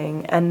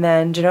happening. And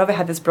then Genova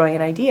had this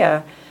brilliant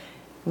idea.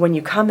 When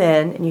you come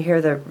in and you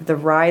hear the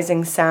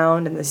rising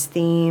sound and these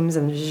themes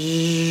and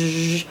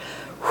zzzz,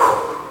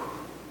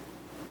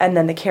 and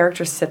then the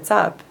character sits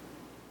up,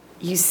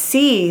 you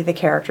see the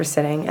character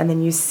sitting, and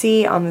then you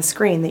see on the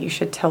screen that you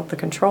should tilt the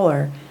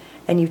controller.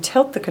 And you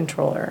tilt the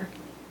controller,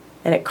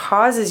 and it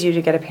causes you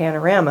to get a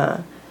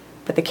panorama,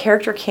 but the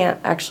character can't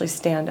actually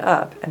stand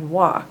up and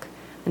walk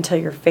until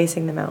you're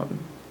facing the mountain.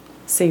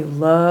 So you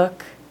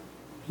look,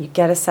 you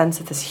get a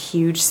sense of this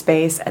huge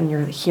space, and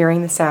you're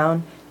hearing the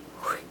sound.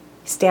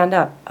 Stand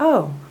up.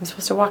 Oh, I'm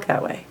supposed to walk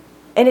that way.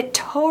 And it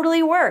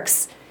totally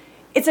works.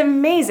 It's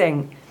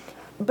amazing.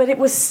 But it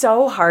was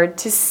so hard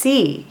to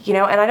see,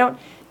 and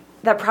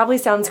that probably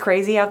sounds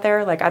crazy out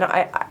there. Like,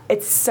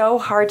 it's so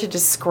hard to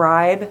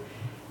describe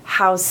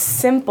how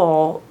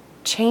simple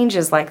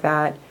changes like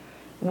that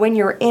when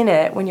you're in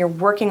it, when you're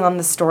working on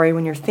the story,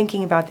 when you're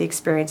thinking about the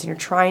experience and you're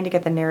trying to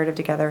get the narrative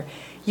together,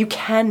 you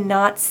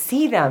cannot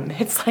see them.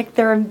 It's like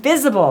they're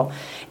invisible.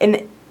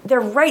 And they're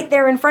right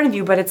there in front of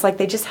you, but it's like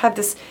they just have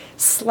this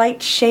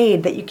slight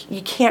shade that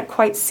you can't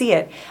quite see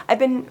it. I've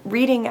been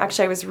reading,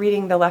 actually I was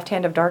reading The Left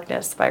Hand of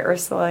Darkness by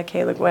Ursula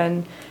K. Le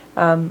Guin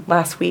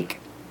last week.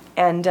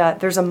 And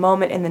there's a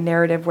moment in the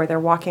narrative where they're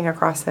walking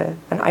across an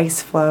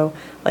ice floe,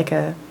 like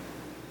a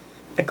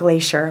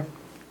glacier.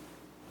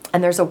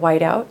 And there's a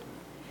whiteout.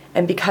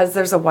 And because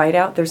there's a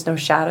whiteout, there's no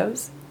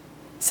shadows.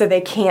 So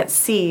they can't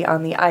see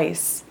on the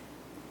ice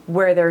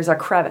where there's a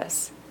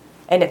crevice.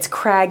 And it's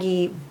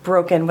craggy,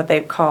 broken, what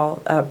they call,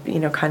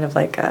 kind of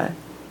like a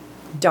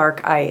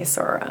dark ice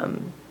or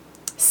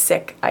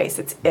sick ice.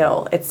 It's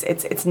ill.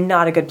 It's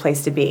not a good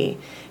place to be,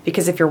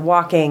 because if you're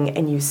walking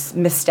and you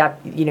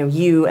misstep,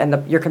 you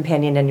and your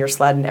companion and your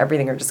sled and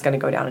everything are just going to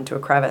go down into a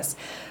crevice.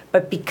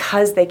 But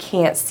because they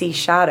can't see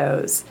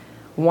shadows,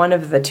 one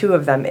of the two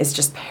of them is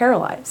just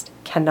paralyzed,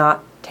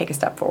 cannot take a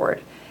step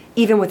forward.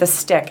 Even with a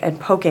stick and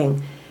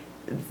poking,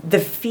 the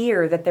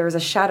fear that there is a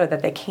shadow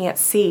that they can't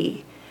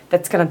see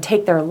that's going to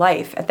take their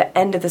life at the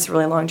end of this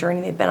really long journey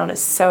they've been on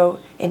is so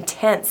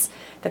intense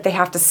that they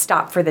have to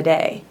stop for the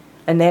day.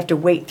 And they have to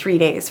wait 3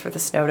 days for the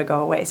snow to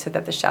go away so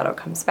that the shadow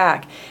comes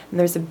back. And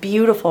there's a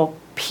beautiful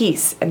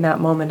piece in that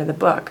moment of the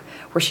book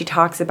where she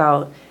talks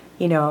about,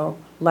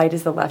 light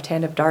is the left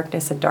hand of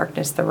darkness and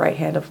darkness the right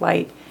hand of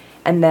light.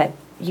 And that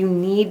you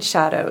need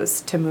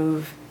shadows to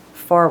move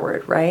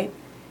forward, right?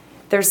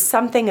 There's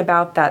something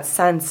about that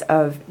sense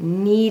of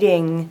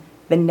needing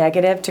the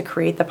negative to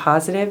create the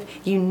positive.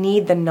 You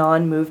need the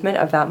non-movement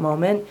of that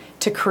moment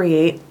to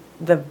create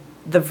the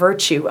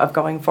virtue of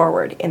going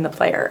forward in the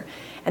player.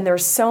 And there are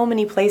so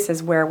many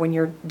places where when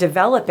you're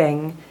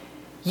developing,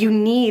 you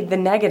need the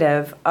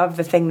negative of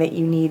the thing that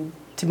you need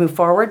to move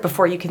forward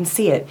before you can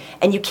see it.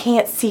 And you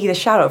can't see the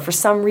shadow. For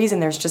some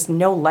reason, there's just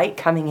no light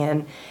coming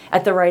in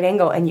at the right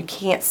angle, and you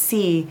can't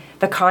see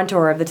the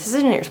contour of the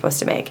decision you're supposed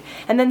to make.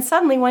 And then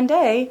suddenly one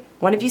day,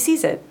 one of you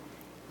sees it.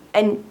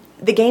 And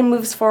the game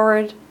moves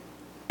forward,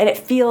 and it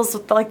feels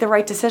like the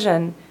right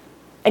decision.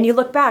 And you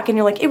look back, and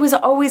you're like, it was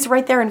always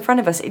right there in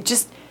front of us.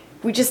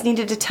 We just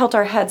needed to tilt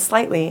our head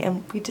slightly,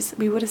 and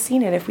we would have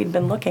seen it if we'd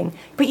been looking.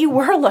 But you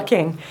were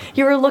looking.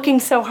 You were looking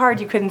so hard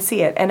you couldn't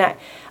see it. And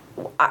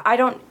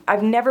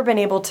I've never been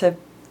able to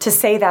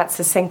say that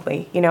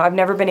succinctly. I've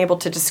never been able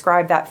to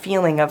describe that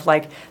feeling of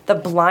like the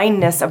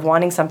blindness of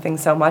wanting something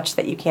so much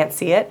that you can't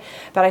see it.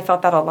 But I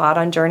felt that a lot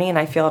on Journey, and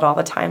I feel it all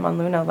the time on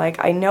Luna.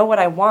 Like, I know what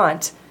I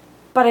want,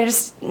 but I'm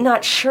just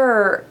not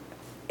sure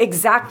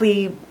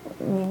exactly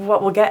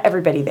what will get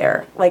everybody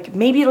there. Like,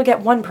 maybe it'll get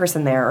one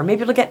person there, or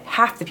maybe it'll get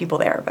half the people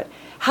there, but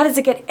how does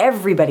it get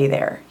everybody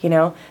there?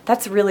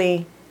 That's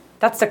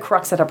the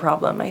crux of the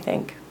problem, I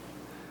think.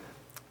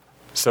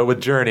 So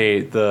with Journey,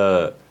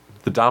 the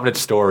dominant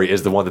story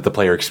is the one that the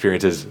player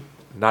experiences,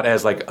 not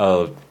as like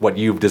what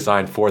you've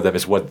designed for them,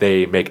 is what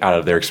they make out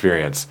of their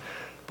experience.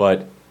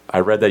 But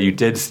I read that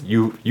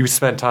you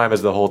spent time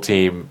as the whole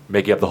team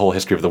making up the whole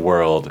history of the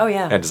world. Oh,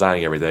 yeah. And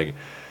designing everything.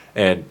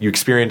 And you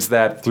experience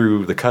that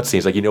through the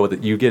cutscenes. Like,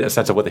 you get a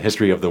sense of what the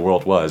history of the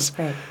world was.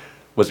 Right.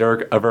 Was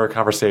there ever a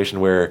conversation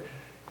where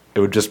it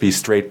would just be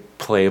straight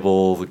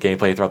playable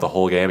gameplay throughout the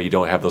whole game and you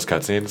don't have those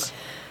cutscenes?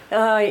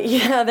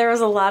 Yeah, there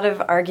was a lot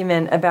of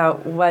argument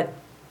about what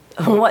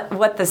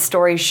the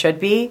story should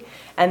be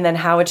and then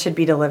how it should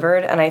be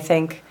delivered. And I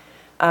think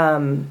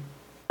on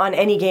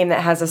any game that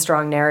has a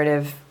strong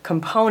narrative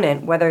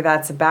component, whether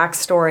that's a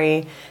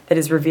backstory that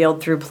is revealed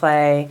through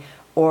play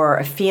or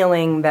a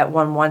feeling that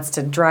one wants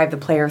to drive the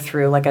player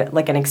through, like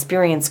an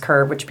experience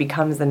curve, which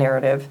becomes the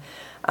narrative,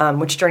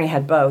 which Journey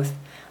had both.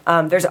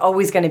 There's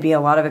always going to be a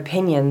lot of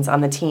opinions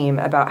on the team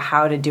about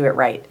how to do it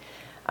right.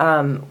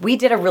 We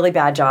did a really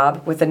bad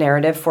job with the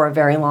narrative for a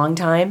very long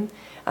time.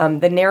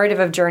 The narrative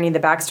of Journey, the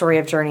backstory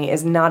of Journey,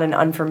 is not an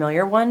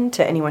unfamiliar one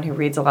to anyone who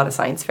reads a lot of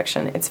science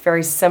fiction. It's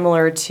very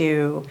similar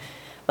to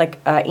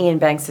Ian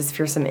Banks'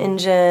 Fearsome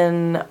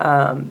Engine.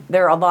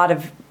 There are a lot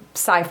of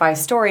sci-fi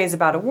stories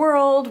about a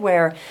world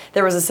where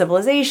there was a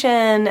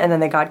civilization and then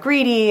they got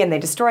greedy and they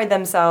destroyed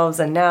themselves,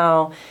 and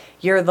now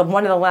you're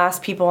one of the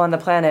last people on the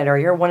planet, or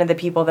you're one of the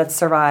people that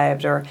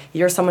survived, or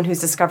you're someone who's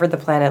discovered the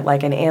planet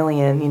like an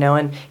alien,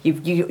 and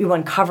you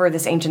uncover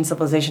this ancient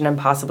civilization and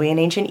possibly an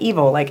ancient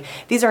evil. Like,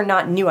 these are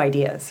not new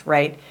ideas,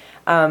 right?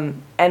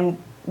 And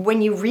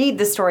when you read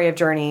the story of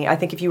Journey, I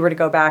think if you were to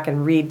go back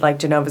and read like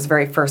Genova's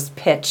very first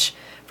pitch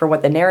for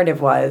what the narrative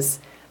was,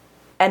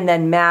 and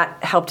then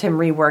Matt helped him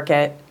rework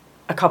it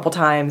a couple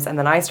times, and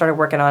then I started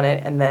working on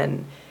it, and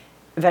then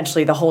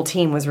eventually the whole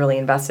team was really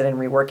invested in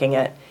reworking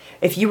it.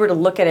 If you were to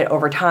look at it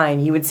over time,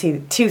 you would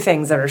see two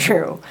things that are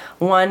true.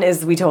 One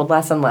is we told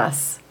less and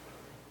less,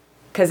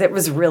 because there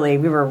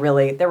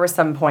were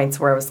some points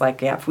where it was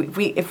like, yeah,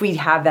 if we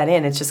have that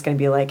in, it's just going to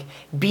be like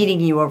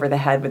beating you over the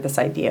head with this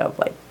idea of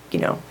like,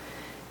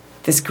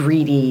 this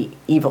greedy,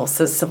 evil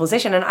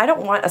civilization. And I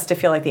don't want us to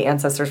feel like the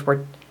ancestors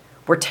were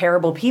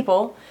terrible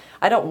people.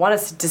 I don't want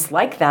us to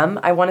dislike them.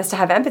 I want us to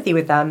have empathy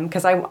with them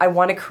because I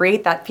want to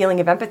create that feeling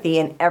of empathy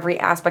in every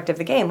aspect of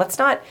the game. Let's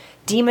not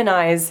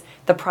demonize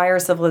the prior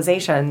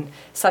civilization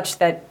such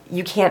that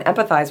you can't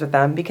empathize with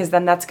them, because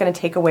then that's going to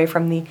take away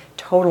from the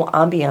total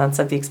ambiance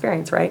of the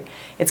experience, right?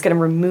 It's going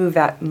to remove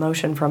that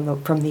emotion from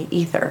the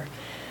ether.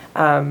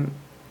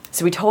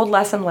 So we told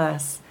less and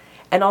less,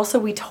 and also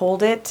we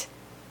told it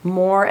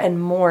more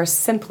and more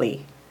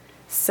simply.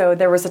 So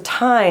there was a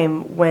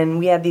time when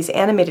we had these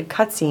animated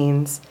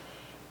cutscenes,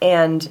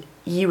 and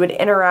you would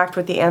interact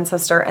with the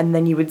ancestor, and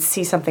then you would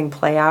see something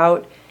play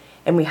out,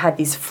 and we had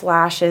these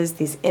flashes,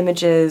 these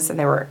images, and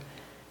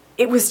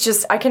it was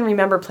just, I can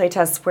remember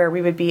playtests where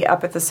we would be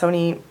up at the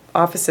Sony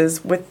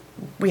offices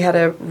we had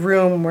a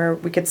room where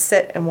we could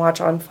sit and watch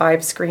on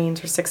 5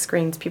 screens or 6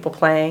 screens people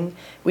playing.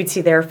 We'd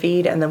see their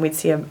feed, and then we'd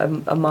see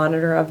a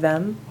monitor of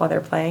them while they're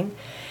playing.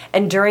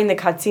 And during the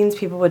cutscenes,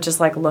 people would just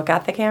like look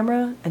at the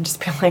camera and just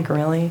be like,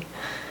 really?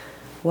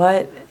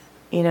 What?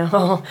 You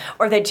know?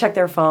 Or they'd check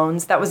their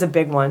phones. That was a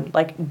big one.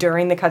 Like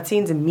during the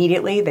cutscenes,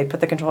 immediately they'd put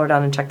the controller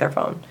down and check their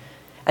phone.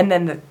 And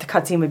then the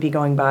cutscene would be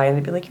going by, and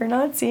they'd be like, you're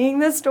not seeing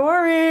the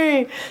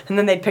story. And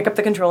then they'd pick up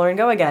the controller and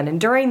go again. And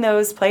during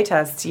those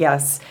playtests,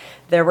 yes,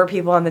 there were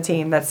people on the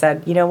team that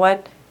said, you know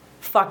what?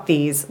 Fuck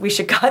these. We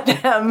should cut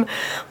them.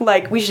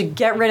 Like, we should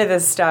get rid of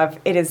this stuff.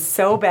 It is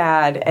so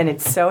bad, and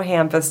it's so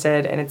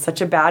ham-fisted, and it's such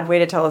a bad way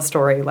to tell a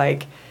story.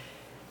 Like,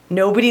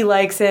 nobody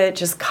likes it.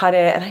 Just cut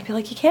it. And I'd be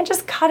like, you can't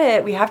just cut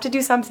it. We have to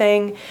do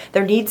something.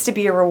 There needs to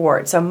be a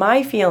reward. So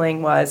my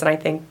feeling was, and I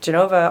think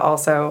Jenova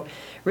also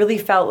really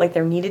felt like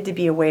there needed to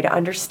be a way to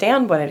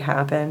understand what had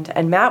happened.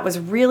 And Matt was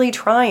really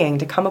trying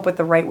to come up with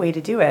the right way to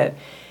do it.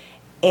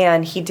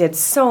 And he did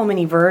so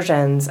many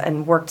versions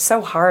and worked so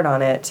hard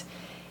on it.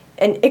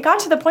 And it got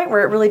to the point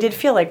where it really did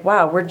feel like,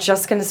 wow, we're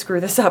just going to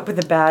screw this up with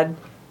a bad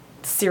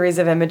series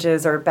of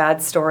images or a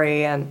bad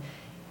story. And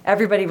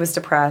everybody was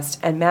depressed.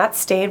 And Matt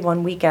stayed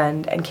one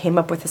weekend and came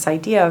up with this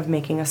idea of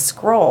making a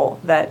scroll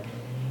that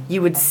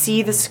you would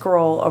see the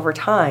scroll over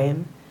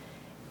time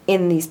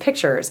in these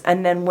pictures.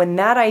 And then when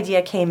that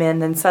idea came in,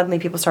 then suddenly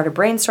people started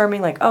brainstorming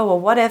like, oh, well,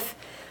 what if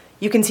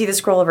you can see the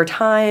scroll over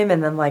time?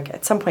 And then like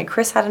at some point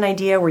Chris had an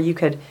idea where you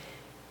could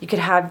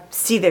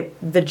see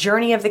the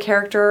journey of the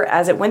character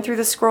as it went through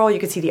the scroll. You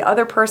could see the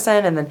other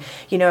person, and then,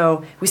 you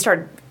know, we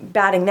started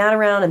batting that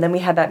around, and then we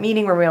had that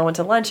meeting where we all went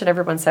to lunch and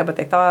everyone said what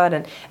they thought,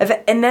 and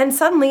then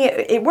suddenly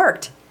it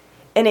worked.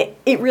 And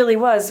it really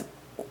was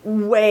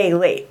way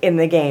late in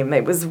the game.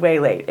 It was way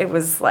late. It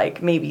was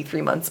like maybe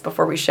 3 months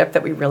before we shipped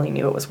that we really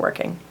knew it was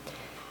working.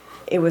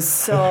 It was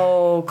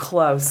so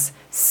close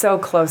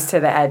to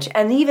the edge.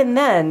 And even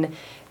then,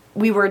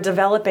 we were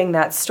developing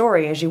that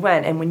story as you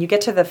went. And when you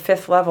get to the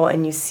 5th level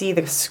and you see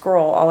the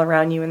scroll all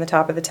around you in the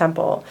top of the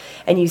temple,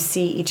 and you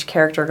see each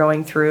character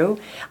going through,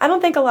 I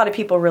don't think a lot of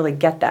people really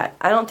get that.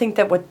 I don't think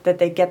that what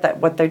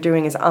they're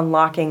doing is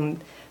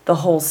unlocking the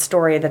whole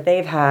story that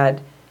they've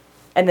had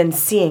and then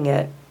seeing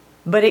it.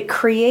 But it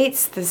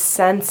creates this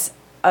sense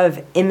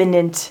of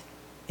imminent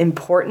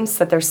importance,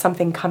 that there's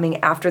something coming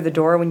after the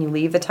door when you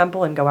leave the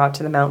temple and go out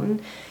to the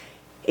mountain.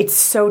 It's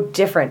so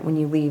different when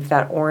you leave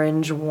that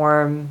orange,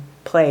 warm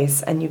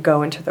place and you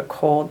go into the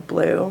cold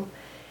blue,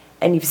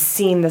 and you've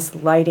seen this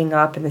lighting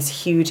up and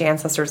this huge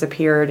ancestors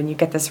appeared, and you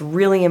get this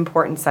really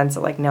important sense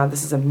of like, now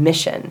this is a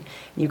mission.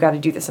 You've got to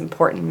do this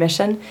important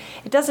mission.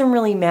 It doesn't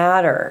really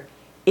matter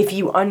if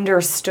you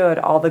understood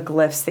all the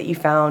glyphs that you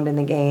found in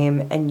the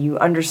game and you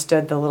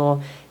understood the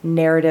little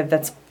narrative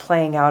that's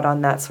playing out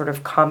on that sort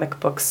of comic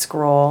book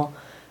scroll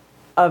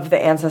of the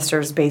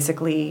ancestors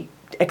basically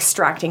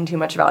extracting too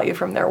much value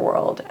from their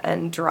world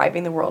and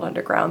driving the world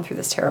underground through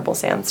this terrible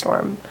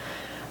sandstorm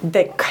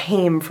that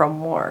came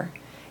from war.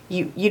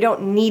 You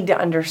don't need to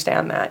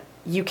understand that.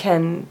 You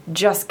can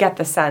just get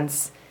the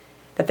sense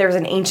that there's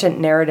an ancient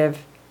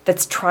narrative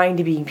that's trying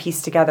to be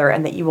pieced together,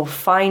 and that you will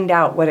find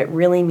out what it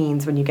really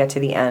means when you get to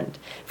the end.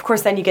 Of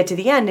course, then you get to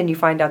the end and you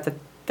find out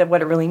that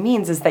what it really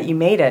means is that you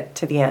made it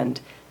to the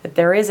end, that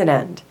there is an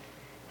end.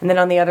 And then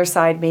on the other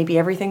side, maybe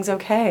everything's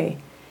okay.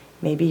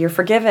 Maybe you're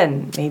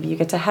forgiven. Maybe you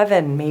get to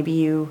heaven. Maybe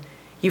you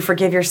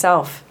forgive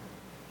yourself.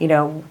 You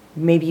know,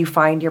 maybe you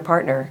find your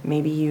partner.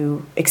 Maybe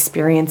you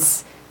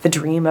experience the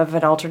dream of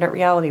an alternate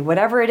reality.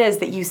 Whatever it is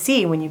that you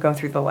see when you go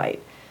through the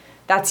light,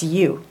 that's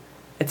you.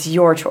 It's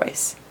your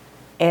choice.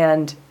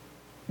 And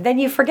then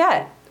you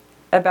forget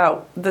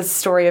about the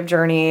story of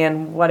Journey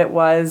and what it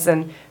was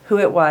and who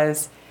it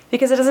was,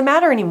 because it doesn't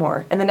matter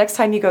anymore. And the next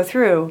time you go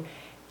through,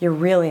 you're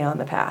really on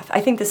the path.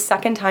 I think the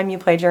second time you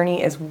play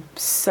Journey is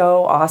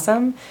so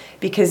awesome,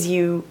 because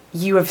you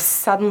have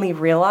suddenly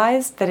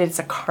realized that it's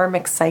a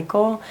karmic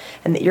cycle,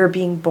 and that you're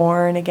being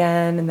born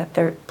again, and that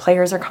the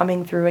players are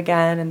coming through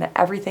again, and that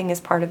everything is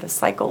part of the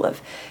cycle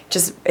of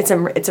just, it's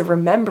a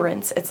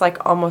remembrance. It's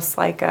like almost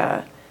like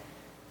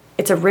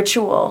it's a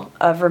ritual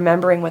of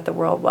remembering what the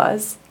world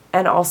was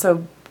and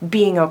also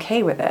being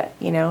okay with it.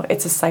 You know,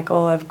 it's a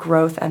cycle of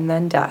growth and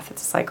then death.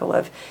 It's a cycle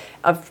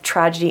of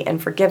tragedy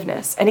and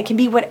forgiveness. And it can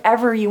be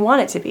whatever you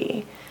want it to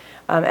be.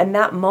 And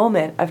that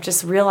moment of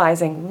just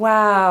realizing,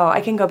 wow,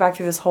 I can go back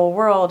through this whole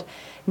world,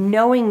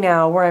 knowing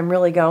now where I'm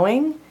really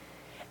going.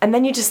 And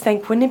then you just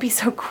think, wouldn't it be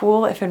so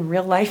cool if in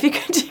real life you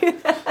could do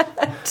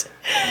that?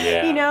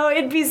 Yeah. You know,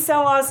 it'd be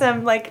so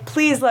awesome. Like,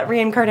 please let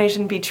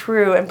reincarnation be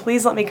true, and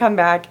please let me come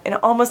back in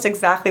almost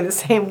exactly the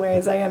same way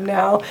as I am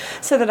now,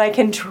 so that I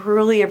can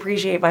truly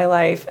appreciate my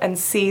life and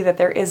see that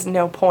there is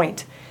no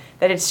point,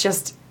 that it's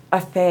just a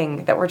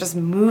thing, that we're just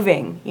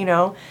moving, you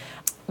know?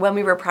 When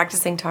we were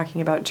practicing talking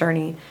about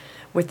Journey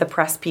with the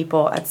press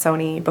people at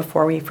Sony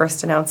before we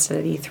first announced it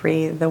at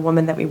E3, the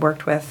woman that we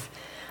worked with,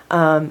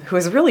 who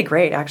was really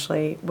great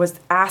actually, was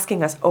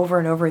asking us over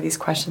and over these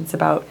questions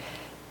about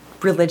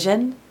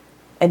religion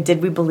and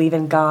did we believe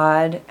in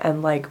God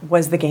and like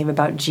was the game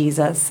about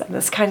Jesus and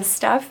this kind of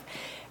stuff.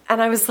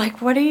 And I was like,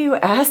 what are you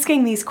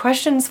asking these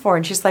questions for?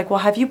 And she's like, well,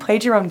 have you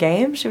played your own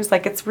game? She was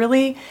like, it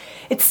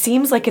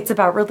seems like it's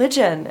about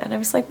religion. And I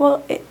was like,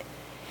 well,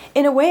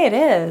 in a way it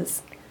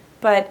is,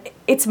 but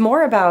it's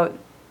more about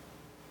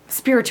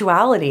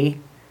spirituality.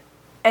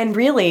 And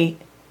really,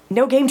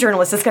 no game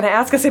journalist is going to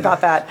ask us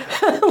about that.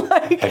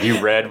 Like, have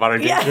you read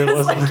modern game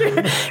journalism?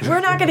 Like,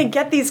 we're not going to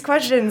get these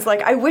questions.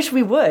 Like, I wish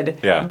we would.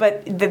 Yeah.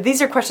 But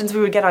these are questions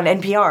we would get on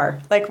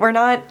NPR. Like, we're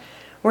not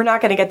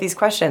going to get these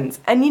questions.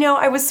 And, you know,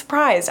 I was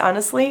surprised,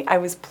 honestly. I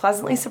was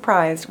pleasantly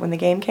surprised when the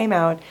game came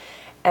out.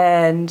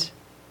 And,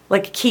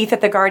 like, Keith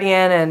at The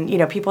Guardian and, you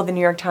know, people at the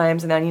New York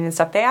Times and The Onion and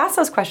stuff, they asked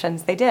those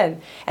questions. They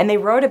did. And they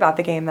wrote about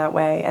the game that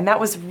way. And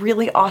that was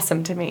really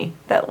awesome to me.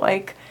 That,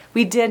 like,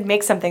 we did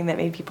make something that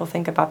made people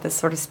think about this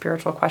sort of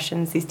spiritual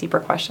questions, these deeper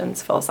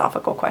questions,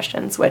 philosophical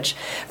questions, which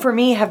for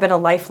me have been a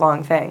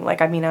lifelong thing.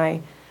 Like, I mean, I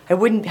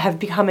wouldn't have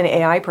become an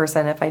AI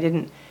person if I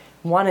didn't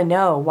want to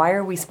know, why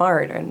are we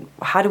smart and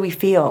how do we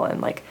feel and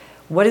like,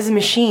 what is a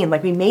machine?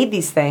 Like, we made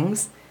these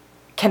things.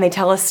 Can they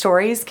tell us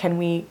stories? Can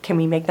we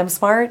make them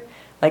smart?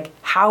 Like,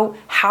 how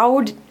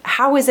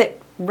is it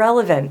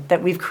relevant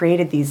that we've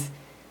created these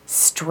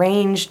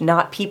strange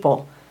not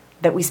people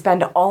that we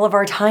spend all of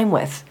our time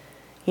with?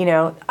 You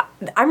know,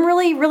 I'm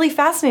really, really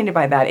fascinated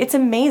by that. It's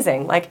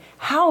amazing. Like,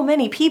 how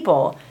many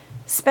people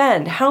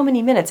spend how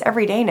many minutes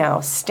every day now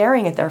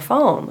staring at their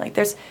phone? Like,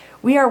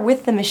 we are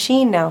with the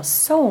machine now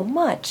so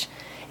much.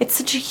 It's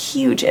such a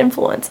huge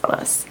influence on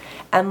us.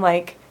 And,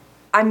 like,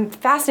 I'm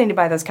fascinated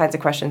by those kinds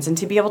of questions. And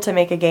to be able to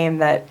make a game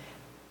that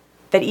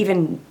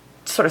even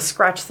sort of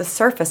scratch the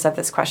surface of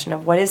this question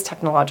of what is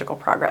technological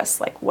progress?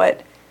 Like,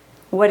 what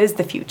is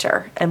the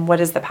future and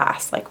what is the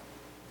past? Like,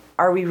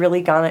 are we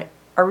really gonna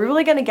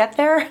get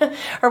there?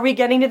 Are we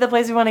getting to the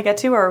place we want to get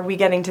to, or are we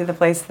getting to the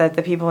place that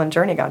the people in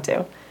Journey got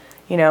to?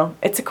 You know,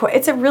 it's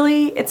a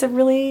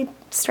really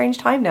strange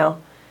time now.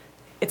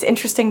 It's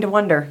interesting to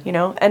wonder, you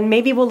know, and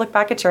maybe we'll look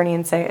back at Journey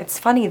and say it's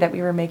funny that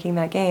we were making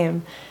that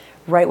game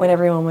right when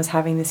everyone was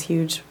having this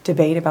huge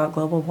debate about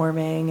global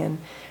warming, and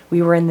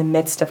we were in the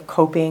midst of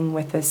coping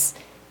with this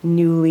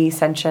newly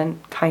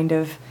sentient kind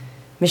of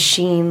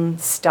machine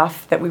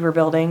stuff that we were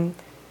building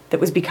that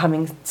was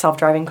becoming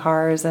self-driving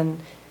cars and,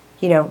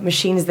 you know,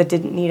 machines that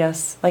didn't need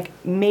us. Like,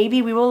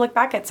 maybe we will look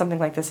back at something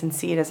like this and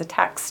see it as a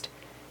text,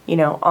 you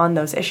know, on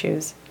those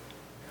issues.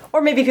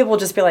 Or maybe people will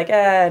just be like,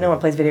 no one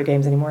plays video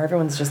games anymore.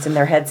 Everyone's just in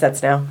their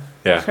headsets now.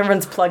 Yeah.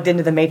 Everyone's plugged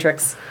into the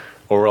Matrix.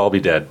 Or we'll all be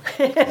dead.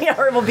 Yeah,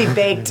 or we'll be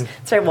baked.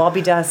 That's right, we'll all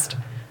be dust.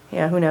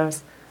 Yeah, who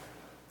knows?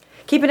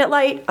 Keeping it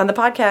light on the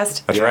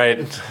podcast. That's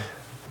right.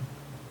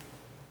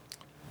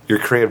 You're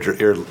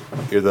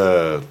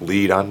the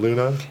lead on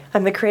Luna?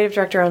 I'm the creative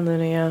director on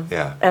Luna, yeah.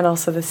 Yeah. And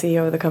also the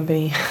CEO of the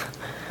company.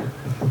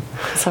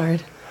 It's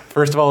hard.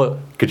 First of all,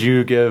 could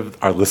you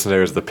give our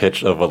listeners the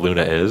pitch of what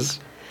Luna is?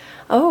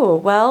 Oh,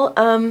 well,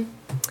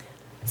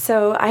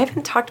 so I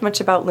haven't talked much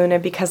about Luna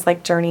because,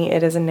 like Journey,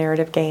 it is a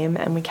narrative game,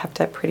 and we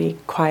kept it pretty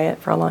quiet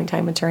for a long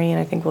time with Journey, and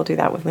I think we'll do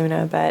that with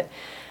Luna. But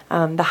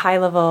the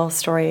high-level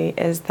story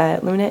is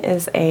that Luna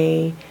is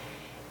an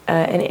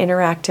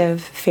interactive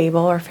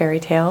fable or fairy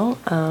tale.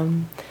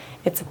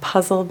 It's a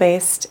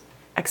puzzle-based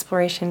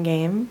exploration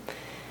game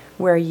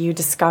where you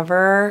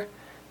discover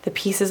the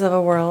pieces of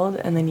a world,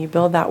 and then you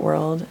build that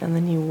world, and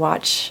then you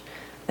watch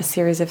a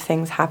series of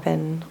things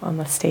happen on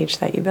the stage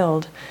that you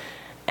build.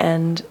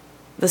 And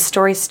the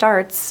story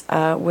starts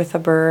with a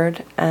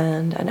bird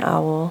and an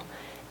owl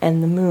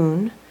and the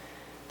moon.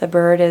 The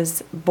bird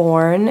is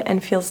born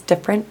and feels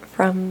different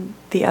from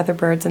the other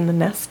birds in the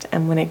nest,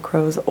 and when it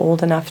grows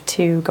old enough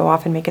to go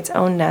off and make its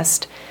own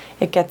nest,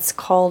 it gets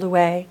called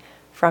away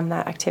from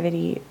that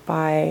activity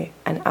by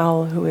an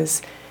owl who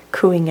is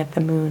cooing at the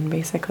moon,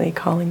 basically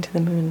calling to the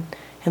moon,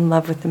 in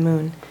love with the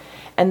moon.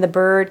 And the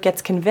bird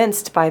gets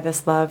convinced by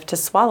this love to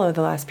swallow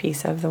the last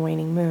piece of the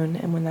waning moon,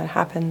 and when that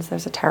happens,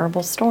 there's a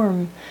terrible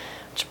storm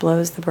which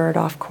blows the bird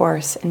off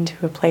course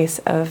into a place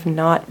of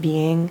not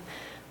being,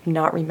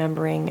 not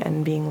remembering,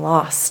 and being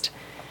lost.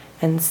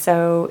 And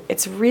so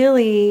it's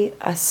really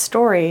a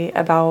story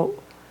about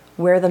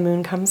where the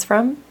moon comes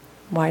from.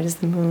 Why does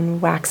the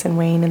moon wax and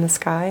wane in the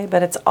sky?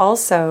 But it's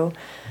also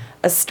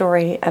a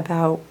story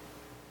about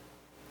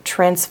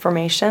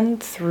transformation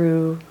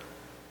through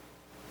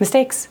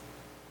mistakes.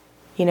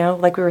 You know,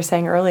 like we were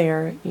saying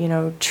earlier, you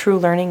know, true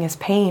learning is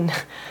pain.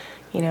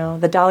 You know,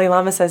 the Dalai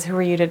Lama says, who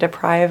are you to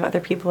deprive other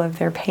people of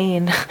their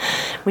pain?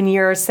 When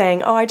you're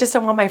saying, oh, I just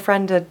don't want my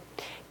friend to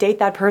date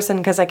that person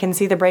because I can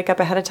see the breakup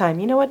ahead of time.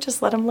 You know what?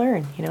 Just let them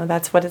learn. You know,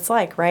 that's what it's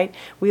like, right?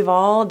 We've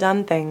all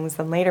done things.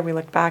 And later we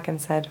looked back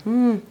and said,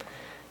 not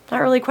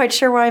really quite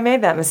sure why I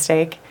made that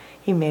mistake.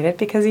 He made it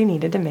because he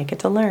needed to make it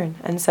to learn.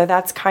 And so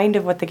that's kind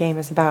of what the game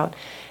is about.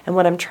 And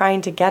what I'm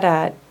trying to get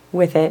at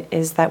with it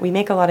is that we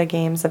make a lot of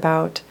games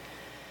about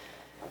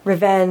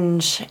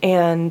revenge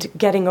and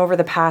getting over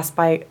the past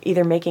by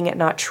either making it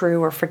not true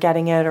or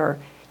forgetting it, or,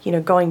 you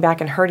know, going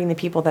back and hurting the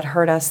people that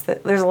hurt us.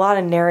 There's a lot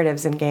of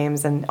narratives in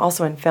games and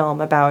also in film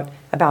about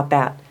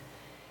that.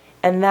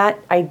 And that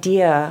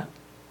idea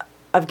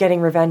of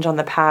getting revenge on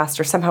the past,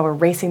 or somehow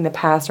erasing the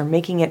past, or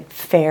making it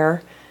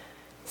fair,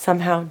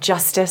 somehow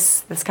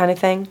justice, this kind of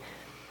thing,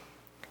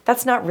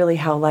 that's not really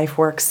how life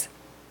works.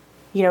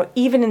 You know,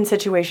 even in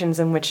situations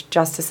in which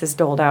justice is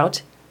doled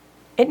out,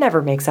 it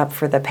never makes up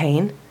for the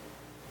pain.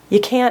 You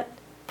can't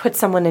put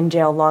someone in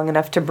jail long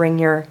enough to bring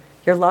your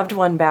loved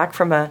one back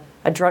from a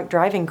drunk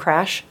driving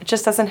crash. It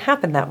just doesn't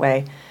happen that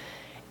way.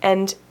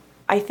 And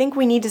I think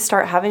we need to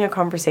start having a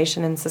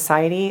conversation in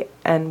society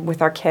and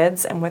with our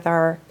kids and with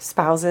our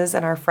spouses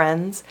and our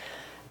friends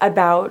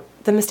about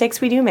the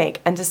mistakes we do make,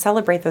 and to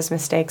celebrate those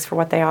mistakes for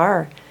what they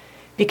are.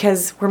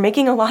 Because we're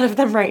making a lot of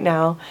them right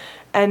now.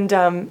 And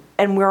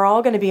we're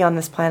all going to be on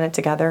this planet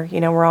together.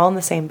 You know, we're all in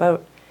the same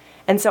boat.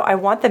 And so I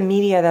want the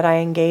media that I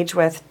engage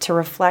with to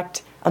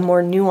reflect a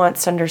more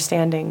nuanced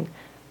understanding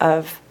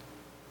of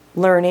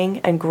learning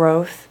and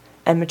growth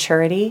and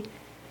maturity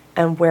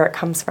and where it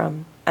comes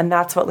from. And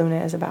that's what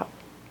Luna is about.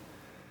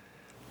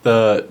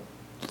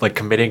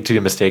 Committing to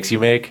the mistakes you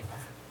make,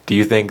 do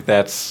you think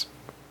that's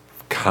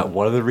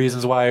one of the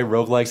reasons why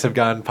roguelikes have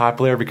gotten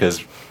popular?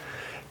 Because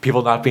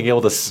people not being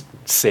able to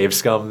save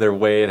scum their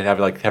way and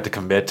have to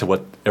commit to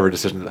whatever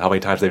decision, how many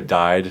times they've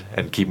died,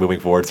 and keep moving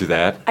forward through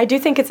that? I do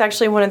think it's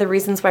actually one of the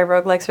reasons why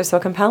roguelikes are so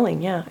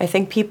compelling, yeah. I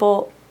think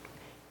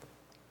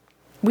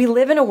we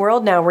live in a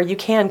world now where you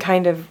can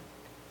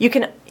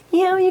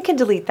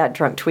delete that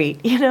drunk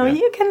tweet. You know,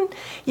 yeah.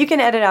 You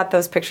can edit out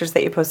those pictures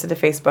that you posted to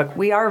Facebook.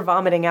 We are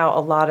vomiting out a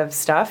lot of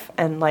stuff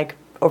and like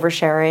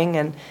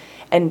oversharing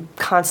and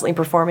constantly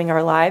performing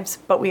our lives.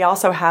 But we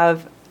also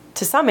have,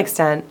 to some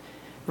extent,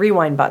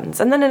 rewind buttons.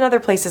 And then in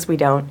other places we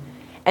don't.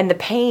 And the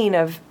pain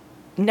of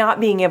not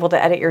being able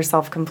to edit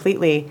yourself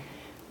completely,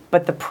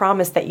 but the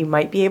promise that you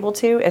might be able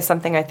to, is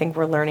something I think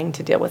we're learning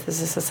to deal with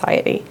as a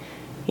society.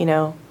 You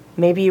know,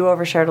 maybe you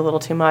overshared a little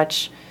too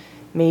much.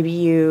 Maybe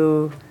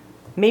you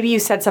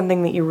said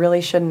something that you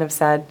really shouldn't have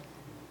said,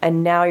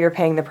 and now you're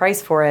paying the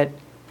price for it,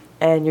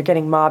 and you're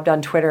getting mobbed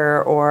on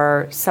Twitter,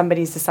 or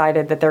somebody's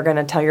decided that they're going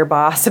to tell your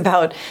boss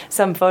about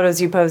some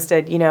photos you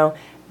posted. You know,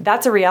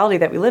 that's a reality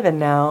that we live in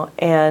now.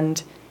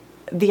 And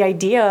the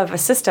idea of a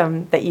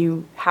system that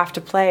you have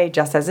to play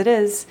just as it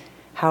is,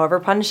 however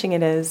punishing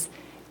it is,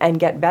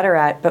 and get better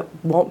at, but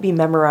won't be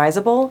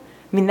memorizable,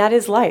 I mean, that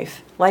is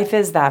life. Life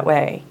is that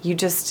way.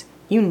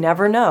 You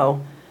never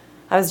know.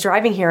 I was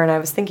driving here and I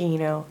was thinking, you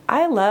know,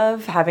 I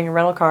love having a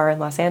rental car in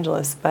Los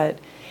Angeles, but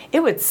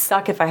it would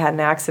suck if I had an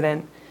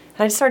accident.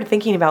 And I just started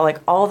thinking about like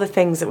all the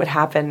things that would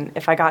happen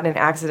if I got in an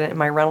accident in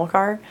my rental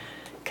car.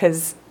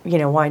 Because, you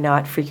know, why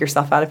not freak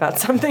yourself out about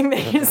something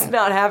that is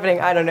not happening?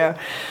 I don't know.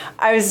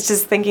 I was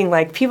just thinking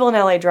like people in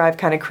LA drive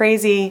kind of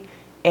crazy,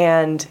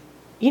 and,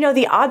 you know,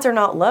 the odds are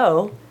not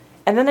low.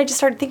 And then I just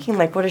started thinking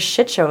like what a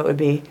shit show it would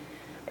be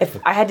if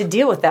I had to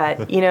deal with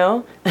that, you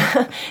know?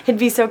 It'd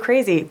be so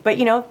crazy. But,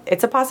 you know,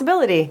 it's a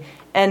possibility.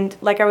 And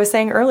like I was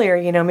saying earlier,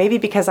 you know, maybe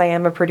because I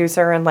am a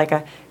producer and like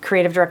a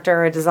creative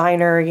director, a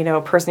designer, you know,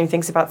 a person who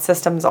thinks about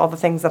systems, all the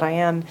things that I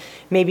am,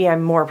 maybe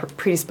I'm more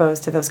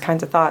predisposed to those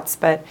kinds of thoughts.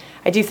 But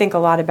I do think a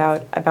lot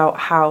about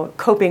how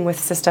coping with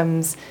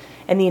systems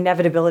and the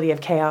inevitability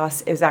of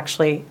chaos is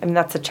actually, I mean,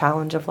 that's a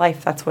challenge of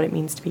life. That's what it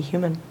means to be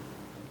human.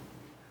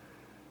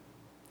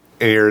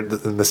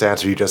 In this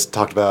answer you just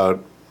talked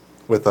about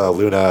with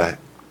Luna,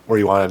 where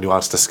you want a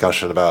nuanced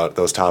discussion about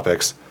those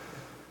topics.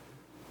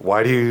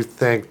 Why do you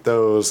think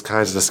those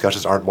kinds of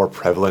discussions aren't more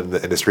prevalent in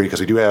the industry? Because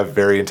we do have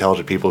very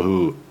intelligent people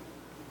who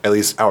at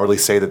least outwardly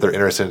say that they're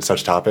interested in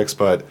such topics,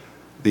 but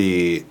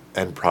the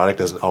end product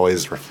doesn't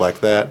always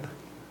reflect that.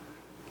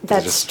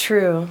 That's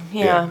true,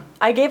 yeah.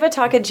 I gave a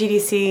talk at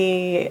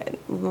GDC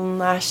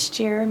last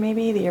year,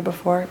 maybe, the year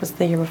before. It was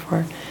the year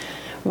before,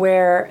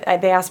 where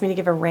they asked me to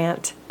give a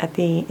rant at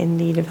the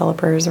Indie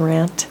Developers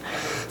Rant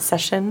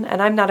session.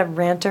 And I'm not a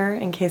ranter,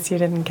 in case you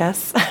didn't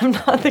guess. I'm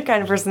not the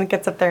kind of person that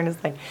gets up there and is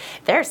like,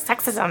 there's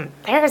sexism,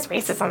 there's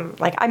racism.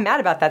 Like, I'm mad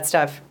about that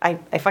stuff. I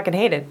fucking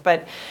hate it.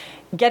 But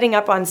getting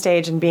up on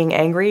stage and being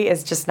angry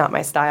is just not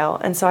my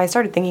style. And so I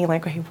started thinking,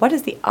 like, okay, what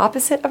is the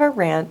opposite of a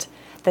rant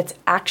that's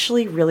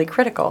actually really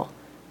critical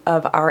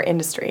of our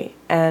industry?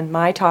 And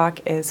my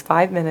talk is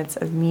 5 minutes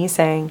of me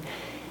saying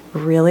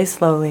really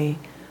slowly,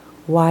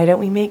 why don't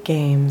we make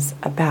games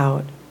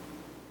about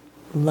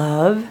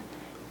love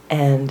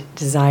and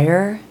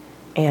desire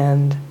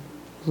and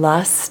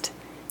lust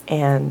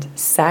and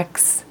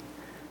sex,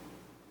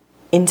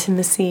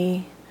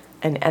 intimacy,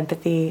 and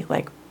empathy.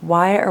 Like,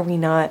 why are we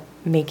not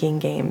making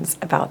games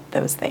about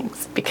those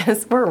things?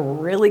 Because we're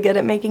really good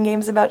at making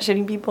games about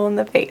shooting people in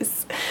the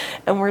face.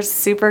 And we're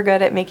super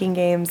good at making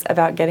games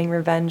about getting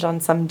revenge on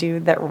some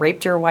dude that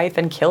raped your wife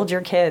and killed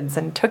your kids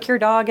and took your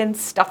dog and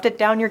stuffed it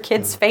down your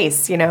kid's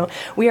face, you know?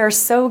 We are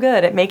so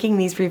good at making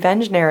these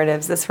revenge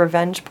narratives, this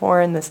revenge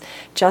porn, this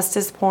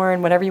justice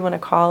porn, whatever you want to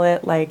call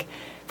it, like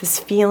this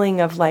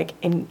feeling of like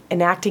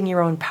enacting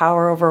your own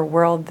power over a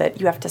world that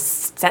you have to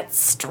set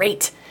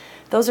straight.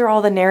 Those are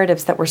all the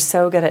narratives that we're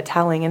so good at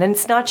telling. And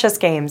it's not just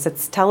games,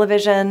 it's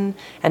television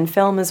and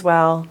film as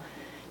well.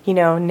 You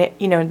know,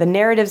 the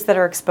narratives that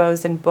are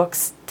exposed in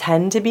books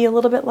tend to be a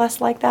little bit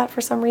less like that for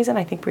some reason.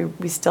 I think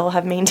we still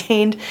have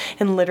maintained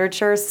in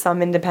literature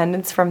some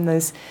independence from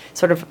this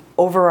sort of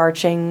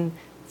overarching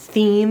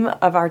theme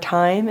of our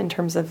time in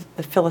terms of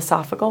the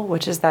philosophical,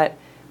 which is that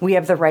we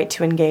have the right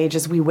to engage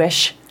as we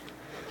wish,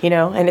 you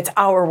know, and it's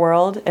our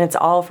world and it's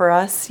all for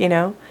us, you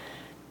know.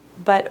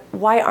 But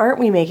why aren't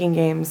we making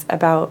games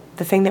about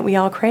the thing that we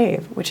all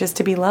crave, which is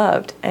to be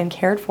loved and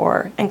cared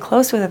for and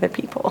close with other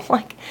people?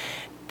 Like,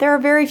 there are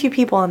very few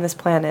people on this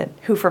planet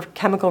who, for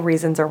chemical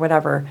reasons or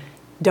whatever,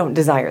 don't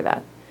desire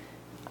that.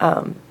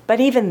 But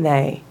even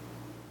they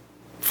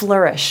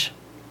flourish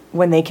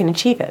when they can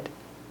achieve it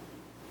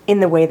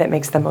in the way that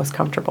makes them most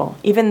comfortable.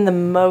 Even the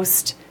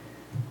most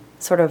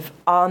sort of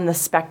on the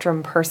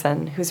spectrum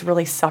person who's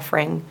really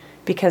suffering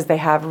because they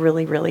have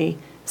really, really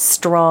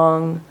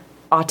strong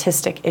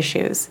autistic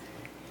issues,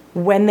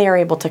 when they are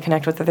able to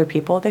connect with other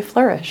people, they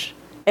flourish.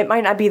 It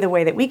might not be the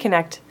way that we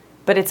connect,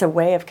 but it's a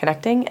way of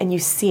connecting, and you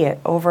see it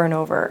over and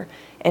over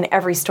in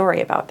every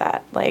story about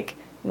that. Like,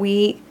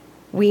 we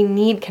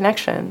need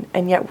connection,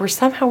 and yet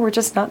we're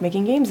just not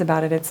making games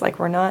about it. It's like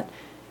we're not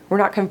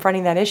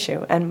confronting that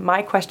issue. And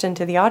my question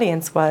to the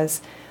audience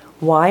was,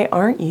 why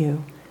aren't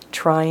you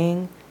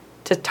trying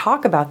to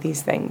talk about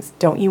these things?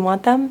 Don't you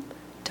want them?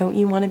 Don't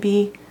you want to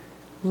be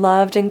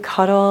loved and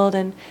cuddled,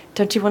 and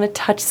don't you want to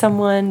touch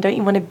someone? Don't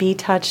you want to be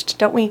touched?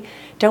 Don't we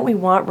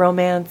want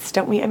romance?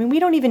 Don't we? I mean, we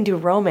don't even do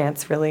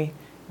romance really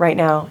right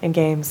now in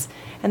games.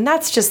 And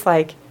that's just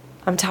like,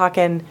 I'm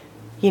talking,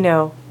 you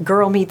know,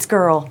 girl meets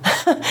girl.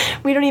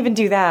 We don't even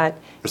do that.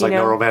 There's like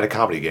no romantic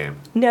comedy game.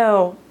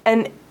 No.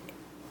 And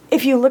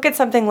if you look at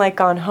something like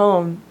Gone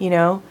Home, you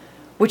know,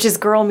 which is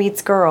girl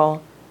meets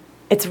girl,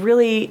 it's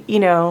really, you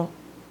know,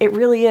 it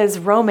really is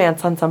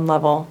romance on some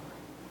level.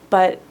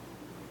 But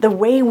the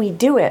way we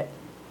do it,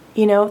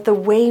 you know, the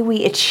way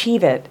we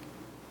achieve it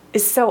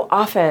is so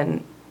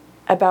often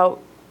about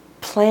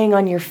playing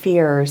on your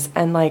fears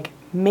and like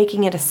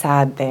making it a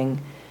sad thing,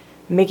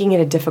 making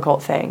it a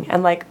difficult thing.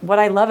 And like what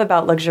I love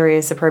about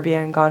Luxurious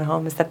Superbia and Gone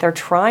Home is that they're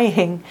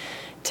trying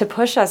to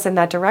push us in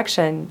that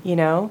direction, you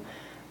know,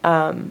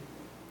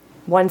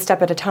 one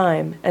step at a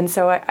time. And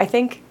so I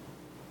think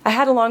I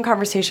had a long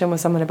conversation with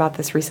someone about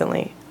this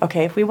recently.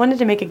 Okay, if we wanted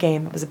to make a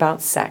game that was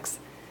about sex,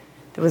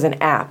 there was an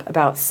app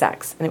about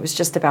sex, and it was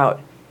just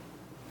about,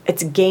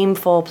 it's a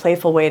gameful,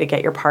 playful way to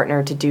get your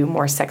partner to do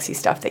more sexy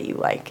stuff that you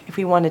like. If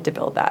we wanted to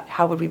build that,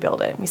 how would we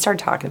build it? And we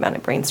started talking about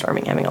it,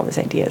 brainstorming, having all these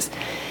ideas.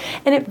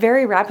 And it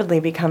very rapidly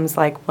becomes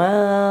like,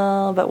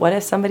 well, but what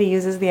if somebody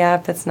uses the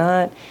app that's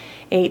not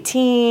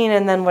 18,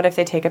 and then what if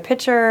they take a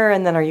picture,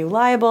 and then are you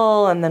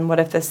liable, and then what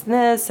if this and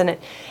this? And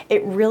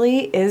it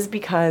really is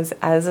because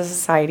as a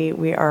society,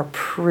 we are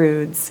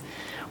prudes.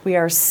 We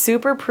are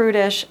super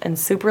prudish and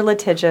super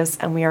litigious,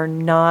 and we are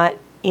not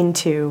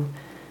into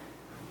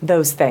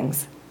those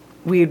things.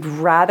 We'd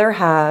rather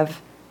have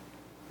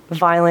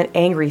violent,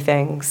 angry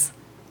things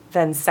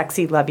than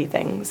sexy, lovey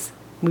things.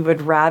 We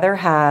would rather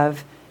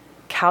have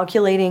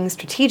calculating,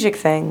 strategic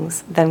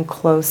things than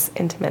close,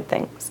 intimate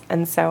things.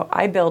 And so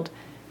I build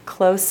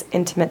close,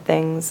 intimate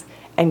things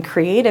and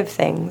creative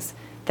things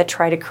that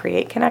try to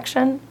create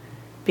connection,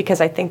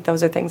 because I think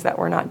those are things that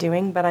we're not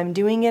doing, but I'm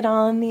doing it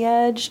on the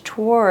edge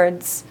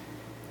towards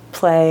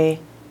play,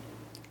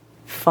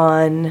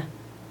 fun,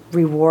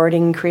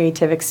 rewarding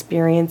creative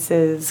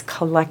experiences,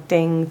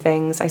 collecting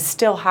things. I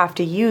still have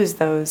to use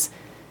those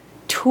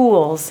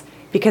tools,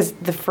 because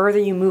the further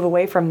you move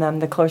away from them,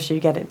 the closer you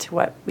get into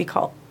what we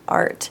call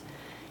art.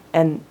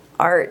 And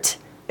art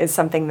is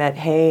something that,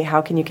 hey,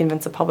 how can you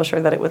convince a publisher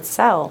that it would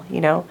sell?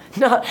 You know,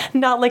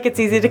 not like it's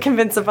easy to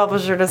convince a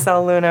publisher to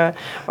sell Luna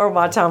or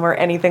Wacom or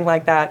anything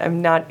like that.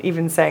 I'm not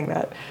even saying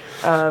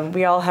that.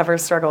 We all have our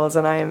struggles,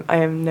 and I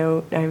am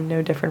no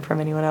different from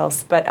anyone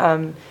else.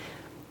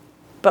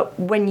 But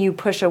when you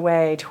push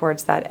away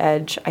towards that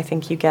edge, I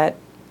think you get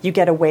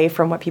away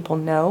from what people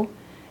know,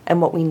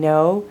 and what we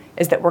know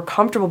is that we're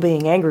comfortable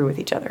being angry with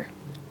each other.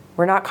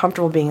 We're not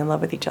comfortable being in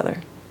love with each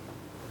other.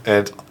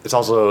 And it's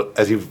also,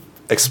 as you've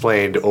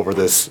explained over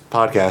this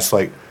podcast,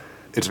 like,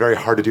 it's very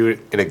hard to do it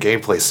in a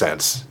gameplay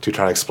sense to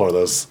try to explore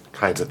those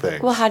kinds of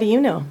things. Well, how do you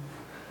know?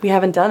 We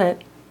haven't done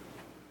it.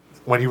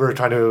 When you were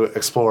trying to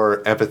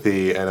explore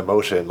empathy and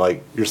emotion,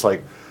 like, you're just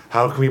like,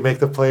 how can we make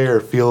the player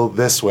feel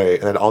this way?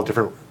 And then all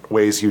different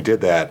ways you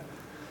did that.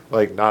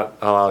 Like, not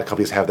a lot of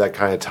companies have that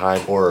kind of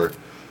time or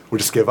would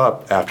just give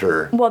up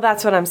after. Well,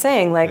 that's what I'm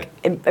saying. Like,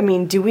 I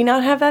mean, do we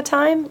not have that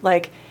time?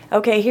 Like,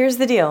 okay, here's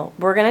the deal.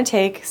 We're going to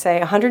take, say,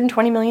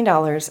 $120 million,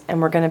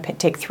 and we're going to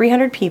take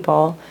 300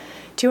 people.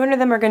 200 of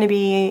them are going to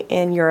be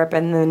in Europe,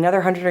 and then another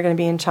 100 are going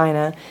to be in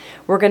China.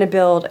 We're going to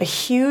build a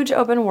huge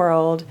open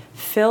world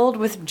filled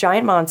with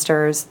giant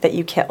monsters that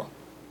you kill.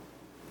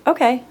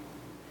 Okay.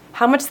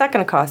 How much is that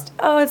going to cost?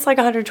 Oh, it's like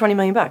 $120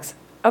 million.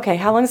 Okay,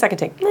 how long is that going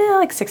to take?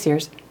 Like 6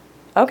 years.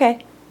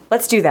 Okay,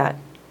 let's do that.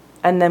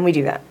 And then we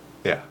do that.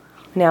 Yeah.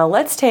 Now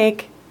let's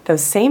take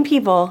those same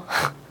people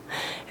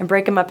and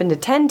break them up into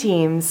 10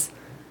 teams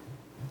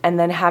and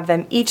then have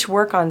them each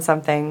work on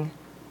something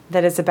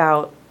that is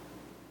about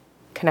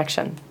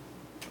connection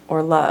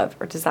or love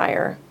or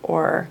desire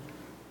or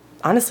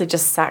honestly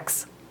just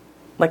sex.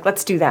 Like,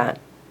 let's do that.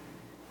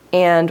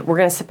 And we're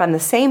going to spend the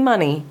same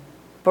money,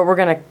 but we're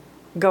going to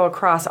go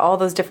across all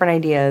those different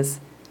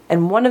ideas.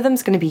 And one of them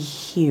is going to be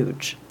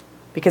huge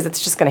because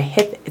it's just going to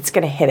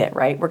hit it,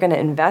 right? We're going to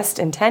invest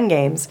in 10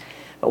 games,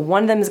 but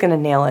one of them is going to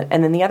nail it.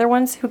 And then the other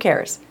ones, who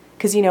cares?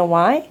 Because you know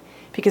why?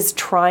 Because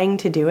trying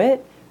to do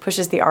it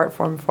pushes the art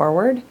form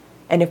forward.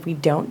 And if we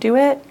don't do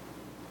it,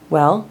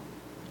 well,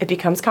 it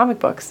becomes comic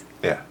books.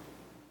 Yeah.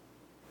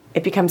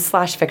 It becomes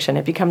slash fiction.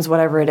 It becomes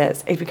whatever it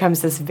is. It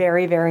becomes this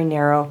very, very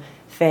narrow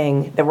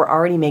thing that we're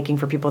already making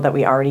for people that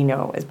we already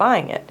know is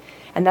buying it.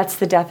 And that's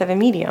the death of a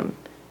medium.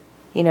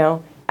 You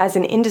know, as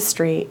an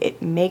industry,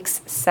 it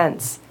makes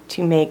sense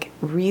to make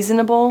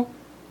reasonable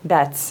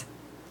bets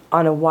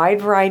on a wide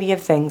variety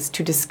of things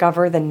to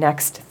discover the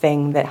next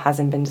thing that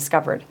hasn't been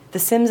discovered. The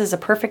Sims is a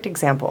perfect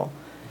example.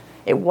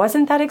 It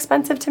wasn't that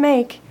expensive to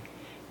make,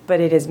 but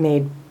it has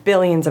made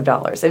billions of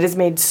dollars. It has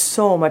made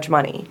so much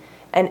money.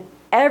 And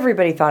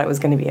everybody thought it was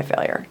going to be a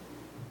failure.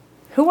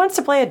 Who wants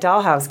to play a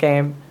Dollhouse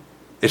game?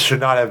 It should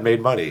not have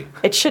made money.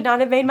 It should not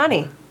have made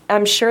money.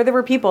 I'm sure there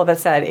were people that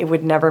said it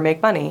would never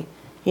make money.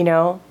 You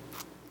know,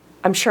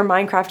 I'm sure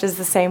Minecraft is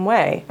the same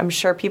way. I'm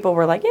sure people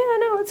were like, yeah,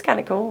 no, it's kind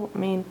of cool. I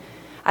mean,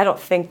 I don't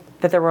think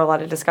that there were a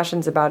lot of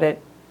discussions about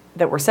it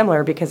that were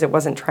similar because it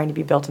wasn't trying to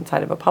be built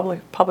inside of a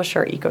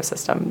publisher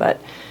ecosystem.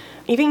 But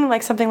even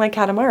like something like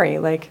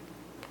Katamari, like,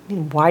 I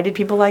mean, why did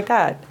people like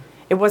that?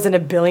 It wasn't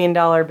 $1 billion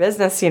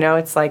business, you know.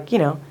 It's like, you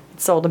know,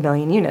 it sold 1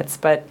 million units,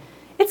 but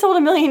it sold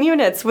 1 million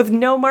units with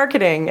no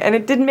marketing, and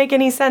it didn't make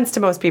any sense to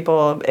most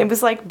people. It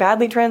was like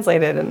badly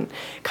translated and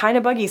kind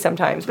of buggy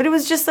sometimes, but it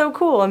was just so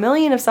cool. 1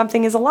 million of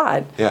something is a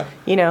lot. Yeah.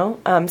 You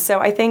know, so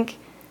I think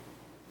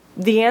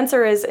the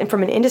answer is, and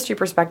from an industry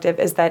perspective,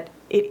 is that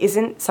it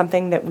isn't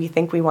something that we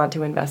think we want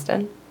to invest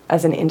in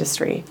as an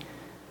industry.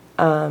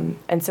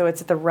 And so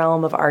it's at the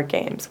realm of art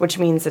games, which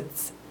means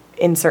it's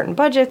in certain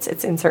budgets,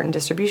 it's in certain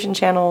distribution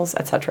channels,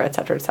 et cetera, et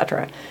cetera, et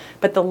cetera.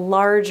 But the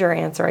larger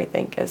answer, I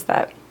think, is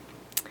that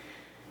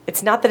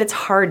it's not that it's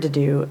hard to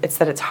do, it's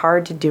that it's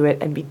hard to do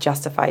it and be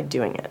justified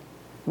doing it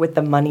with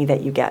the money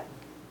that you get.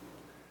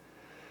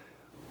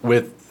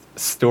 With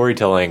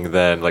storytelling,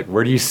 then, like,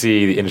 where do you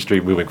see the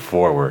industry moving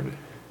forward?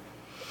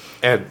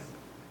 And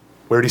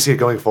where do you see it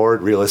going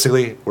forward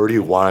realistically? Where do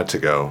you want it to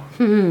go?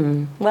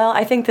 Well,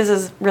 I think this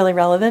is really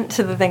relevant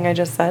to the thing I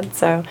just said.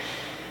 So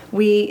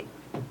we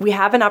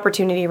have an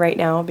opportunity right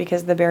now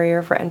because the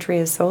barrier for entry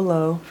is so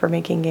low for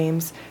making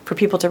games for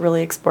people to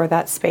really explore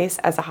that space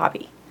as a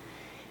hobby.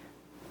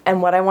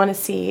 And what I want to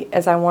see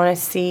is I want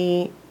to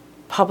see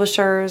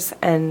publishers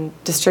and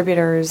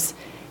distributors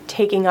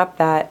taking up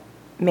that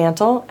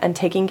mantle and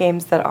taking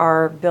games that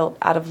are built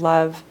out of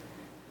love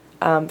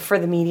for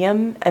the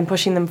medium and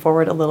pushing them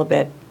forward a little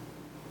bit,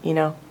 you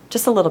know,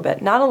 just a little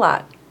bit, not a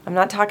lot. I'm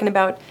not talking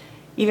about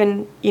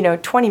even, you know,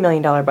 $20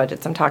 million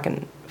budgets. I'm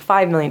talking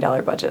 $5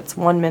 million budgets,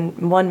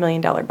 $1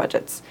 million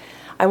budgets.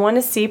 I want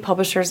to see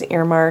publishers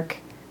earmark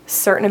a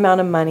certain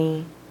amount of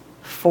money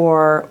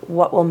for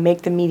what will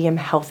make the medium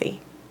healthy.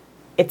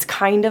 It's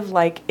kind of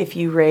like if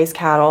you raise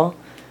cattle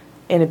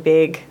in a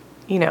big,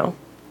 you know,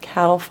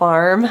 cattle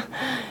farm,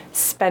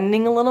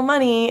 spending a little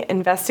money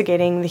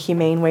investigating the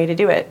humane way to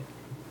do it.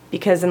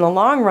 Because in the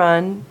long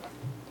run,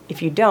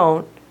 if you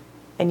don't,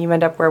 and you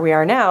end up where we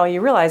are now,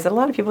 you realize that a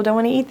lot of people don't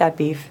want to eat that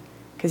beef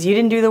because you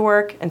didn't do the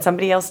work and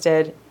somebody else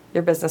did.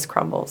 Your business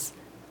crumbles.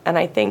 And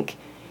I think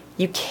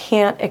you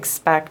can't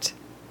expect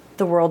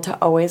the world to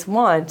always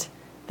want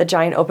the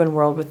giant open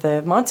world with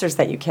the monsters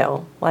that you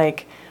kill,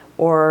 like,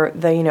 or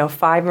the, you know,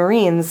 5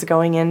 Marines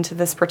going into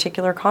this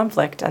particular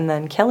conflict and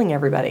then killing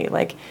everybody.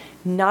 Like,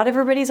 not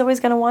everybody's always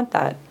going to want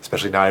that.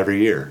 Especially not every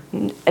year.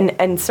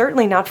 And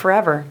certainly not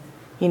forever,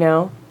 you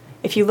know.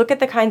 If you look at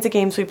the kinds of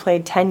games we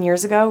played 10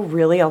 years ago,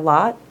 really a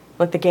lot,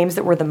 like the games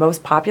that were the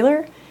most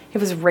popular, it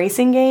was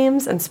racing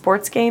games and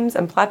sports games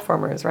and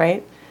platformers,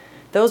 right?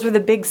 Those were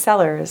the big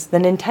sellers. The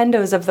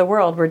Nintendos of the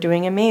world were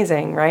doing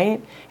amazing, right?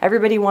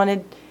 Everybody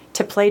wanted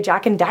to play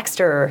Jak and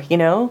Daxter, you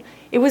know?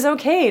 It was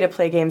okay to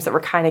play games that were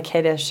kind of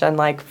kiddish and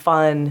like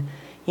fun,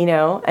 you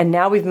know? And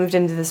now we've moved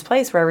into this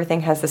place where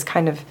everything has this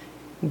kind of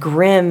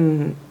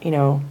grim, you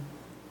know,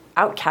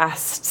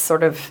 outcast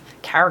sort of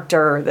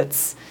character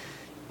that's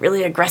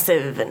really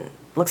aggressive and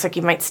looks like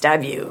he might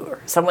stab you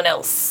or someone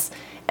else.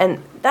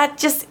 And that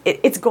just,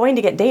 it's going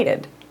to get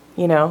dated.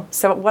 you know?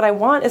 So what I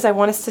want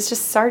us to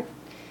just start,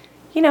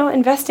 you know,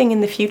 investing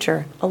in the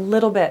future a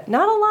little bit.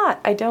 Not a lot.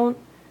 I don't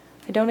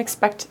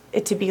expect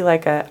it to be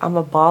like I'm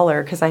a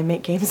baller because I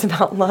make games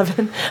about love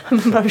and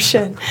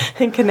emotion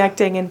and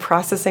connecting and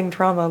processing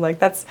trauma. Like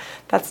that's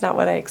not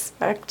what I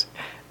expect.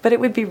 But it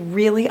would be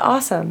really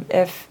awesome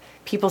if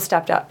people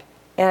stepped up.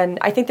 And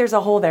I think there's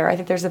a hole there. I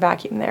think there's a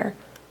vacuum there.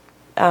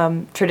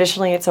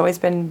 Traditionally, it's always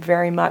been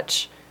very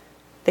much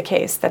the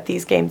case that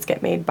these games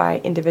get made by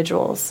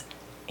individuals.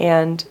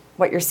 And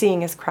what you're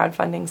seeing is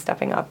crowdfunding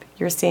stepping up.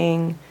 You're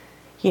seeing,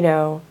 you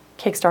know,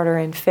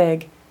 Kickstarter and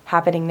Fig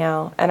happening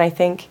now. And I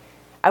think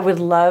I would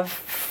love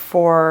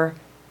for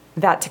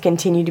that to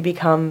continue to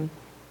become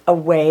a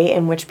way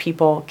in which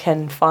people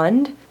can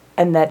fund,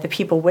 and that the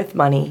people with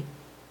money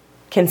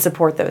can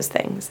support those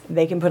things.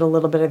 They can put a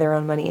little bit of their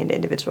own money into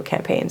individual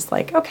campaigns.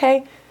 Like,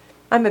 okay,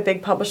 I'm a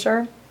big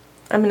publisher.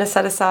 I'm going to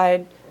set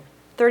aside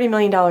 $30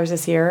 million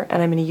this year,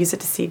 and I'm going to use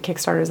it to seed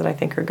Kickstarters that I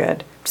think are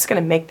good. I'm just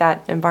going to make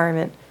that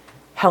environment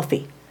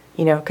healthy,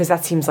 you know, because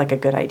that seems like a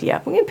good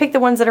idea. We're going to pick the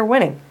ones that are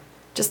winning.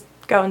 Just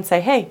go and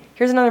say, hey,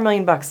 here's another $1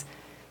 million.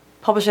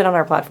 Publish it on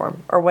our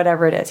platform, or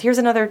whatever it is. Here's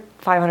another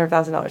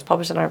 $500,000.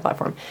 Publish it on our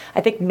platform. I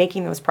think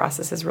making those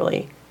processes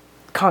really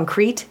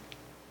concrete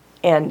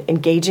and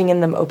engaging in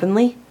them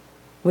openly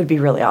would be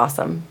really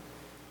awesome.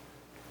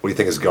 What do you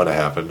think is going to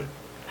happen?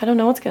 I don't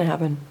know what's going to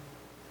happen.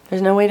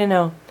 There's no way to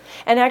know.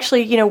 And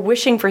actually, you know,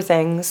 wishing for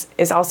things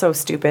is also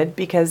stupid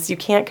because you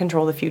can't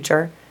control the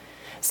future.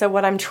 So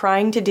what I'm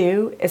trying to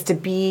do is to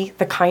be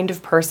the kind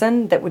of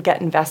person that would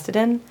get invested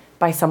in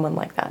by someone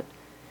like that.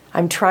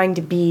 I'm trying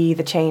to be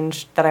the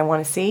change that I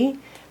want to see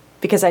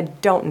because I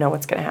don't know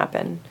what's going to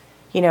happen.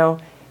 You know,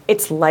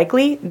 it's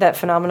likely that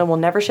Phenomena will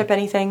never ship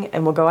anything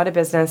and will go out of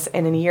business.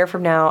 And in a year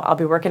from now, I'll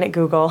be working at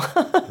Google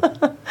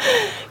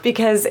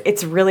because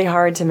it's really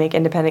hard to make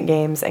independent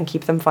games and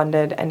keep them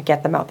funded and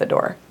get them out the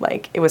door.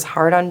 Like, it was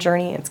hard on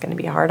Journey. It's going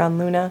to be hard on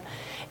Luna.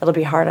 It'll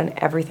be hard on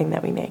everything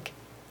that we make.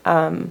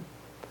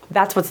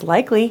 That's what's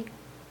likely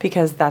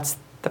because that's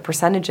the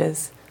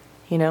percentages,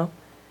 you know.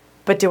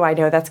 But do I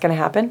know that's going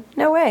to happen?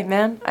 No way,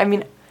 man. I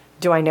mean,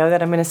 do I know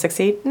that I'm going to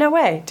succeed? No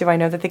way. Do I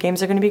know that the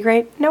games are going to be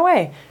great? No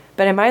way.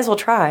 But I might as well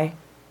try.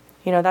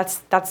 You know, that's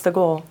the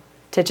goal,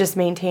 to just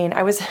maintain.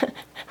 I was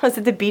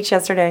at the beach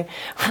yesterday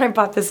when I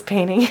bought this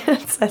painting.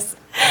 It says,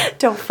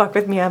 "Don't fuck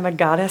with me, I'm a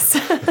goddess."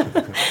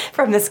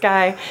 From this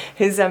guy.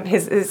 His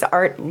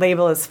art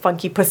label is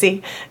Funky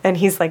Pussy, and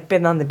he's like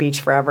been on the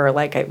beach forever.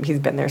 Like he's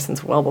been there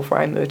since well before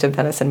I moved to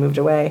Venice and moved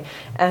away.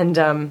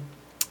 And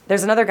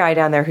there's another guy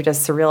down there who does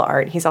surreal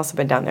art. He's also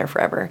been down there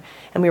forever.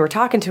 And we were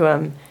talking to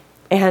him,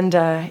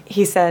 and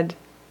he said,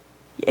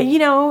 you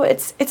know,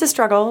 it's a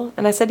struggle.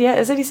 And I said, yeah,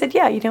 is it? He said,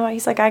 yeah, you know what?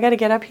 He's like, I got to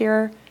get up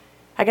here.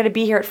 I got to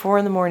be here at 4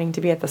 a.m.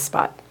 to be at the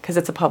spot because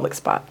it's a public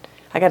spot.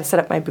 I got to set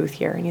up my booth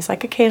here. And he's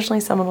like,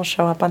 occasionally someone will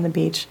show up on the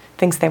beach,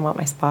 thinks they want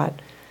my spot.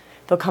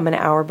 They'll come an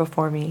hour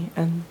before me,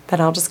 and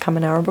then I'll just come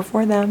an hour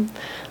before them,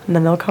 and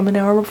then they'll come an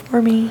hour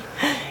before me.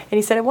 And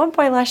he said at one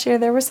point last year,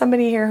 there was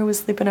somebody here who was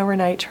sleeping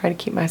overnight trying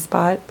to keep my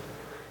spot.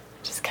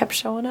 Just kept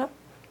showing up.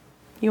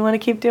 You want to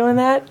keep doing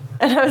that?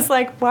 And I was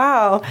like,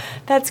 wow,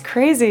 that's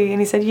crazy.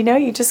 And he said, you know,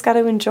 you just got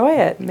to enjoy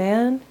it,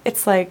 man.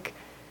 It's like,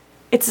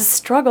 it's a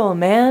struggle,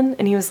 man.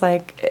 And he was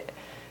like,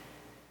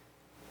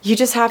 you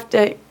just have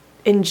to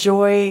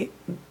enjoy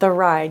the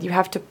ride. You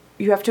have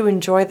to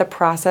enjoy the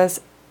process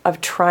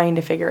of trying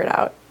to figure it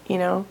out, you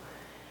know?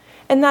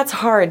 And that's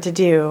hard to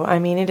do. I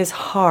mean, it is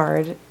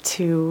hard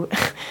to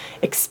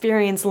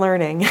experience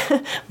learning,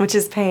 which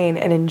is pain,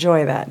 and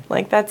enjoy that.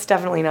 Like, that's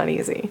definitely not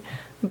easy.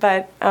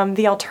 But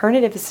the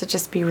alternative is to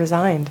just be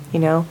resigned, you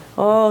know?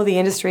 Oh, the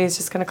industry is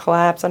just going to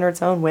collapse under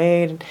its own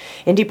weight. And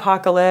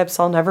indie-pocalypse,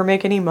 I'll never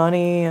make any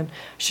money, and I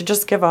should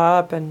just give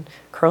up and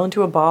curl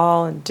into a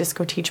ball and just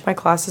go teach my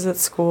classes at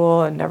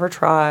school and never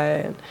try.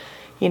 And,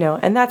 you know,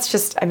 and that's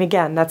just, I mean,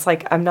 again, that's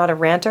like, I'm not a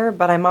ranter,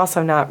 but I'm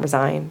also not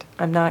resigned.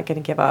 I'm not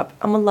going to give up.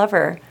 I'm a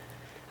lover.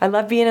 I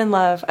love being in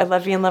love. I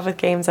love being in love with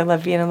games. I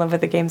love being in love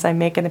with the games I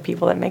make and the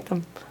people that make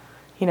them,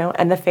 you know,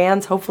 and the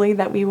fans, hopefully,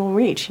 that we will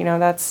reach. You know,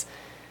 that's,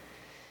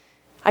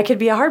 I could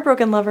be a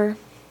heartbroken lover,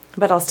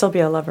 but I'll still be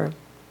a lover.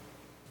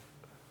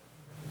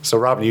 So,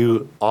 Robin,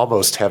 you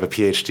almost have a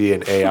PhD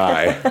in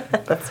AI.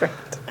 That's right.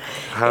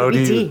 How do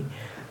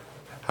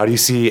you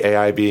see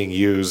AI being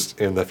used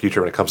in the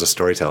future when it comes to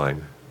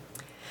storytelling?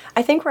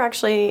 I think we're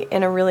actually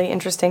in a really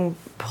interesting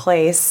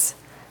place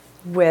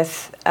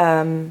with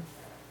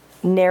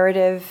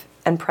narrative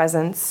and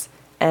presence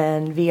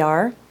and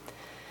VR.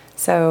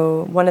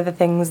 So one of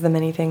the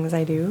many things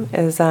I do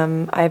is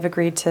I've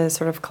agreed to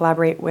sort of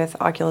collaborate with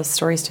Oculus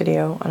Story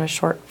Studio on a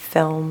short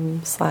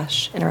film /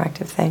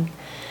 interactive thing.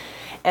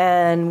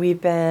 And we've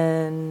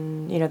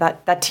been, you know,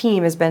 that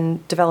team has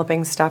been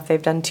developing stuff.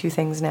 They've done 2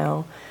 things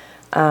now.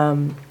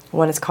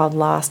 One is called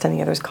Lost and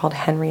the other is called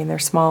Henry, and they're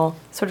small,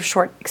 sort of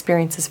short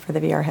experiences for the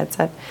VR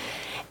headset.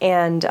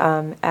 And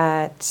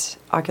at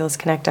Oculus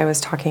Connect, I was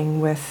talking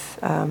with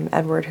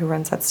Edward, who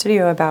runs that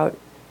studio, about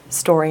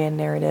story and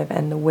narrative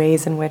and the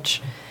ways in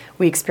which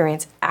we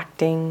experience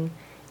acting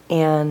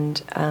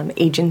and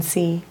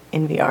agency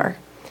in VR.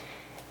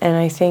 And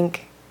I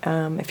think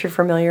if you're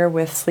familiar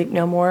with Sleep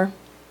No More,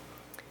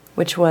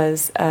 which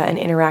was an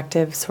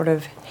interactive sort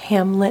of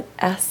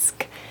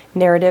Hamlet-esque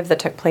narrative that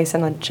took place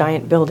in a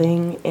giant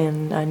building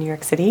in New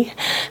York City,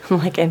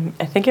 I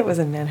think it was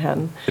in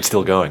Manhattan. It's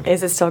still going.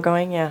 Is it still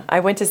going? Yeah. I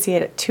went to see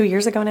it 2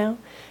 years ago now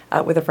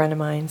with a friend of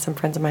mine, some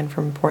friends of mine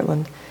from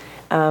Portland.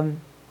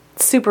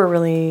 Super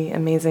really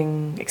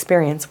amazing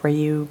experience where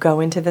you go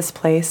into this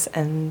place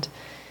and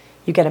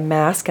you get a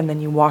mask and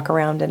then you walk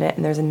around in it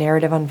and there's a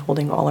narrative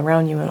unfolding all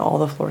around you on all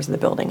the floors of the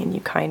building, and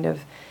you kind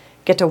of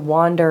get to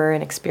wander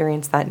and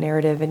experience that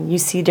narrative, and you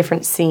see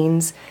different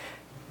scenes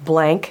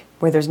blank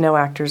where there's no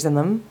actors in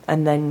them,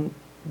 and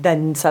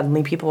then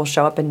suddenly people will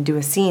show up and do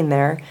a scene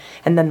there,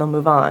 and then they'll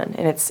move on,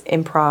 and it's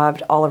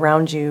improv all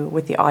around you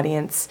with the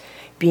audience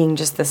being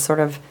just this sort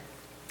of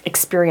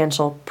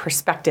experiential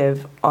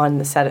perspective on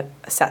the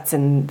sets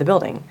in the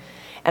building.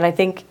 And I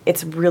think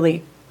it's a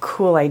really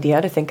cool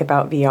idea to think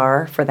about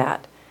VR for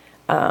that.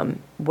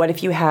 What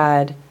if you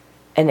had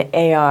an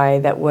AI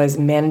that was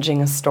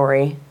managing a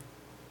story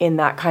in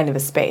that kind of a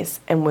space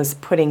and was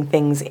putting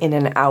things in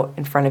and out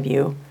in front of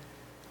you,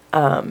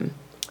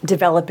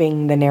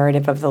 developing the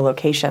narrative of the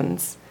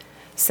locations?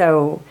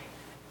 So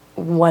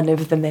one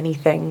of the many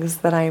things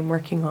that I am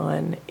working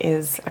on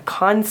is a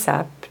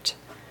concept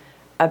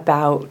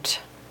about,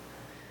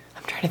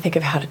 I'm trying to think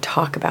of how to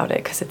talk about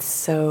it because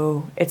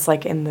it's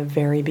like in the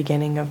very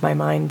beginning of my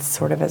mind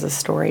sort of as a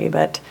story,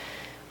 but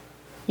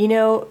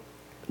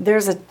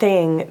there's a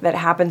thing that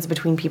happens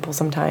between people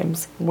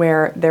sometimes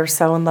where they're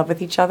so in love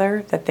with each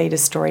other that they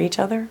destroy each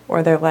other,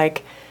 or they're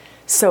like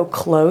so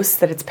close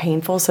that it's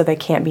painful so they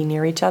can't be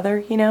near each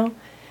other,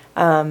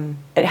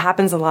 It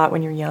happens a lot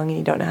when you're young and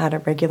you don't know how to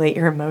regulate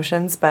your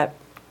emotions, but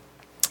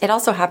it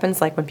also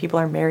happens like when people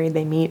are married,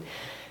 they meet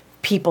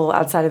people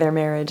outside of their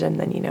marriage and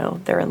then,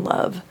 they're in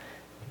love,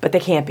 but they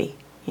can't be,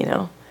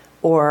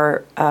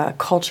 or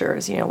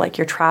cultures, like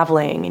you're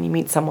traveling and you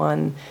meet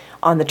someone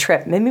on the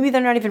trip. Maybe they're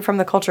not even from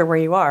the culture where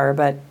you are,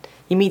 but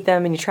you meet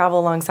them and you travel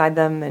alongside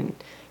them and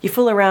you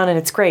fool around and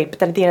it's great. But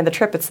then at the end of the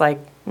trip, it's like,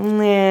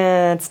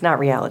 it's not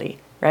reality,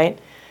 right?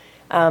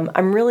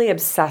 I'm really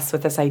obsessed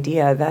with this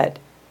idea that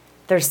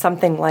there's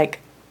something like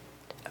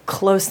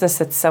closeness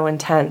that's so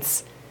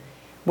intense,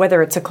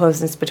 whether it's a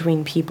closeness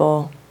between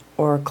people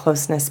or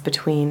closeness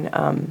between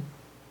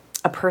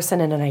a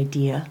person and an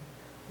idea,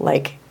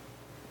 like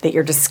that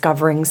you're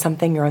discovering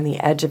something, you're on the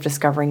edge of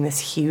discovering this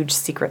huge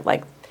secret,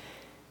 like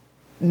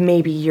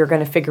maybe you're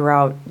going to figure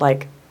out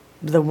like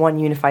the one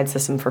unified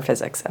system for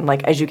physics. And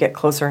like as you get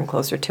closer and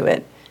closer to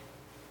it,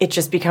 it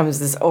just becomes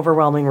this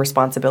overwhelming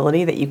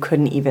responsibility that you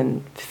couldn't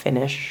even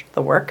finish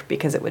the work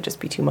because it would just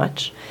be too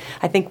much.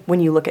 I think when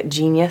you look at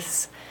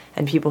genius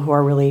and people who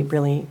are really,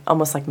 really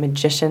almost like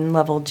magician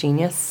level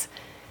genius,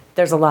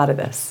 there's a lot of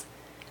this.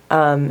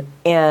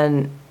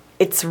 And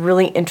it's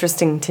really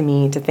interesting to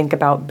me to think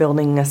about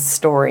building a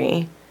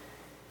story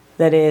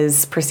that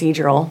is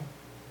procedural,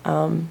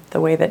 the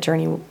way that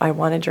I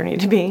wanted Journey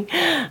to be,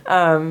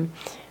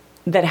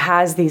 that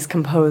has these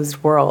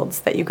composed worlds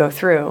that you go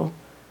through,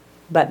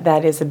 but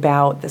that is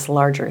about this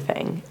larger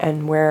thing,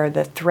 and where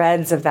the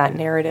threads of that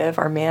narrative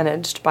are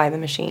managed by the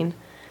machine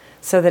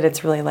so that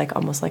it's really like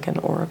almost like an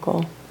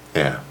oracle.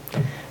 Yeah.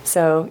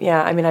 So,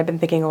 yeah, I've been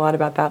thinking a lot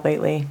about that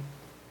lately,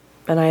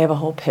 and I have a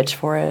whole pitch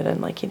for it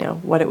and like,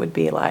 what it would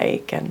be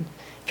like. And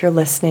if you're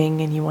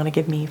listening and you want to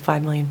give me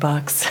 $5 million,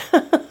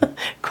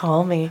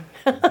 call me.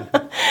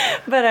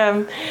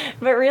 But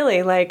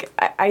really, like,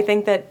 I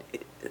think that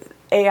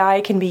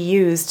AI can be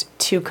used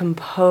to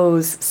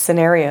compose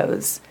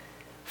scenarios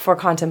for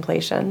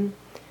contemplation,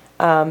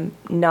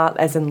 not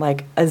as in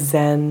like a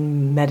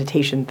Zen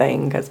meditation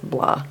thing, because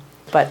blah,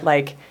 but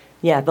like,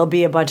 yeah, there'll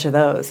be a bunch of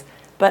those,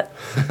 but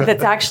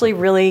that's actually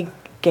really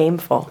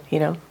gameful,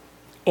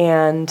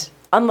 And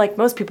unlike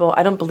most people,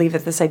 I don't believe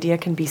that this idea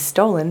can be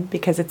stolen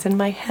because it's in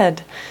my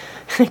head.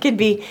 It could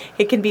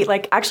be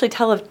like, actually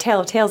Tale of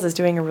Tales is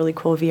doing a really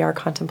cool VR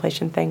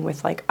contemplation thing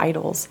with like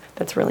idols.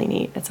 That's really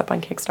neat. It's up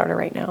on Kickstarter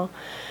right now,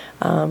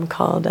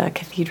 called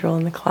Cathedral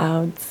in the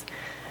Clouds.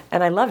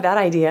 And I love that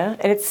idea.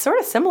 And it's sort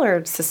of similar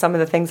to some of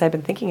the things I've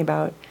been thinking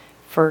about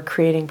for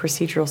creating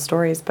procedural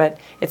stories, but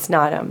it's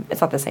not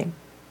the same,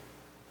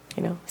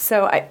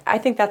 So I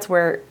think that's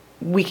where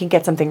we can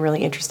get something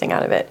really interesting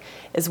out of it,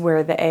 is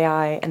where the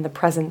AI and the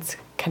presence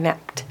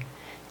connect.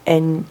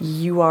 And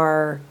you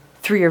are,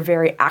 through your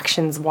very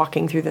actions,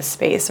 walking through the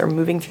space or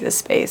moving through the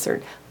space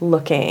or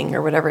looking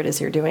or whatever it is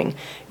you're doing,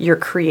 you're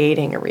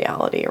creating a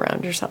reality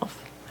around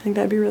yourself. I think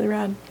that'd be really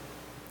rad.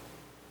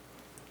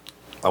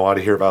 I want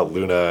to hear about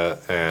Luna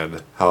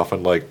and how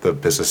often like the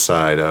business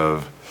side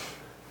of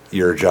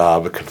your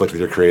job conflict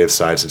with your creative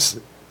side, since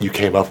you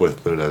came up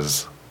with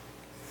Luna's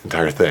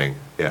entire thing.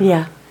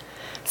 Yeah.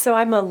 So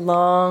I'm a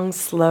long,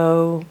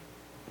 slow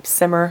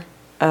simmer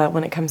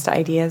when it comes to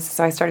ideas.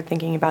 So I started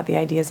thinking about the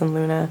ideas in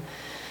Luna,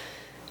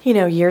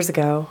 years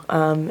ago,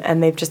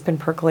 and they've just been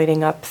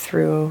percolating up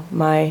through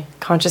my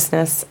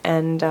consciousness.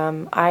 And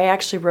I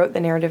actually wrote the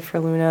narrative for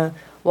Luna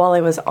while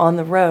I was on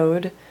the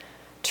road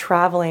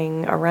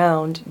traveling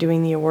around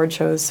doing the award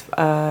shows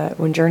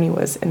when Journey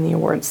was in the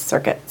awards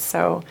circuit.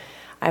 So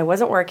I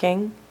wasn't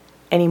working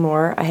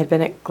anymore. I had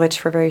been at Glitch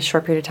for a very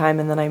short period of time,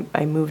 and then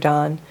I moved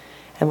on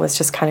and was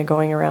just kind of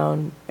going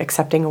around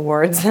accepting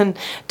awards and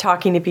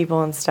talking to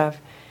people and stuff.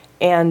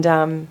 And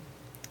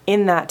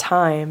in that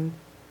time,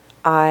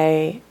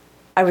 I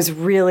was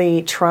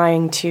really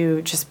trying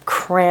to just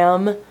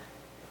cram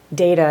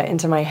data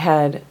into my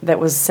head that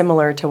was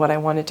similar to what I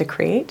wanted to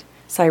create.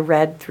 So I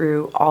read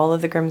through all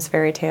of the Grimm's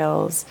fairy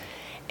tales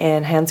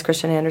and Hans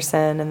Christian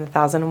Andersen and the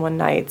 1001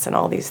 Nights and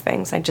all these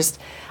things.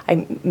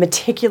 I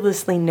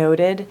meticulously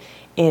noted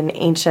in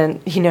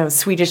ancient,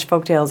 Swedish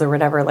folktales or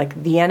whatever,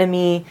 like the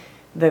enemy,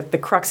 the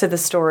crux of the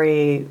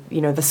story,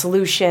 the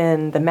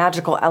solution, the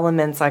magical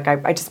elements. Like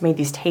I just made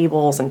these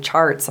tables and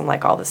charts and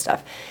like all this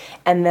stuff.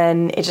 And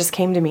then it just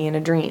came to me in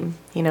a dream.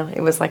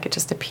 It was like it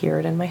just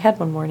appeared in my head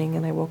one morning,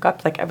 and I woke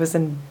up like I was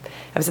at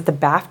the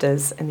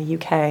BAFTAs in the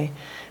UK,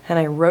 and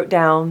I wrote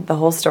down the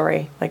whole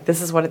story. Like,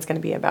 this is what it's going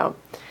to be about.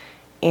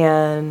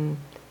 And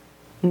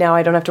now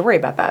I don't have to worry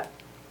about that.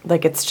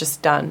 Like, it's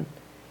just done.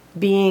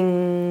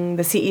 Being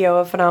the CEO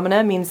of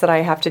Phenomena means that I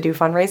have to do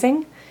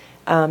fundraising.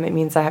 It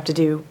means I have to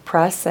do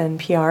press and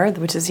PR,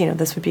 which is,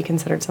 this would be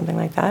considered something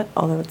like that,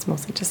 although it's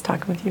mostly just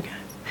talking with you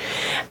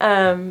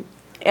guys.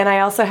 And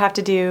I also have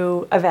to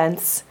do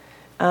events,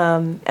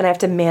 and I have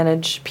to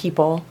manage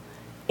people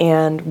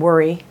and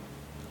worry.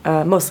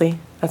 Mostly,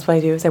 that's what I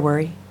do, is I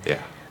worry.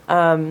 Yeah.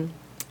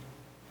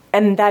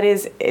 And that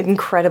is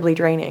incredibly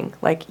draining.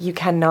 Like, you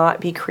cannot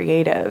be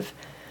creative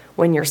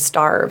when you're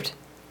starved.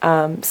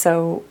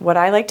 So what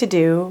I like to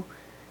do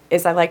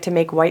is I like to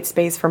make white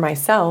space for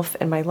myself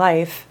in my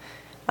life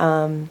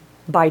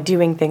by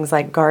doing things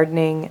like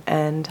gardening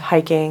and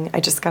hiking. I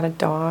just got a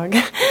dog,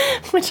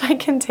 which I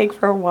can take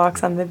for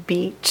walks on the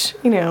beach,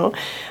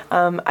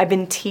 I've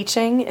been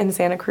teaching in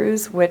Santa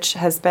Cruz, which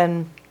has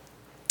been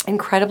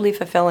incredibly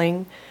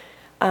fulfilling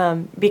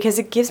because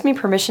it gives me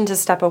permission to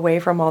step away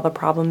from all the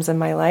problems in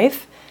my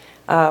life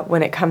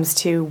when it comes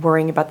to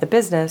worrying about the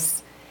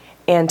business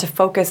and to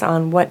focus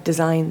on what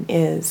design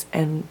is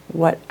and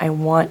what I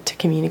want to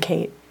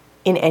communicate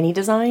in any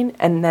design.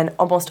 And then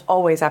almost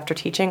always after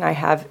teaching, I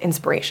have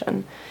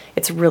inspiration.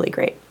 It's really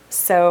great.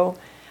 So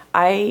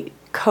I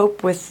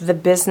cope with the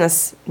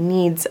business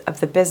needs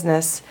of the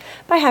business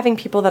by having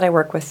people that I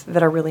work with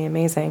that are really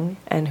amazing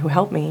and who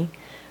help me,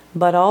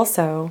 but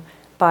also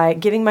by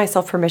giving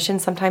myself permission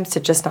sometimes to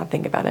just not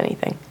think about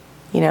anything.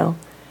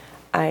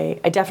 I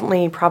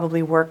definitely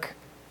probably work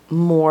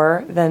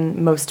more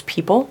than most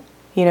people,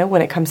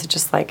 when it comes to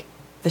just like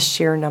the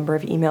sheer number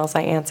of emails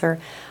I answer.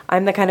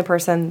 I'm the kind of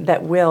person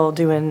that will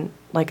do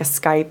like a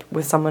Skype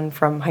with someone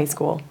from high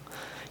school.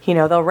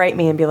 They'll write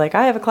me and be like,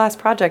 I have a class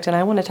project and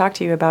I want to talk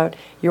to you about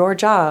your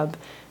job.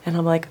 And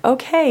I'm like,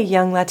 okay,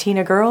 young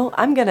Latina girl,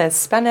 I'm going to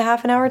spend a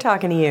half an hour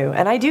talking to you.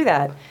 And I do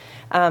that.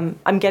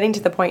 I'm getting to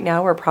the point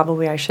now where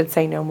probably I should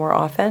say no more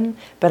often,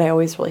 but I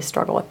always really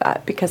struggle with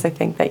that because I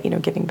think that,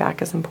 giving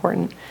back is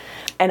important.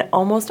 And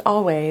almost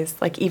always,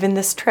 like even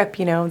this trip,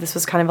 this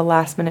was kind of a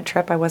last minute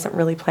trip. I wasn't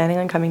really planning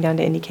on coming down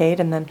to IndieCade,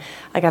 and then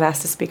I got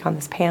asked to speak on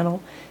this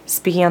panel.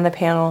 Speaking on the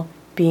panel,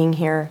 being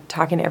here,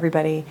 talking to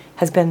everybody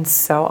has been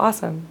so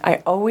awesome. I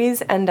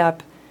always end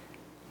up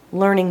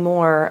learning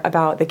more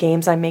about the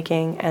games I'm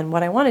making and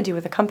what I want to do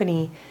with the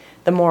company,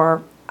 the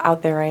more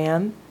out there I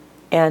am.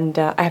 And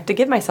I have to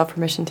give myself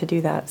permission to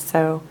do that.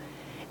 So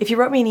if you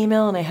wrote me an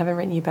email and I haven't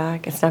written you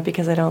back, it's not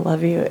because I don't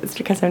love you. It's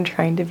because I'm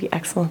trying to be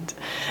excellent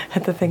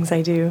at the things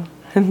I do.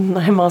 And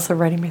I'm also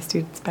writing my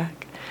students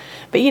back.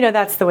 But,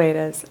 that's the way it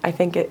is. I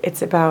think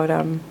it's about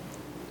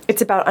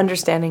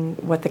understanding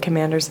what the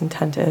commander's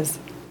intent is,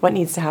 what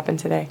needs to happen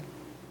today.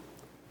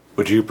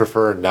 Would you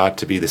prefer not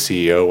to be the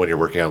CEO when you're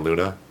working on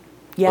Luna?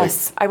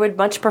 Yes, I would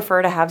much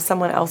prefer to have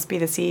someone else be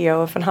the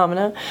CEO of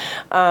Phenomena.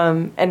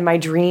 And my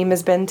dream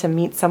has been to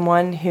meet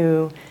someone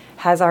who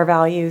has our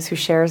values, who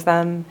shares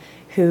them,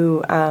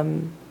 who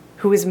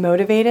is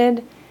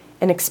motivated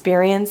and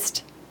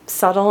experienced,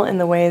 subtle in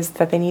the ways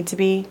that they need to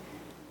be,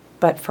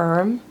 but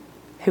firm,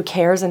 who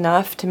cares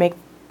enough to make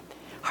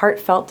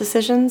heartfelt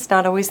decisions,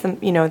 not always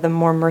the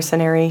more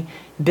mercenary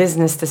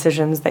business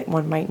decisions that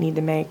one might need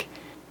to make,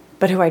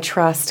 but who I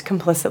trust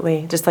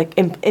complicitly, just like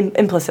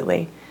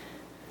implicitly,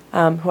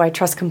 who I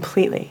trust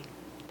completely.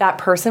 That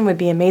person would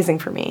be amazing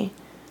for me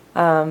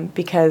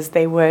because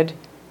they would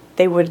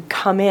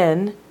come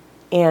in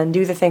and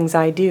do the things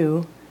I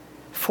do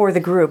for the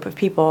group of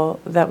people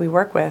that we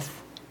work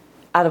with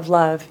out of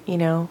love,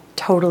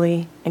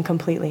 totally and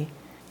completely.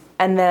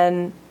 And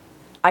then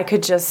I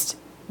could just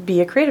be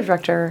a creative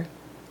director.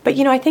 But,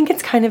 I think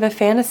it's kind of a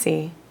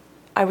fantasy.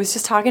 I was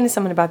just talking to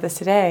someone about this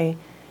today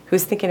who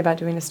was thinking about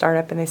doing a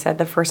startup, and they said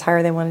the first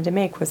hire they wanted to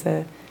make was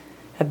a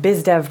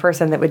biz dev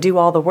person that would do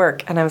all the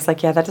work. And I was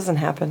like, yeah, that doesn't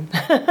happen.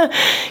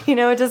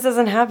 It just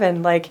doesn't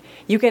happen. Like,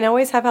 you can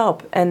always have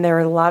help, and there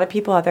are a lot of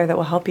people out there that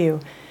will help you.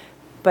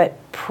 But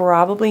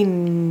probably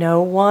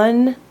no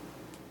one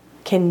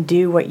can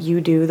do what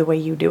you do the way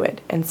you do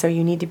it. And so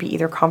you need to be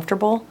either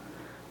comfortable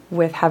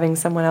with having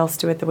someone else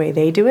do it the way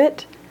they do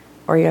it,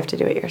 or you have to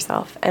do it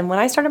yourself. And when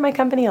I started my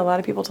company, a lot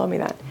of people told me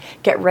that.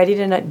 Get ready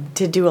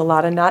to do a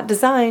lot of not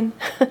design.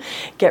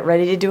 Get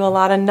ready to do a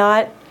lot of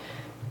not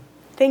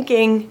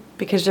thinking,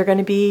 because you're going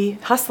to be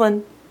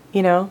hustling,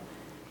 you know.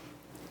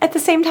 At the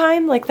same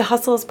time, like, the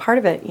hustle is part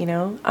of it, you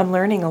know. I'm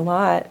learning a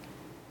lot.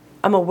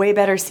 I'm a way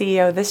better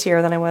CEO this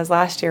year than I was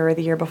last year or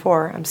the year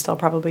before. I'm still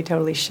probably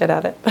totally shit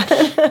at it.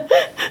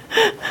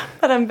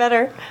 But I'm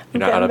better. You're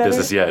not out of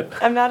business yet.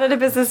 I'm not out of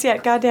business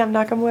yet. Goddamn,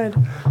 knock on wood.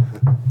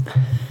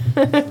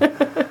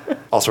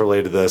 Also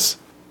related to this,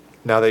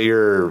 now that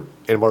you're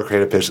in a more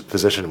creative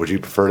position, would you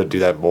prefer to do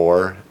that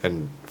more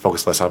and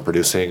focus less on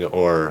producing,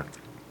 or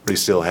do you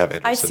still have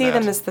interest I in see that?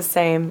 them as the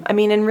same. I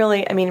mean,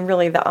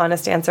 really, the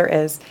honest answer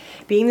is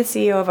being the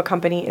CEO of a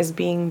company is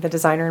being the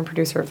designer and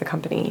producer of the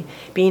company.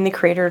 Being the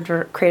creative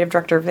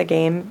director of the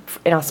game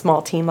in a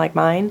small team like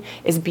mine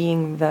is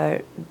being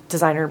the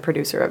designer and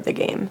producer of the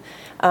game.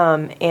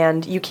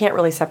 And you can't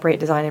really separate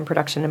design and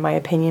production, in my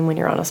opinion, when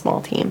you're on a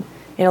small team.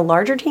 In a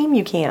larger team,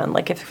 you can.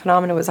 Like, if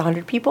Phenomena was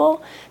 100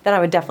 people, then I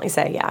would definitely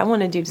say, yeah, I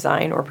want to do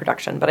design or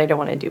production, but I don't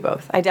want to do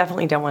both. I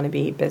definitely don't want to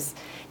be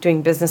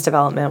doing business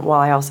development while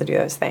I also do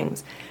those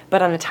things.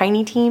 But on a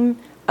tiny team,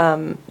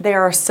 they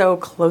are so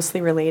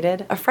closely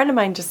related. A friend of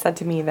mine just said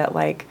to me that,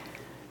 like,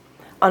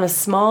 on a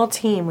small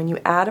team, when you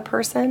add a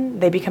person,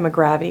 they become a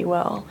gravity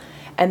well.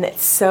 And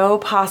it's so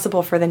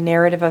possible for the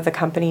narrative of the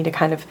company to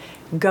kind of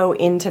go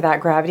into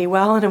that gravity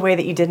well in a way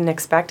that you didn't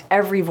expect.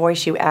 Every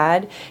voice you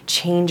add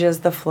changes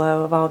the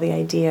flow of all the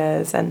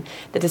ideas, and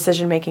the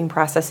decision-making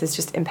process is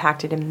just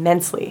impacted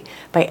immensely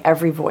by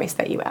every voice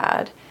that you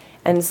add.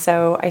 And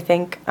so I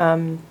think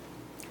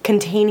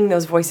containing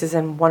those voices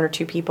in one or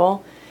two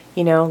people,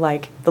 you know,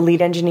 like, the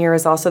lead engineer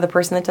is also the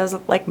person that does,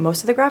 like,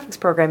 most of the graphics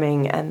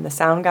programming, and the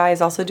sound guy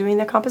is also doing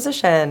the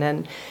composition,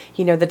 and,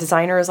 you know, the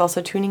designer is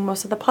also tuning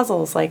most of the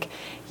puzzles. Like,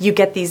 you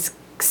get these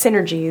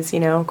synergies, you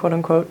know, quote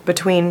unquote,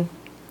 between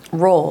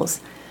roles.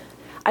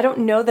 I don't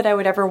know that I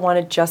would ever want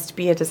to just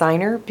be a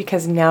designer,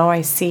 because now I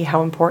see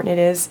how important it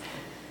is,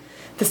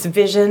 this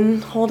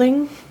vision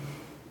holding.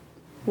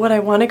 Would I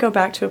want to go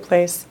back to a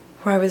place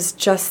where I was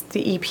just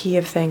the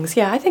EP of things?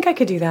 Yeah, I think I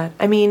could do that.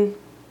 I mean,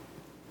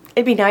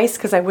 it'd be nice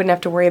because I wouldn't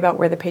have to worry about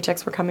where the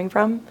paychecks were coming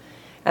from,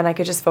 and I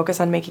could just focus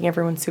on making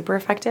everyone super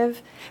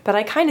effective. But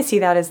I kind of see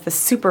that as the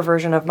super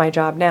version of my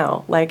job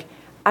now. Like,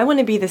 I want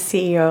to be the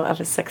CEO of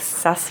a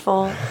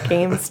successful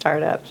game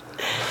startup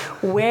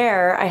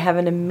where I have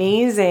an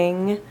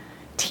amazing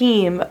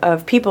team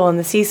of people in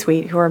the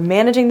C-suite who are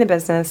managing the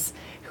business,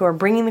 who are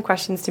bringing the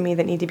questions to me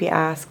that need to be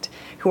asked,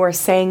 who are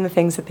saying the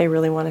things that they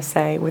really want to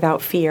say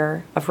without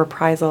fear of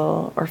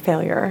reprisal or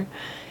failure.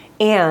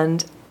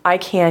 And I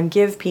can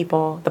give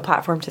people the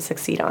platform to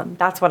succeed on.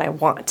 That's what I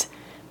want.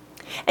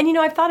 And, you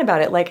know, I've thought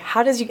about it. Like,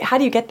 how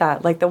do you get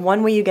that? Like, the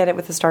one way you get it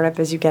with a startup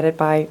is you get it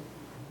by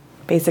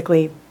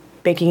basically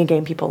making a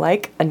game people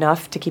like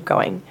enough to keep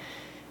going.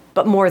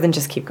 But more than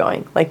just keep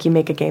going. Like, you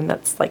make a game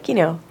that's, like, you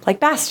know,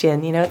 like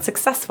Bastion, you know, it's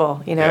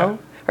successful, you know,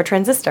 or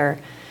Transistor.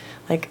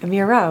 Like,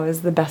 Amir Rao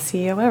is the best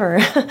CEO ever.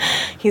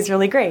 He's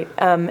really great.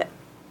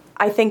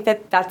 I think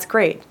that that's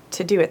great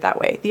to do it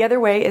that way. The other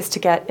way is to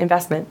get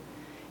investment.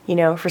 You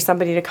know, for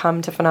somebody to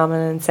come to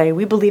Phenomena and say,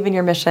 we believe in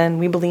your mission.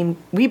 We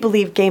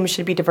believe games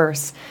should be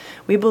diverse.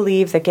 We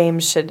believe that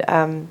games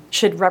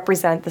should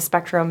represent the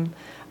spectrum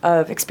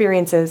of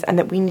experiences, and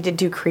that we need to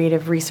do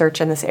creative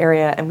research in this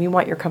area, and we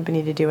want your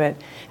company to do it.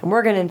 And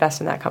we're going to invest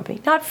in that company.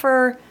 Not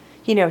for,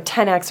 you know,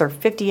 10x or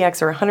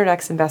 50x or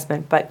 100x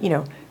investment, but, you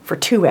know, for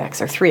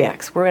 2x or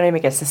 3x. We're going to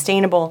make a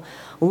sustainable,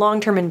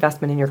 long-term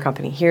investment in your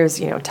company. Here's,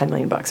 you know, $10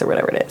 million or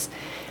whatever it is.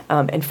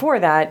 And for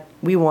that,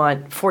 we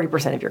want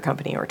 40% of your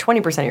company or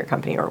 20% of your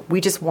company, or we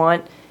just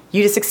want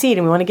you to succeed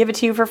and we want to give it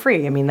to you for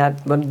free. I mean,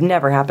 that would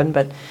never happen,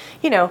 but,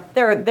 you know,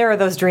 there are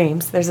those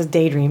dreams. There's those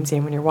daydreams, you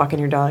know, when you're walking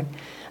your dog.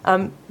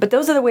 But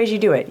those are the ways you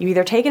do it. You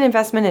either take an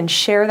investment and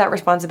share that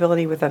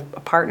responsibility with a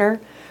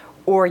partner,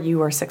 or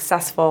you are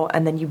successful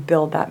and then you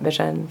build that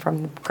vision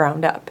from the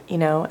ground up, you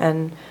know.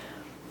 And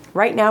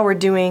right now we're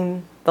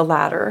doing the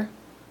latter,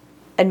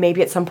 and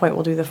maybe at some point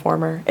we'll do the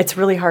former. It's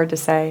really hard to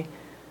say.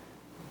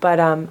 But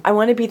I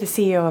want to be the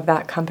CEO of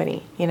that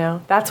company, you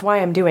know? That's why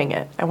I'm doing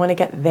it. I want to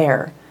get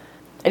there.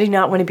 I do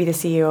not want to be the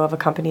CEO of a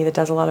company that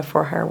does a lot of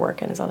for-hire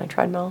work and is on a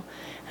treadmill.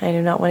 And I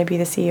do not want to be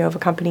the CEO of a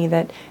company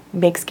that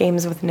makes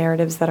games with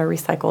narratives that are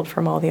recycled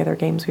from all the other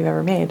games we've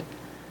ever made.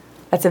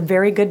 That's a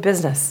very good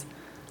business,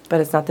 but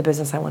it's not the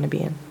business I want to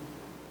be in.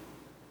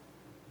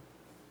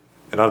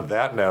 And on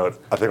that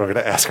note, I think we're going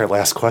to ask our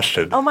last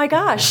question. Oh my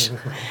gosh.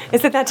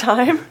 Is it that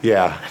time?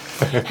 Yeah.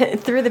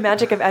 Through the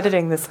magic of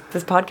editing, this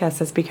podcast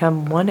has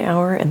become 1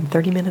 hour and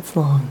 30 minutes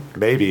long.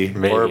 Maybe.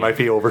 Or it might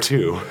be over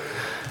 2.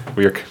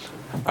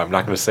 I'm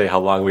not going to say how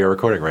long we are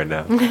recording right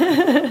now.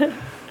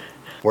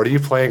 What are you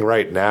playing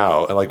right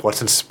now? And, like,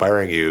 what's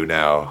inspiring you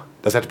now?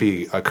 Doesn't have to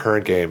be a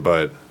current game,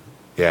 but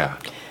yeah.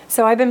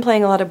 So I've been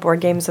playing a lot of board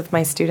games with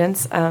my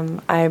students.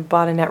 I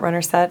bought a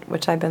Netrunner set,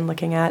 which I've been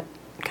looking at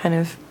kind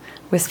of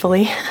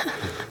wistfully.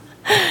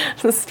 I'm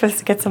supposed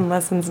to get some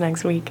lessons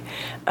next week.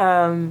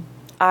 I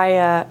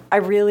I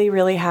really,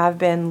 really have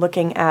been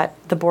looking at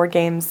the board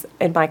games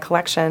in my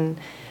collection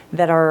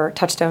that are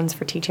touchstones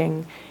for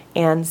teaching.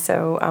 And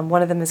so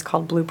one of them is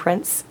called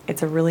Blueprints.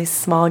 It's a really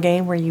small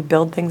game where you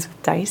build things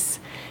with dice.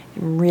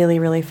 Really,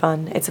 really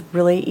fun. It's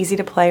really easy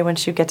to play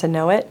once you get to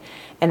know it,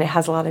 and it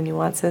has a lot of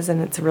nuances,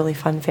 and it's a really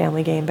fun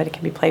family game, but it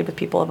can be played with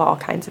people of all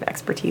kinds of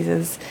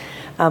expertises.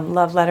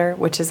 Love Letter,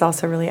 which is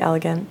also really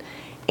elegant,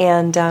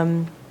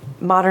 and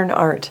Modern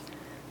Art,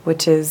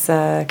 which is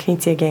a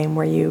Knizia game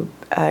where you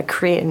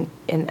create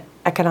an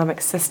economic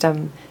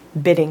system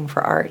bidding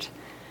for art.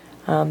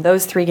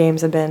 Those 3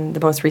 games have been the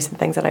most recent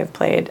things that I've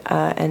played.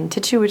 And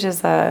Tichu, which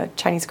is a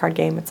Chinese card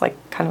game, it's like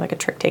kind of like a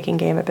trick-taking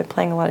game. I've been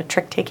playing a lot of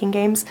trick-taking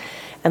games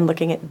and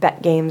looking at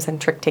bet games and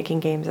trick-taking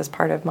games as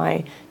part of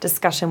my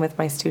discussion with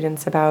my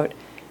students about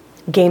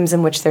games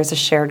in which there's a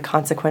shared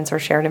consequence or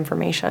shared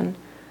information.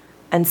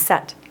 And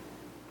Set,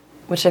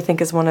 which I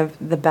think is one of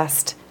the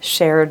best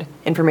shared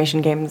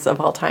information games of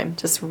all time.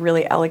 Just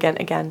really elegant,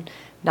 again,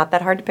 not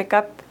that hard to pick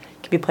up.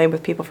 Can be played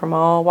with people from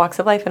all walks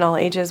of life and all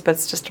ages, but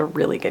it's just a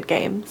really good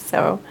game.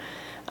 So,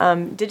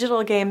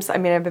 digital games, I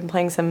mean, I've been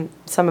playing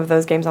some of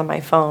those games on my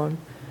phone.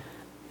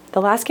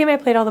 The last game I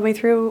played all the way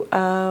through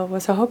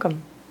was Hohokam.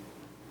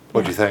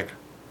 What'd you think?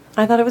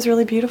 I thought it was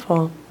really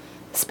beautiful.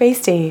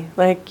 Spacey,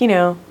 like, you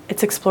know,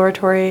 it's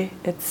exploratory,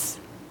 it's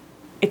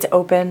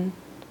open.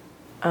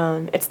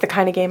 It's the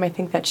kind of game I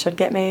think that should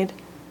get made,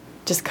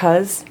 just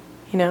 'cause,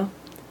 you know.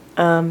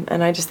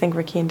 And I just think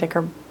Ricky and Dick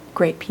are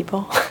great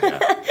people. Yeah.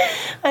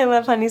 I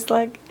love Honey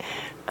Slug.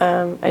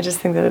 I just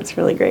think that it's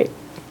really great.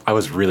 I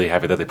was really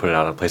happy that they put it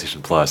out on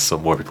PlayStation Plus so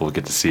more people would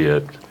get to see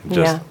it and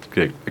just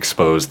get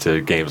exposed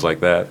to games like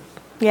that.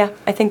 Yeah,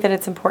 I think that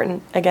it's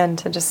important, again,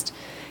 to just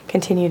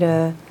continue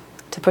to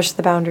push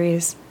the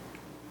boundaries.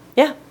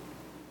 Yeah.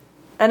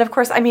 And of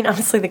course, I mean,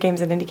 honestly, the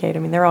games at Indiecade, I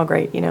mean, they're all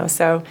great, you know.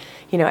 So,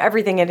 you know,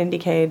 everything at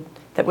Indiecade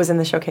that was in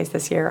the showcase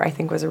this year, I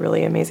think was a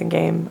really amazing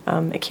game.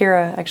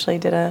 Akira actually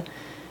did a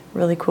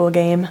really cool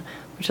game,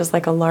 which is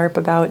like a LARP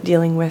about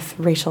dealing with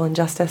racial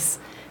injustice.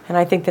 And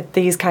I think that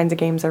these kinds of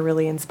games are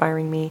really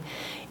inspiring me.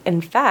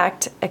 In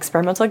fact,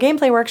 Experimental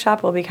Gameplay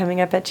Workshop will be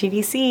coming up at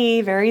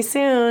GDC very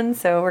soon,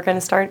 so we're going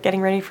to start getting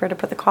ready to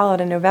put the call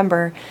out in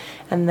November,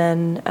 and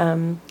then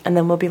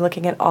we'll be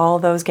looking at all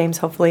those games,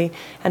 hopefully,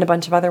 and a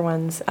bunch of other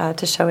ones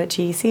to show at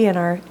GDC in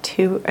our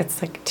 2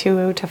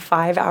 to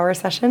 5 hour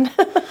session,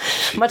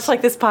 much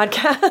like this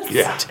podcast.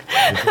 Yeah.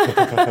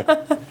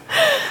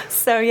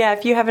 So yeah,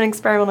 if you have an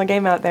experimental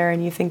game out there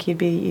and you think you'd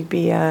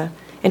be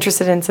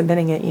interested in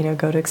submitting it, you know,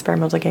 go to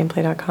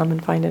experimentalgameplay.com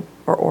and find it,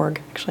 or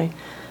org actually.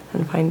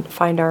 And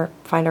find our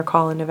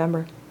call in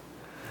November.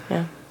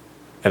 Yeah.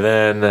 And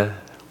then,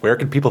 where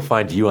can people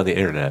find you on the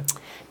internet?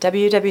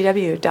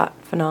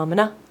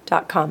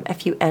 www.phenomena.com.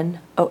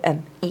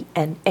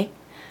 FUNOMENA.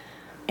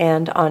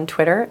 And on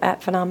Twitter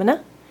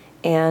 @Phenomena.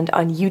 And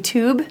on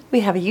YouTube, we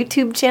have a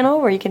YouTube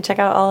channel where you can check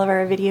out all of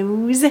our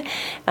videos,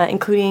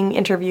 including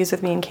interviews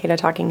with me and Kata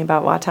talking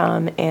about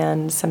Watam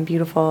and some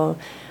beautiful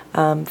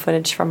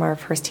footage from our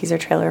first teaser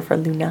trailer for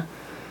Luna.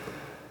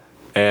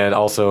 And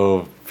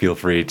also, feel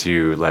free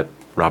to let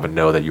Robin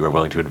know that you are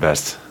willing to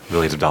invest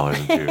millions of dollars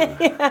into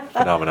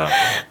Phenomena.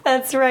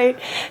 That's right.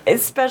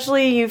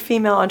 Especially you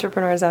female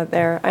entrepreneurs out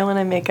there. I want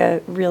to make a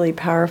really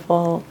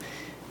powerful,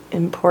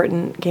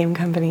 important game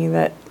company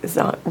that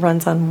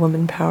runs on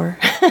woman power.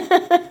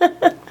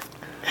 We're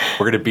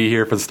going to be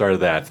here for the start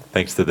of that,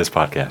 thanks to this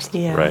podcast.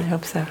 Yeah, right? I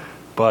hope so.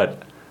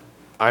 But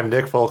I'm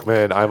Nick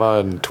Folkman. I'm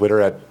on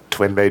Twitter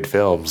 @TwinMade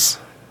Films.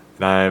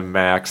 And I'm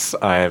Max.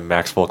 I'm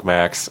Max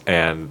Folkmax,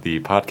 and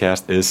the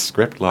podcast is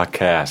Script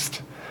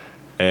Lockcast.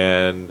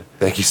 And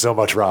thank you so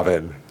much,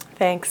 Robin.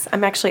 Thanks.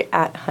 I'm actually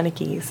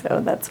 @Haneke,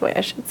 so that's what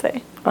I should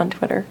say on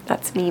Twitter.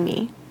 That's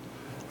me.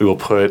 We will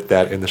put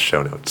that in the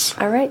show notes.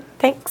 All right.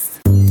 Thanks.